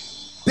you,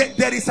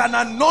 there is an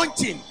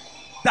anointing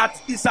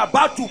that is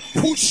about to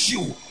push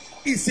you.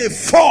 It's a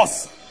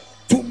force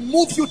to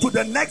move you to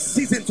the next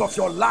seasons of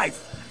your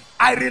life.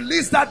 I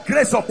release that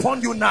grace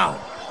upon you now.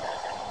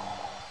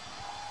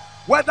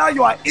 Whether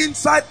you are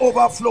inside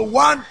overflow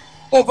 1,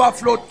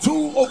 overflow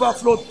 2,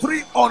 overflow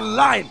 3,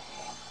 online,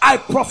 I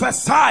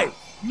prophesy,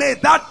 may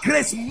that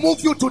grace move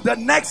you to the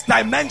next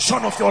dimension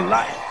of your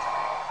life.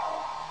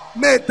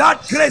 May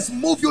that grace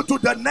move you to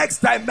the next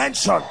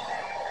dimension.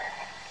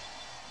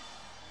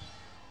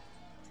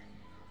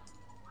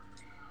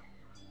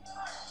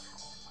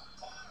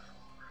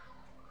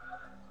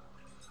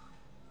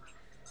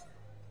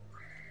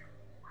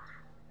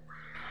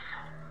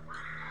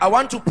 I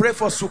want to pray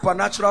for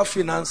supernatural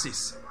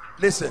finances.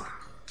 Listen.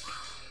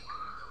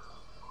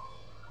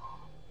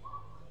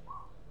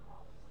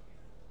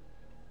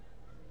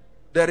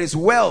 There is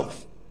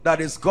wealth that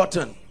is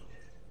gotten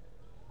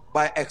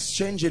by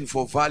exchanging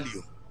for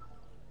value.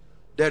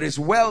 There is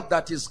wealth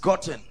that is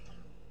gotten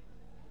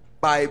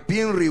by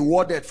being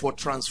rewarded for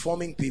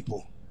transforming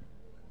people.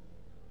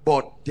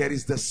 But there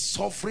is the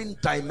sovereign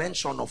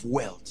dimension of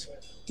wealth.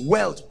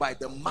 Wealth by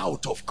the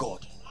mouth of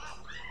God.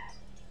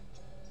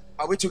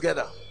 Are we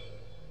together?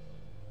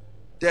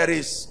 There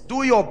is,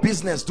 do your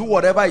business, do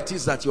whatever it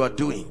is that you are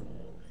doing.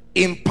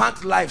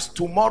 Impact lives.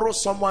 Tomorrow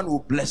someone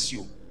will bless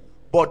you.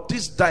 But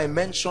this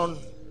dimension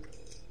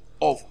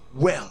of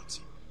wealth,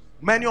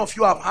 many of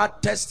you have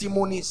had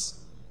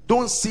testimonies.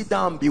 Don't sit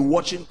down and be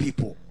watching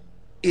people.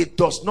 It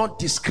does not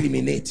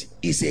discriminate.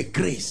 It's a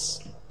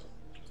grace.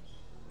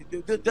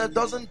 It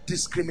doesn't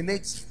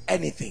discriminate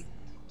anything.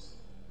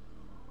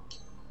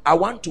 I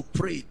want to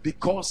pray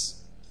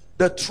because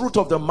the truth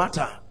of the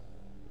matter,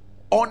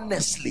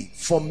 honestly,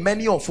 for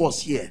many of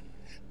us here,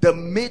 the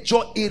major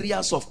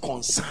areas of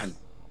concern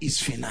is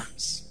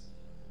finance.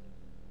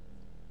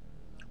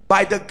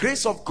 By the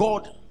grace of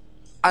God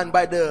and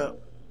by the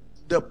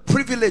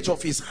privilege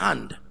of his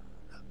hand,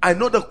 I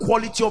know the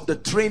quality of the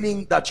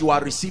training that you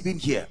are receiving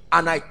here,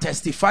 and I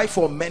testify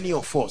for many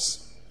of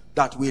us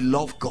that we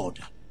love God.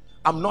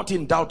 I'm not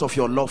in doubt of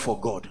your love for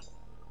God.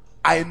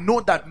 I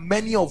know that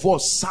many of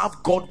us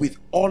serve God with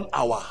all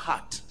our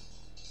heart.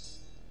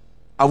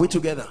 Are we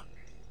together?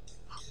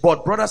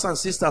 But brothers and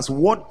sisters,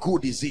 what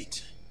good is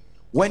it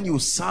when you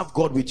serve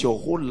God with your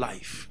whole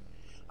life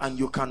and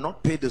you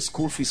cannot pay the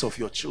school fees of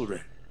your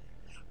children?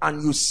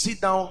 And you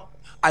sit down.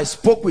 I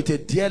spoke with a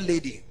dear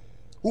lady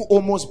who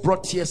almost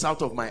brought tears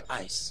out of my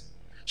eyes.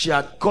 She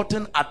had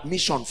gotten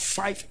admission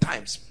 5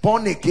 times,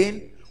 born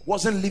again,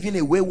 wasn't living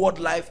a wayward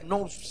life,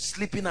 no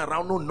sleeping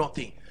around, no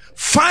nothing.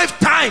 5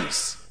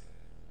 times.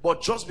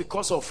 But just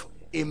because of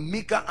a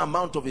meager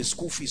amount of a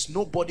school fees,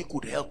 nobody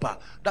could help her.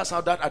 That's how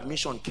that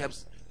admission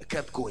kept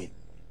going.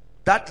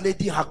 That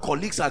lady, her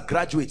colleagues are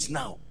graduates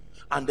now,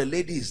 and the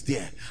lady is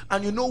there.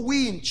 And you know,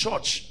 we in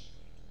church,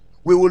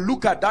 We will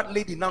look at that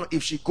lady now.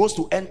 If she goes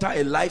to enter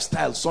a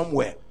lifestyle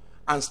somewhere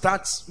and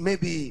starts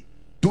maybe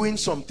doing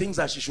some things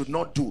that she should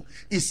not do,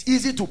 it's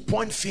easy to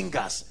point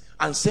fingers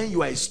and say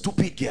you are a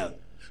stupid girl.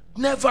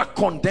 Never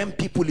condemn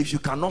people if you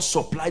cannot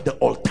supply the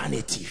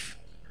alternative.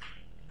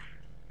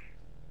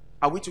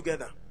 Are we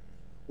together?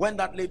 When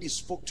that lady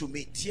spoke to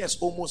me, tears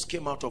almost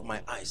came out of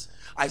my eyes.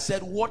 I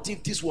said, what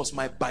if this was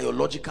my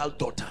biological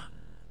daughter?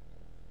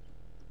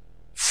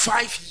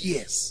 5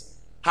 years,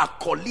 her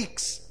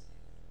colleagues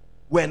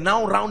were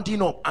now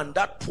rounding up, and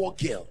that poor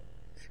girl,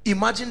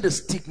 imagine the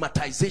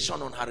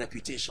stigmatization on her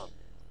reputation.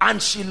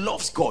 And she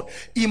loves God.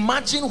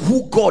 Imagine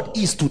who God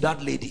is to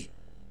that lady.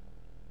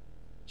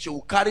 She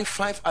will carry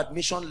 5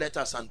 admission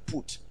letters and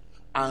put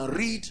and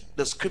read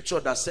the scripture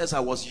that says,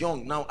 I was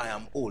young, now I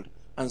am old,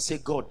 and say,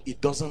 God,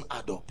 it doesn't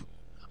add up.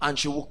 And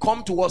she will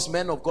come to us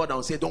men of God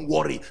and say, don't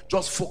worry,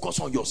 just focus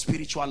on your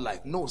spiritual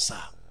life. No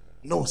sir,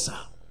 no sir,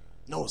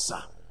 no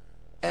sir.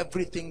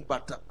 Everything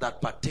but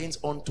that pertains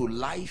unto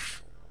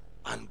life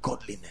and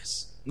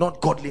godliness,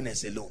 not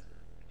godliness alone,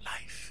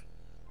 life.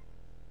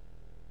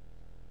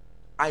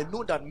 I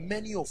know that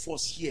many of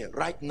us here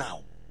right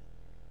now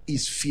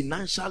is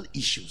financial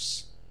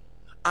issues.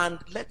 And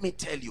let me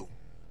tell you,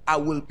 I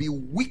will be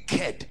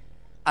wicked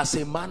as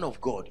a man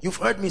of God. You've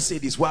heard me say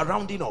this. We're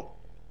rounding up.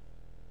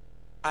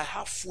 I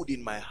have food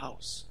in my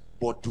house,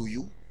 but do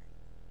you?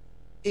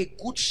 A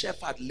good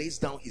shepherd lays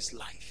down his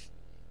life.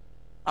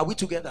 Are we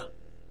together?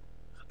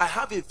 I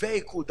have a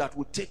vehicle that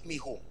will take me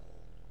home.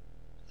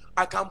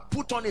 I can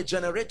put on a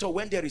generator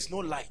when there is no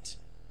light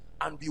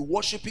and be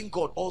worshiping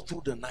God all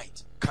through the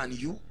night. Can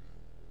you?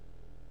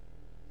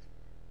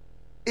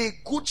 A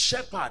good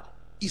shepherd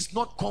is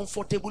not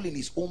comfortable in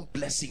his own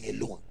blessing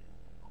alone.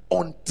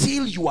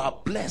 Until you are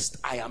blessed,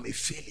 I am a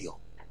failure.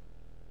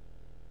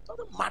 It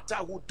doesn't matter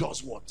who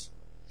does what.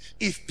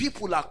 If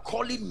people are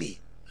calling me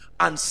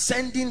and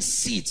sending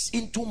seeds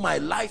into my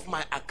life,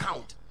 my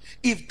account,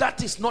 if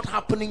that is not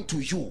happening to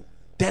you,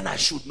 then I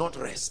should not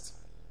rest.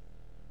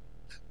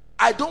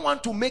 I don't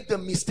want to make the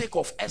mistake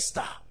of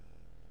Esther.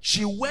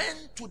 She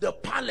went to the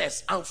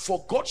palace and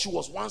forgot she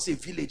was once a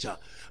villager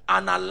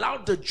and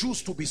allowed the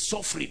Jews to be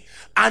suffering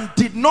and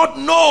did not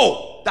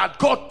know that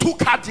God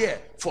took her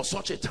there for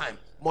such a time.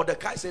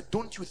 Mordecai said,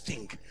 don't you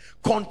think,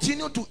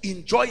 continue to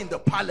enjoy in the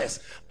palace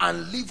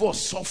and leave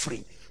us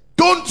suffering.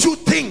 Don't you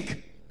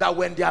think that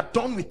when they are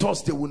done with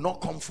us, they will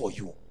not come for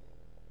you?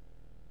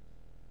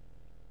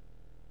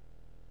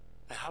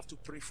 I have to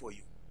pray for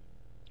you.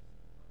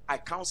 I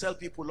counsel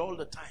people all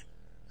the time.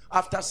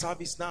 After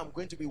service now, I'm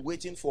going to be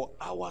waiting for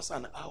hours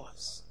and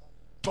hours,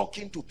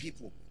 talking to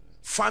people,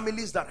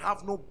 families that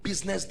have no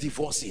business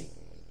divorcing,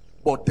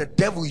 but the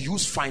devil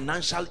used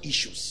financial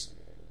issues.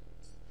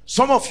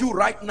 Some of you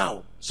right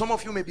now, some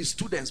of you may be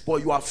students,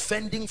 but you are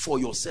fending for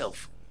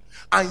yourself.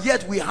 And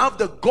yet we have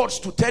the guts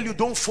to tell you,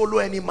 don't follow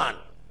any man,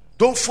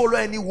 don't follow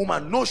any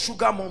woman, no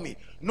sugar mommy,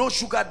 no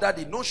sugar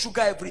daddy, no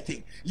sugar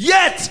everything.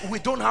 Yet we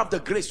don't have the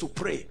grace to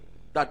pray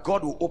that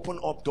God will open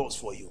up doors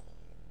for you.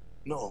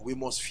 No, we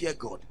must fear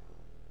God.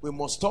 We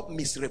must stop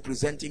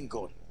misrepresenting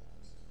God.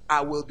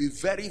 I will be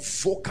very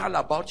vocal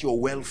about your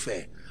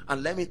welfare.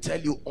 And let me tell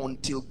you,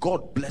 until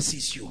God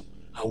blesses you,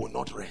 I will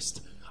not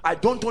rest. I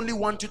don't only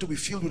want you to be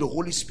filled with the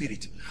Holy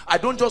Spirit. I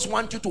don't just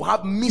want you to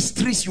have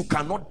mysteries you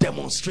cannot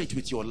demonstrate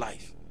with your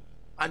life.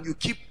 And you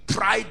keep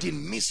pride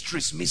in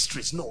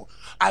mysteries. No.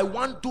 I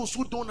want those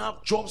who don't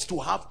have jobs to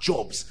have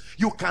jobs.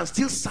 You can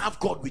still serve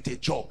God with a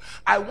job.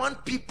 I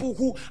want people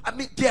who,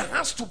 there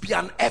has to be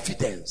an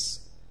evidence.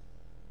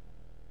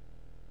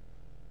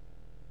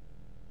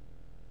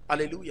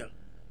 Hallelujah.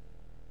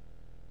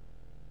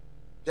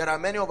 There are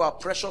many of our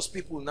precious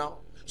people now,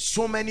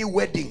 so many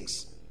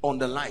weddings on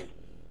the line,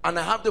 and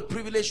I have the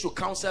privilege to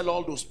counsel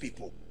all those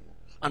people.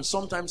 And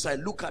sometimes I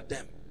look at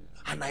them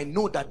and I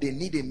know that they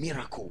need a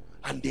miracle,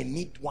 and they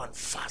need one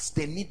fast.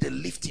 They need the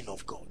lifting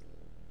of God.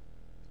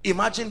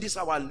 Imagine this,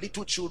 our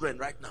little children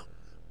right now.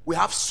 We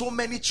have so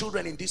many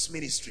children in this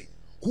ministry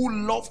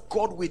who love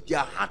God with their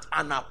heart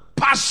and are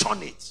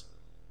passionate,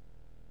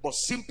 but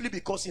simply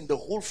because in the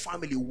whole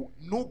family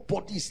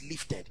nobody is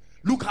lifted.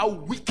 Look how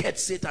wicked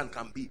Satan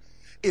can be.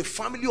 A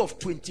family of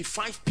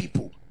 25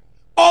 people,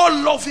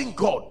 all loving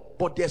God,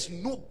 but there's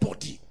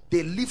nobody.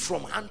 They live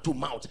from hand to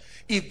mouth.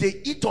 If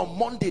they eat on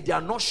Monday, they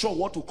are not sure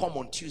what will come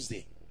on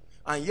Tuesday.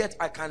 And yet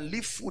I can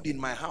leave food in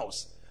my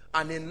house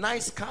and a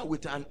nice car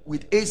with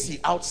AC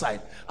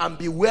outside and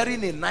be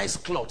wearing a nice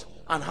cloth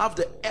and have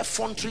the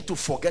effrontery to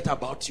forget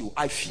about you.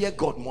 I fear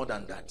God more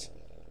than that.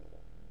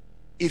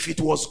 If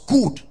it was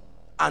good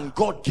and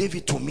God gave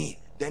it to me,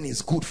 then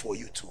it's good for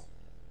you too.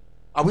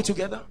 Are we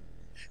together?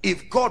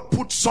 If God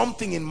put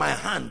something in my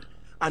hand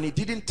and he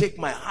didn't take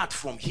my heart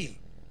from him,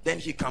 then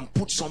he can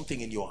put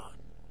something in your hand.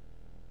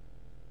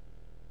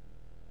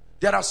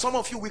 There are some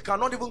of you, we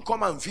cannot even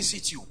come and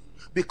visit you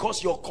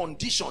because your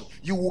condition,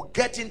 you will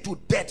get into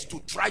debt to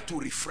try to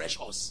refresh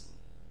us,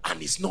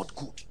 and it's not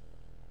good.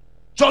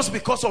 Just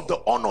because of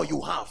the honor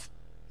you have,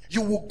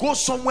 you will go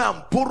somewhere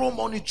and borrow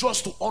money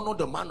just to honor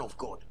the man of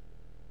God.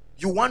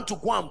 You want to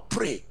go and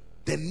pray,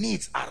 the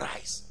needs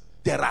arise.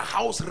 There are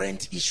house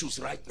rent issues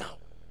right now.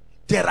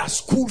 There are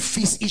school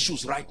fees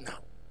issues right now.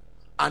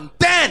 And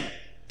then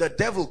the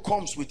devil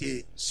comes with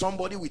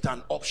somebody with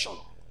an option.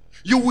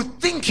 You would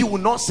think you will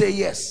not say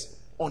yes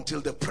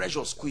until the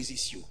pressure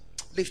squeezes you.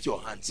 Lift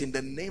your hands in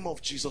the name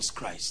of Jesus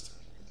Christ.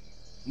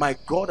 My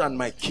God and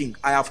my King,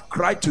 I have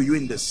cried to you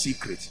in the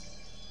secret.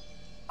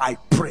 I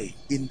pray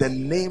in the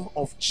name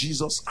of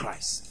Jesus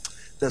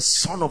Christ, the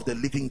Son of the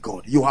living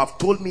God. You have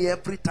told me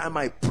every time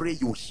I pray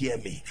you hear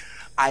me.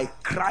 I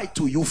cry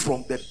to you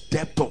from the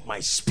depth of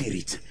my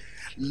spirit.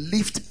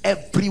 Lift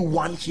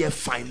everyone here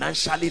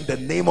financially in the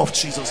name of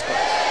Jesus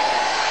Christ.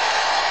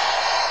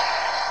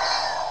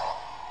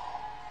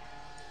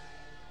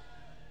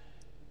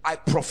 I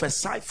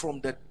prophesy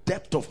from the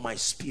depth of my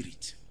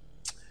spirit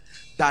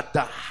that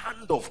the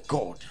hand of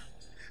God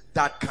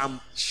that can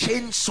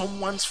change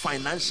someone's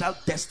financial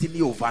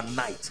destiny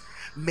overnight,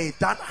 may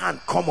that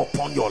hand come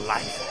upon your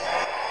life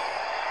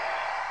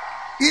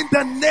in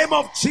the name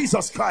of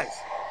Jesus Christ.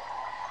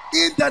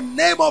 In the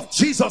name of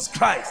Jesus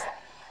Christ.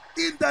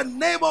 In the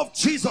name of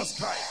Jesus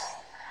Christ.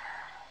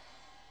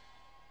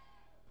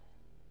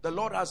 The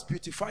Lord has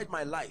beautified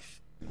my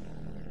life.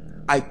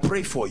 I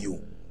pray for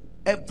you.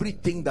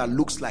 Everything that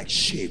looks like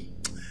shame,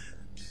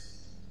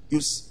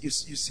 you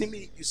see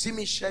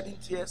me shedding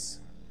tears.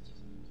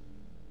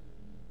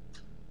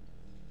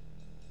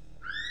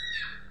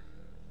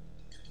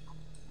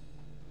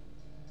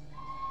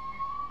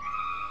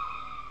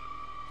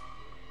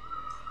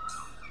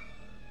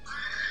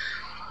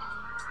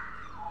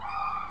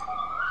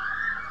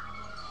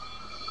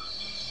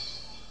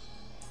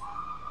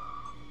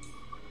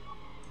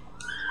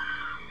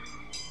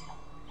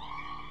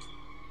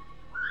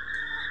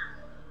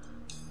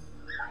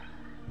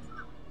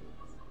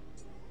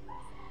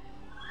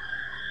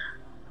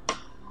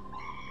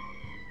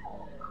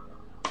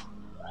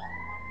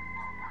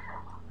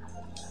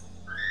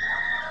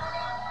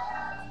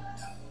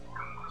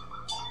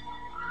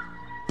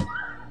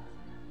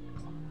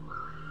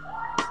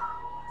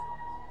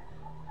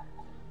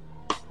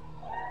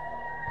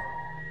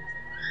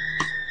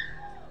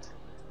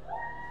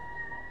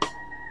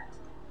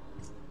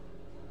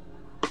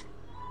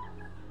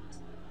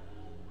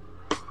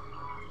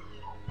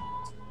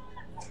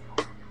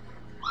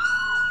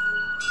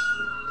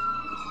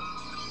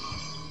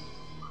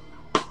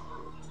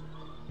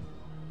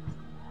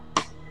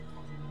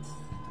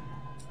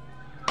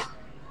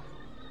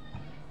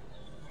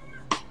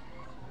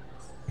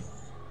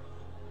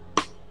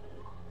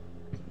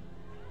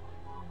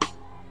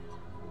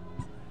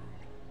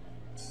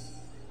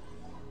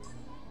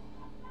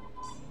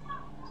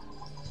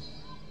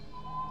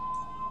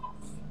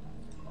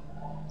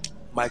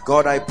 My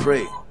God, I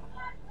pray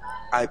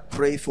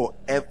for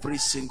every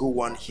single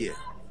one here.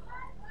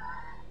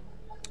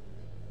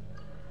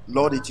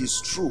 Lord, it is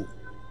true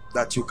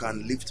that you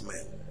can lift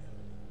men.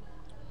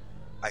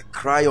 I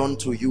cry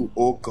unto you,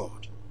 O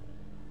God.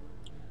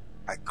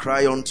 I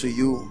cry unto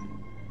you,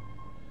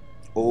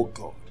 O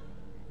God.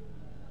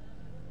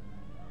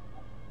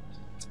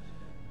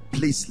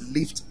 Please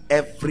lift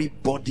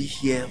everybody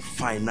here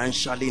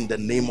financially in the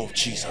name of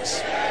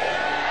Jesus.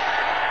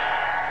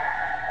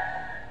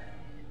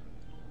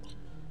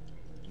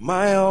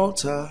 My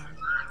altar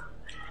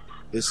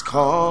is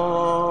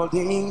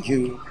calling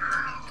you,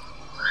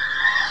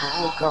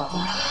 oh God.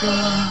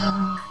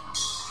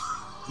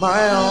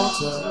 My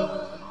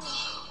altar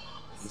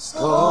is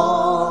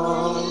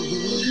calling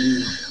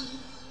you,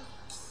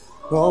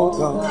 oh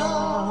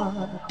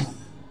God.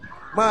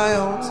 My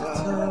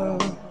altar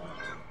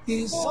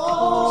is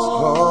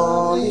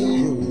calling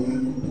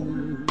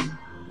you,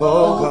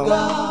 oh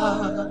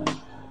God.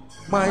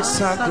 My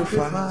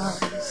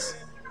sacrifice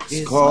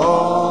is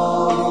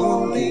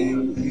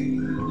calling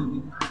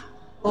you,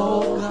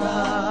 oh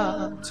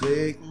God.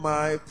 Take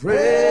my praise,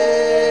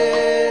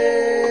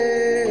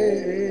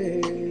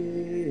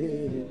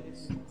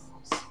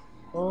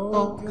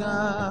 oh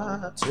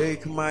God.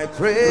 Take my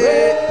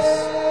praise.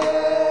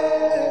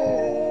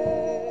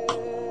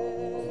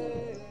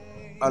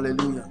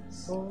 Hallelujah.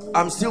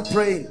 I'm still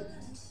praying.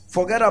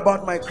 Forget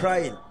about my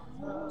crying.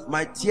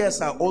 My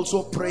tears are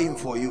also praying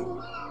for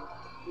you.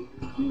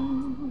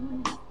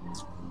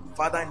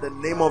 Father, in the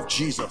name of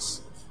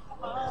Jesus,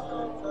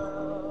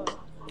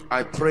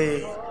 I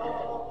pray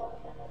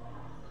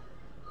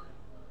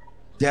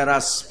there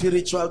are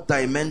spiritual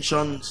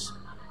dimensions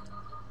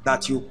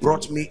that you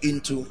brought me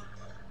into,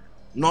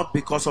 not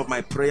because of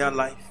my prayer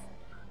life,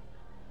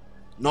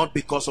 not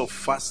because of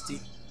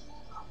fasting.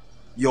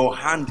 Your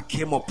hand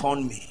came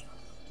upon me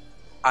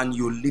and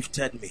you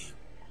lifted me.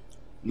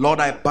 Lord,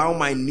 I bow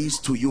my knees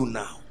to you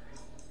now.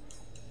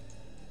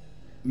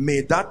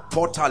 May that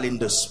portal in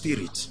the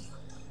spirit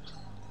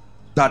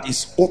that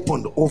is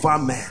opened over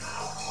men,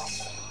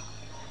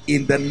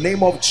 in the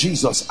name of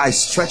Jesus, I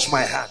stretch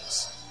my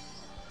hands.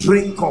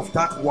 Drink of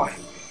that wine.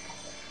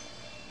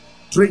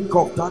 Drink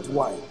of that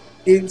wine.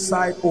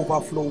 Inside,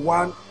 overflow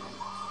 1,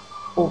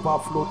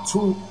 overflow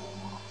 2,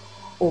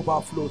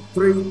 overflow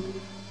 3.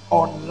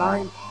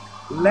 Online,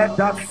 let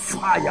that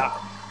fire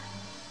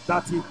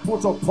that he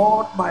put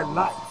upon my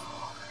life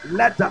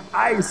Let the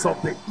eyes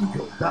of the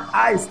eagle, the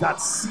eyes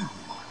that see.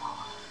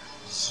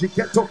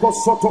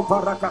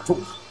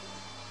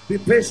 Be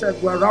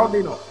patient, we're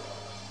rounding up.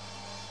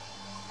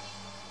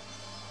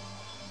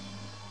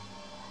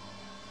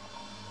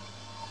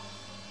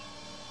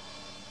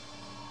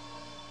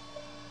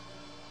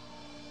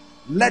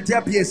 Let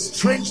there be a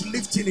strange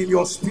lifting in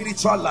your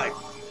spiritual life.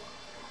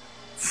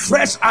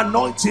 Fresh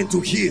anointing to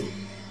heal.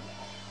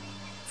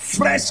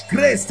 Fresh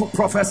grace to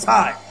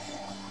prophesy.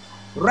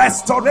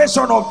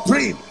 Restoration of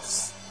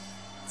dreams.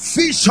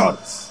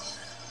 Visions.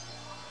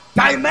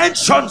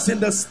 Dimensions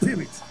in the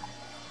spirit.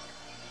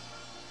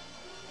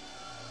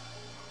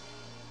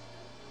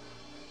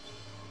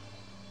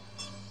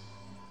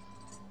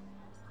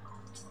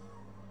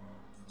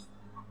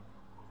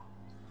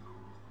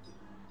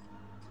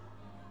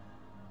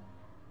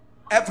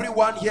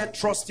 Everyone here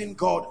trusting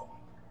God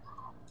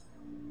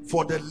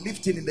for the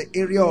lifting in the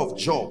area of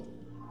job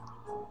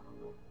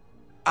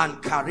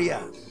and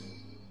career.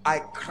 I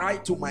cry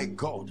to my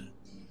God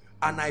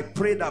and I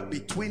pray that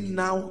between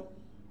now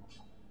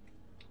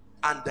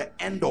and the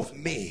end of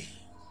May,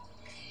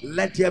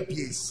 let there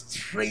be a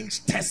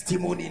strange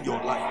testimony in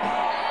your life.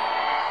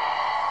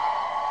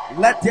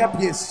 Let there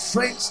be a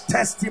strange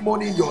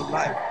testimony in your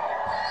life.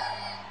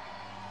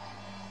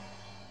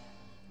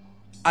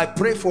 I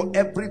pray for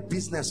every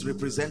business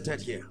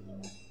represented here.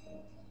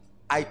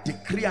 I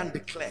decree and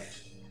declare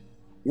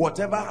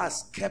whatever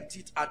has kept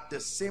it at the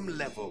same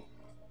level,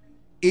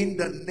 in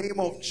the name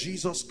of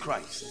Jesus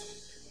Christ,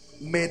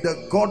 may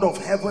the God of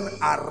heaven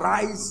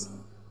arise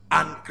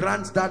and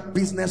grant that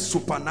business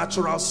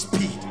supernatural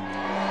speed.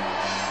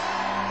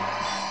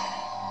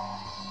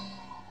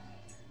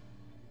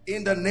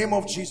 In the name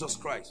of Jesus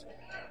Christ.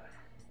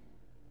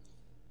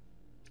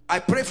 I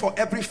pray for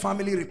every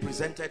family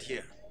represented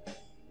here.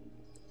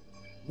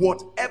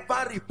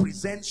 Whatever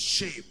represents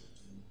shame,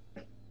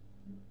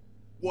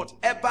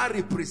 whatever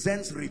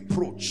represents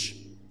reproach,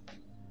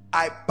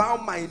 I bow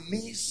my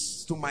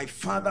knees to my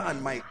Father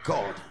and my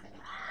God,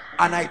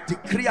 and I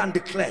decree and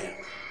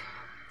declare,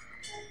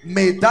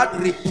 may that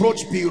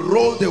reproach be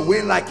rolled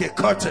away like a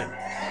curtain.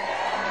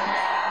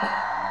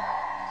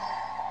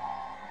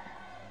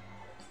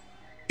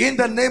 In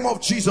the name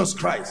of Jesus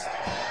Christ.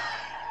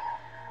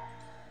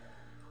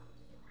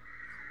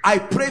 I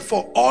pray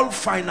for all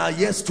final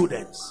year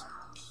students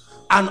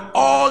and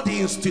all the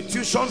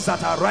institutions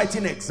that are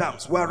writing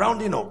exams. We're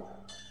rounding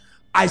up.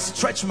 I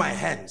stretch my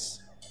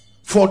hands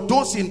for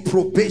those in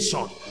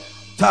probation,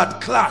 third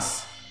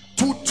class,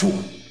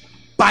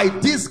 2-2. By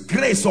this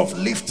grace of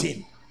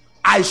lifting,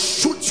 I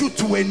shoot you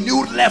to a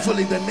new level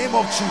in the name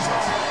of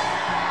Jesus.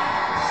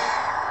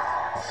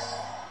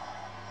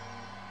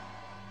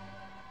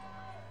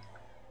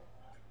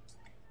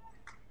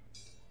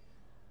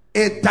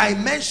 A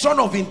dimension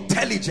of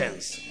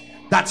intelligence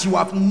that you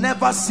have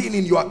never seen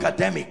in your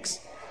academics,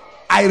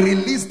 I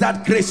release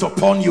that grace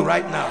upon you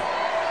right now.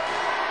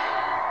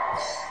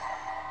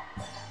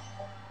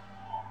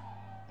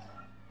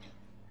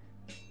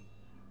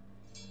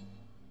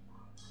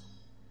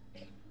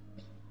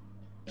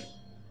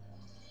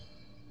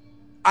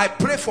 I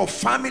pray for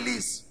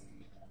families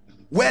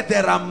where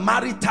there are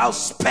marital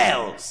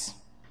spells.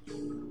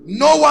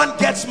 No one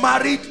gets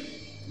married,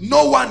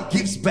 no one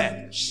gives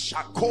birth.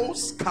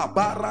 Shakos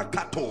kabara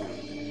kato.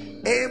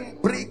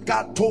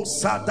 Embrigato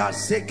sada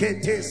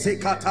sekete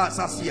sekata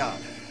sasia.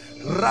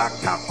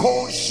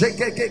 Rakako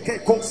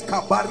shekeke kos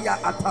kabaria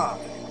ata.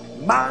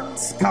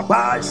 Mans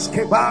kabash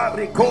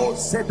kebariko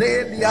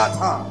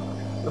sedeliata.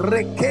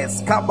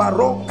 Rekes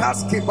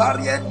kabarokas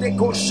kebariende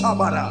ko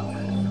shabara.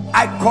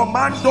 I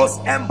command those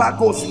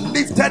embargoes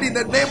lifted in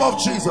the name of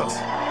Jesus.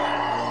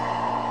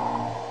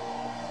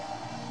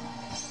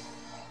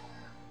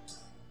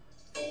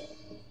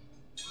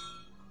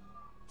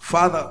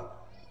 Father,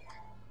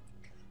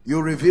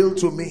 you revealed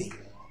to me,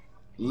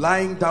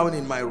 lying down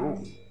in my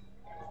room,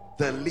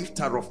 the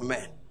lifter of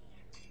men.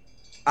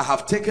 I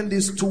have taken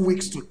these 2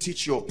 weeks to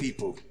teach your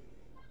people.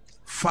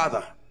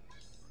 Father,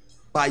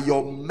 by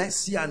your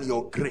mercy and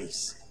your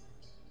grace,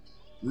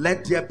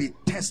 let there be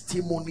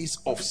testimonies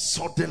of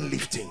sudden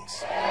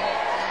liftings.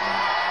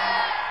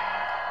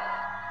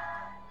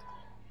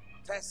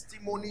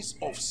 Testimonies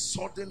of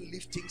sudden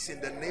liftings in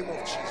the name of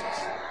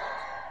Jesus.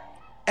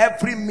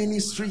 Every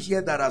ministry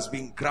here that has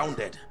been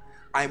grounded,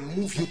 I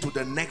move you to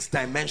the next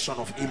dimension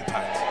of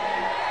impact.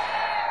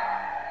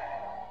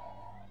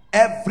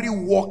 Every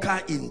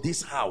worker in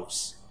this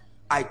house,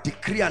 I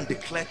decree and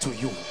declare to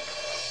you,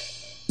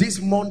 this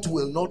month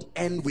will not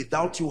end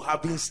without you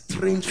having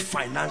strange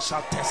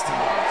financial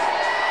testimonies.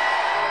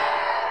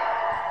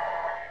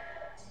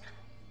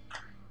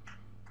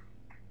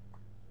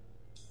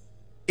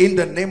 In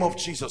the name of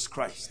Jesus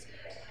Christ,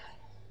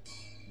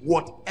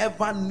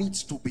 whatever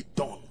needs to be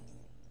done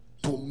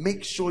to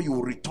make sure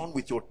you return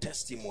with your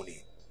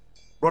testimony,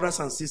 brothers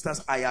and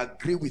sisters, I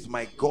agree with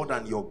my God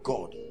and your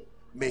God.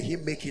 May he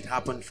make it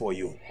happen for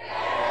you.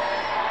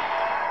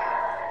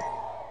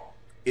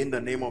 In the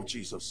name of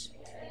Jesus.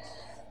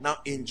 Now,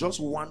 in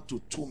just 1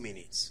 to 2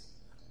 minutes,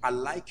 I'd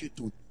like you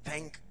to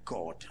thank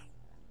God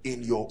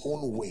in your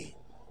own way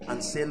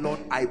and say, Lord,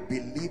 I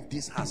believe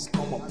this has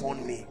come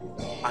upon me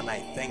and I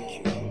thank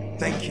you.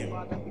 Thank you.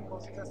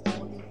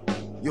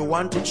 You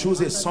want to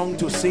choose a song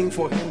to sing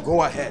for him?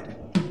 Go ahead.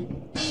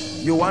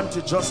 You want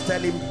to just tell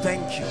him,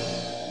 thank you,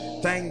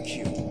 thank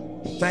you,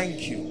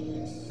 thank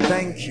you,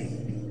 thank you,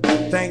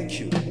 thank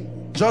you.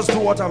 Just do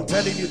what I'm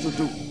telling you to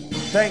do.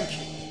 Thank you.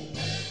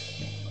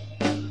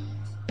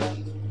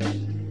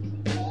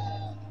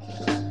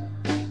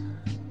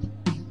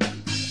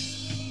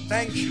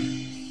 Thank you.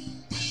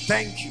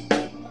 Thank you.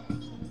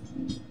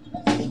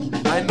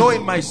 I know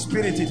in my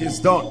spirit it is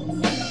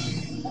done.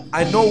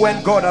 I know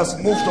when God has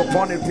moved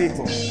upon a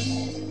people.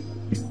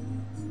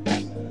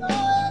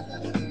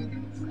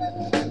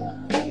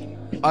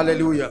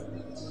 Hallelujah.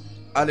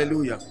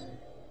 Hallelujah.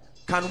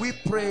 Can we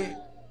pray?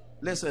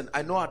 Listen,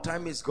 I know our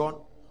time is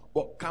gone,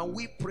 but can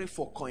we pray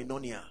for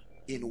koinonia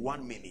in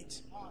 1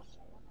 minute?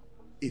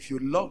 If you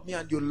love me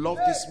and you love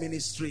this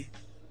ministry,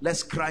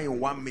 let's cry in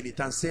 1 minute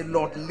and say,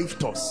 Lord,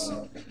 lift us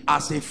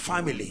as a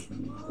family.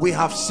 We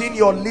have seen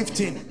your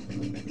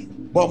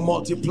lifting, but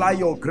multiply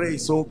your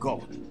grace, oh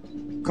God.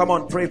 Come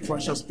on, pray,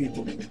 precious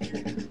people.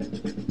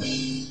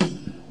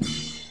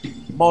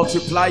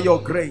 Multiply your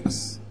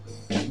grace.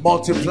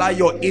 Multiply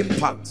your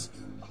impact.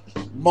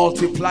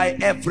 Multiply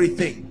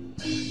everything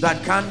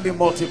that can be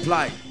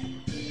multiplied.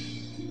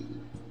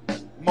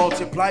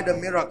 Multiply the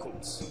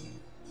miracles.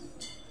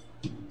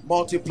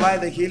 Multiply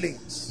the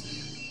healings.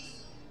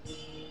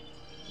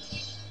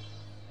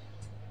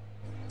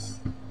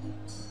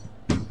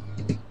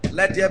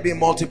 Let there be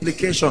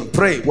multiplication.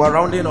 Pray. We're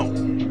rounding up.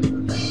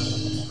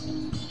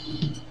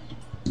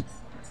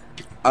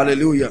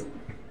 Hallelujah.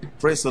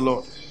 Praise the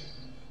Lord.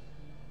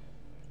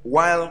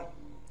 While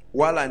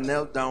I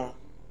knelt down,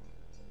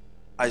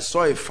 I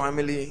saw a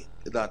family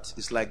that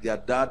is like their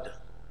dad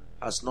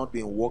has not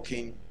been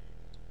working.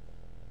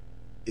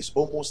 It's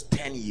almost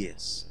 10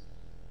 years.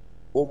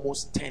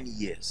 Almost 10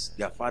 years.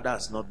 Their father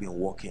has not been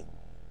working.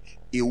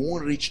 It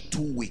won't reach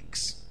 2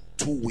 weeks.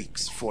 2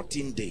 weeks,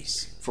 14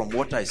 days. From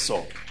what I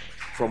saw,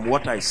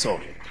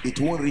 it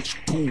won't reach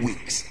 2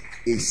 weeks.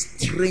 A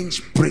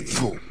strange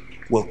breakthrough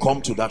will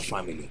come to that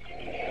family.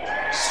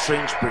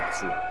 Strange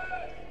breakthrough.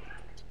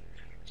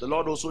 The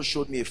Lord also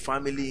showed me a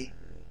family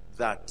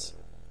that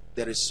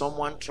there is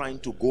someone trying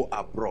to go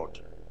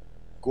abroad,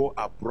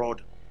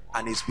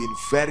 and it's been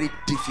very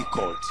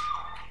difficult,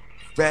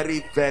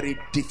 very, very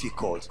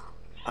difficult.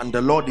 And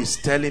the Lord is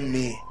telling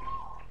me,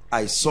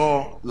 I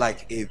saw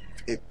like a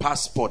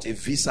passport, a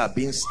visa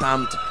being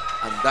stamped,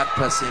 and that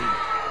person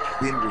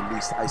being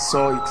released. I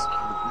saw it in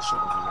the vision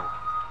of the Lord.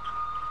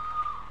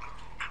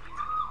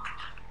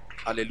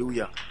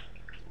 Hallelujah.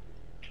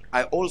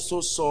 I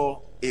also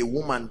saw a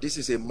woman. This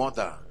is a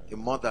mother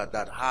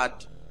that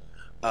had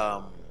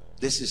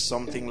this is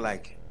something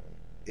like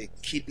a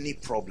kidney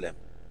problem.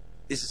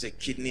 This is a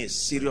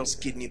serious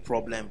kidney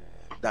problem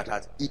that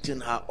had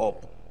eaten her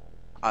up.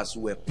 As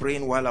we were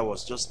praying, while I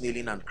was just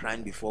kneeling and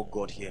crying before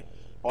God here,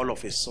 all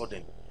of a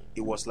sudden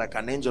it was like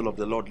an angel of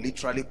the Lord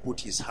literally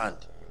put his hand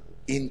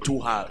into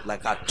her,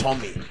 like her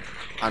tummy,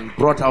 and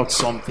brought out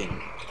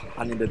something.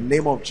 And in the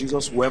name of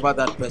Jesus, whoever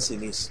that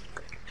person is,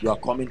 you are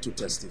coming to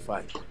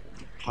testify.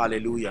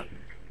 Hallelujah.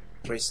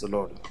 Praise the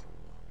Lord.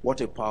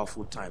 What a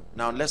powerful time.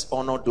 Now let's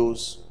honor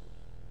those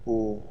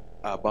who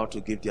are about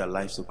to give their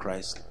lives to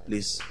Christ.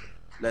 Please,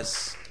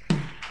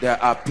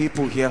 there are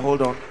people here.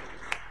 Hold on.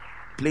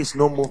 Please,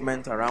 no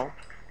movement around.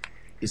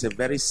 It's a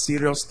very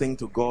serious thing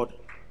to God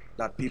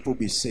that people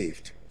be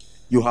saved.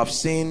 You have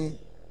seen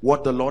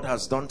what the Lord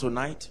has done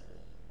tonight.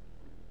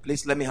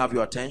 Please let me have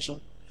your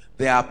attention.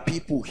 There are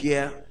people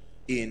here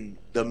in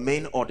the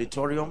main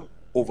auditorium,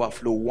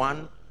 overflow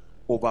 1,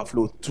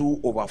 overflow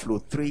 2, overflow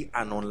 3,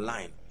 and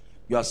online.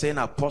 You are saying,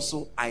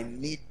 Apostle, I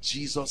need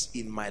Jesus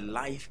in my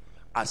life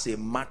as a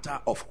matter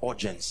of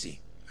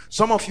urgency.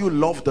 Some of you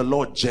love the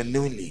Lord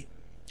genuinely,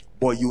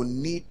 but you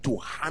need to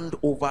hand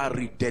over,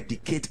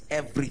 rededicate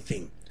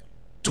everything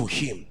to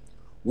him.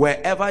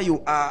 Wherever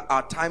you are,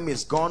 our time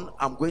is gone.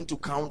 I'm going to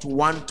count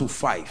 1 to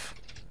 5.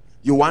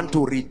 You want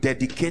to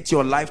rededicate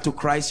your life to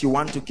Christ. You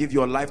want to give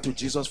your life to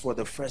Jesus for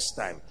the first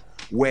time.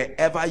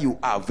 Wherever you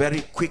are,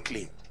 very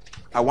quickly,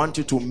 I want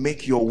you to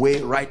make your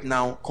way right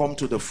now. Come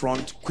to the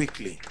front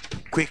quickly.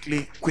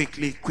 Quickly,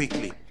 quickly,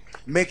 quickly.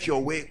 Make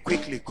your way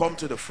quickly. Come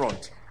to the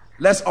front.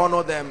 Let's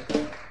honor them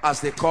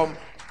as they come.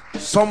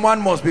 Someone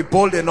must be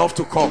bold enough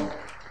to come.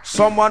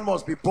 Someone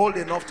must be bold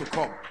enough to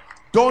come.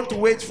 Don't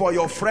wait for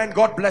your friend.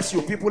 God bless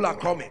you. People are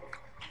coming.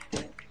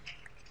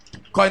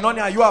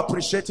 Koinonia, are you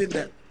appreciating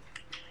them?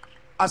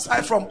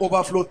 Aside from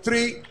overflow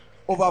 3,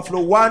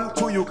 overflow 1,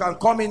 2, you can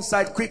come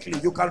inside quickly.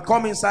 You can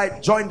come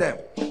inside. Join them.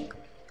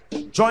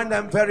 Join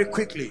them very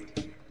quickly.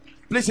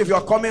 Please, if you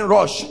are coming,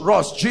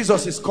 rush.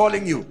 Jesus is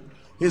calling you.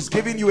 He's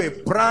giving you a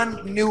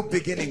brand new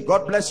beginning.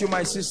 God bless you,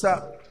 my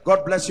sister.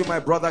 God bless you, my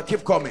brother.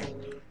 Keep coming.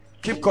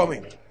 Keep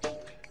coming.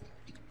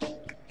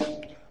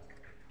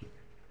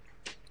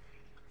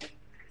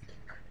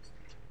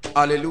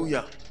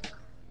 Hallelujah.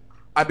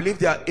 I believe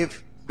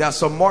if there are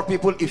some more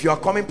people, if you are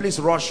coming, please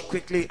rush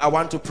quickly. I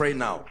want to pray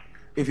now.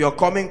 If you're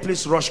coming,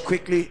 please rush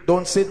quickly.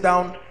 Don't sit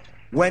down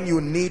when you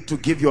need to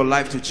give your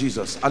life to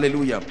Jesus.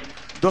 Hallelujah.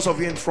 Those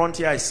of you in front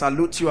here, I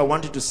salute you. I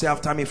want you to say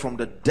after me from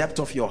the depth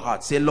of your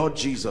heart. Say, Lord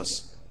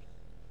Jesus.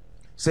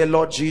 Say,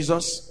 Lord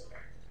Jesus,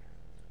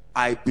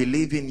 I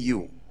believe in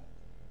you,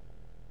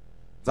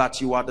 that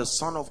you are the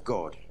Son of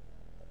God.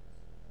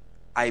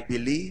 I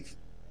believe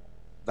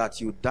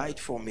that you died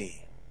for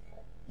me.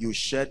 You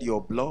shed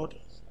your blood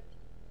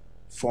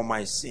for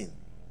my sin.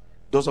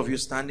 Those of you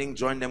standing,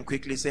 join them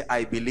quickly. Say,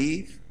 I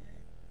believe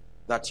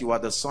that you are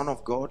the Son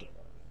of God,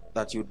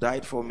 that you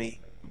died for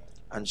me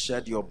and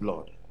shed your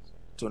blood.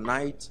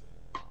 Tonight,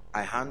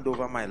 I hand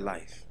over my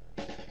life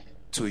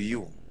to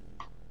you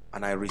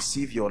and I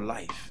receive your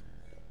life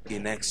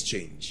in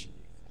exchange.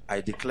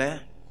 I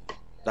declare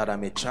that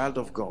I'm a child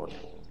of God,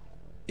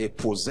 a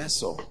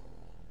possessor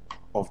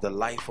of the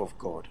life of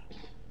God,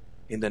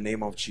 in the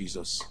name of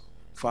Jesus.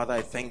 Father,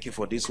 I thank you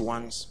for these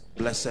ones,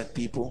 blessed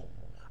people.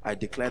 I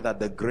declare that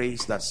the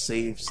grace that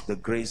saves, the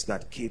grace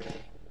that keeps,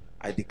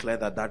 I declare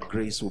that that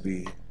grace will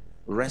be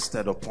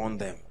rested upon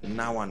them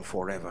now and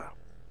forever,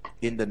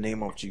 in the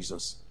name of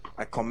Jesus.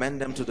 I commend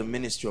them to the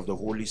ministry of the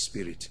Holy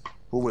Spirit,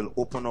 who will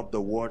open up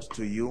the word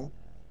to you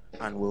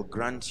and will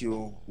grant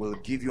you, will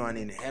give you an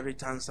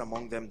inheritance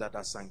among them that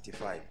are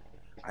sanctified.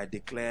 I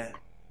declare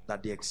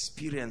that the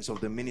experience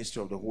of the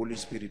ministry of the Holy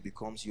Spirit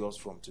becomes yours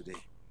from today,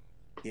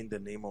 in the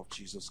name of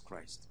Jesus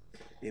Christ.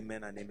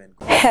 Amen and amen.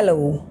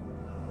 Hello.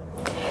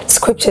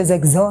 Scriptures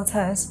exhort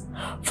us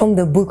from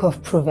the book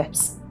of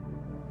Proverbs.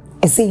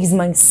 It says,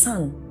 my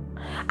son,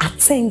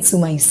 attend to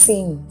my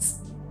sayings,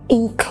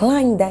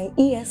 incline thy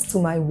ears to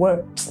my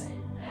words,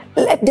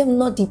 let them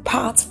not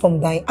depart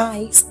from thy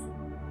eyes,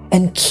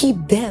 and keep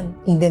them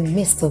in the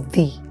midst of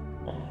thee.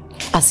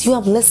 As you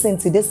have listened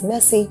to this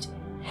message,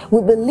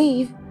 we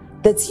believe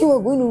that you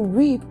are going to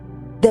reap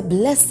the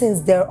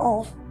blessings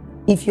thereof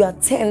if you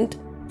attend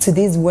to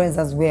these words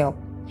as well.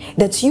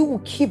 That you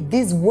will keep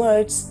these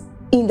words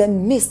in the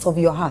midst of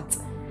your heart.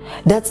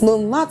 That no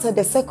matter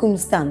the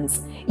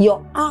circumstance,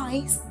 your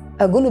eyes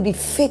are going to be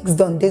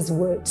fixed on these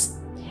words.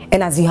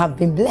 And as you have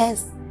been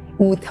blessed,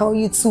 we will tell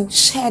you to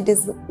share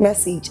this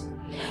message.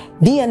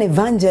 Be an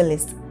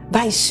evangelist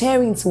by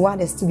sharing to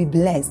others to be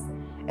blessed.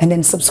 And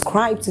then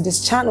subscribe to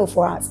this channel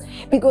for us,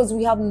 because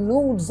we have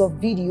loads of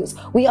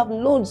videos, we have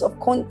loads of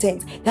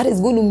content that is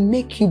going to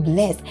make you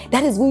blessed,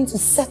 that is going to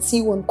set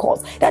you on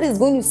course, that is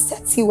going to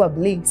set you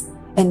ablaze.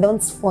 And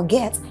don't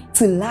forget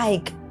to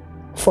like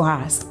for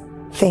us.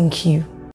 Thank you.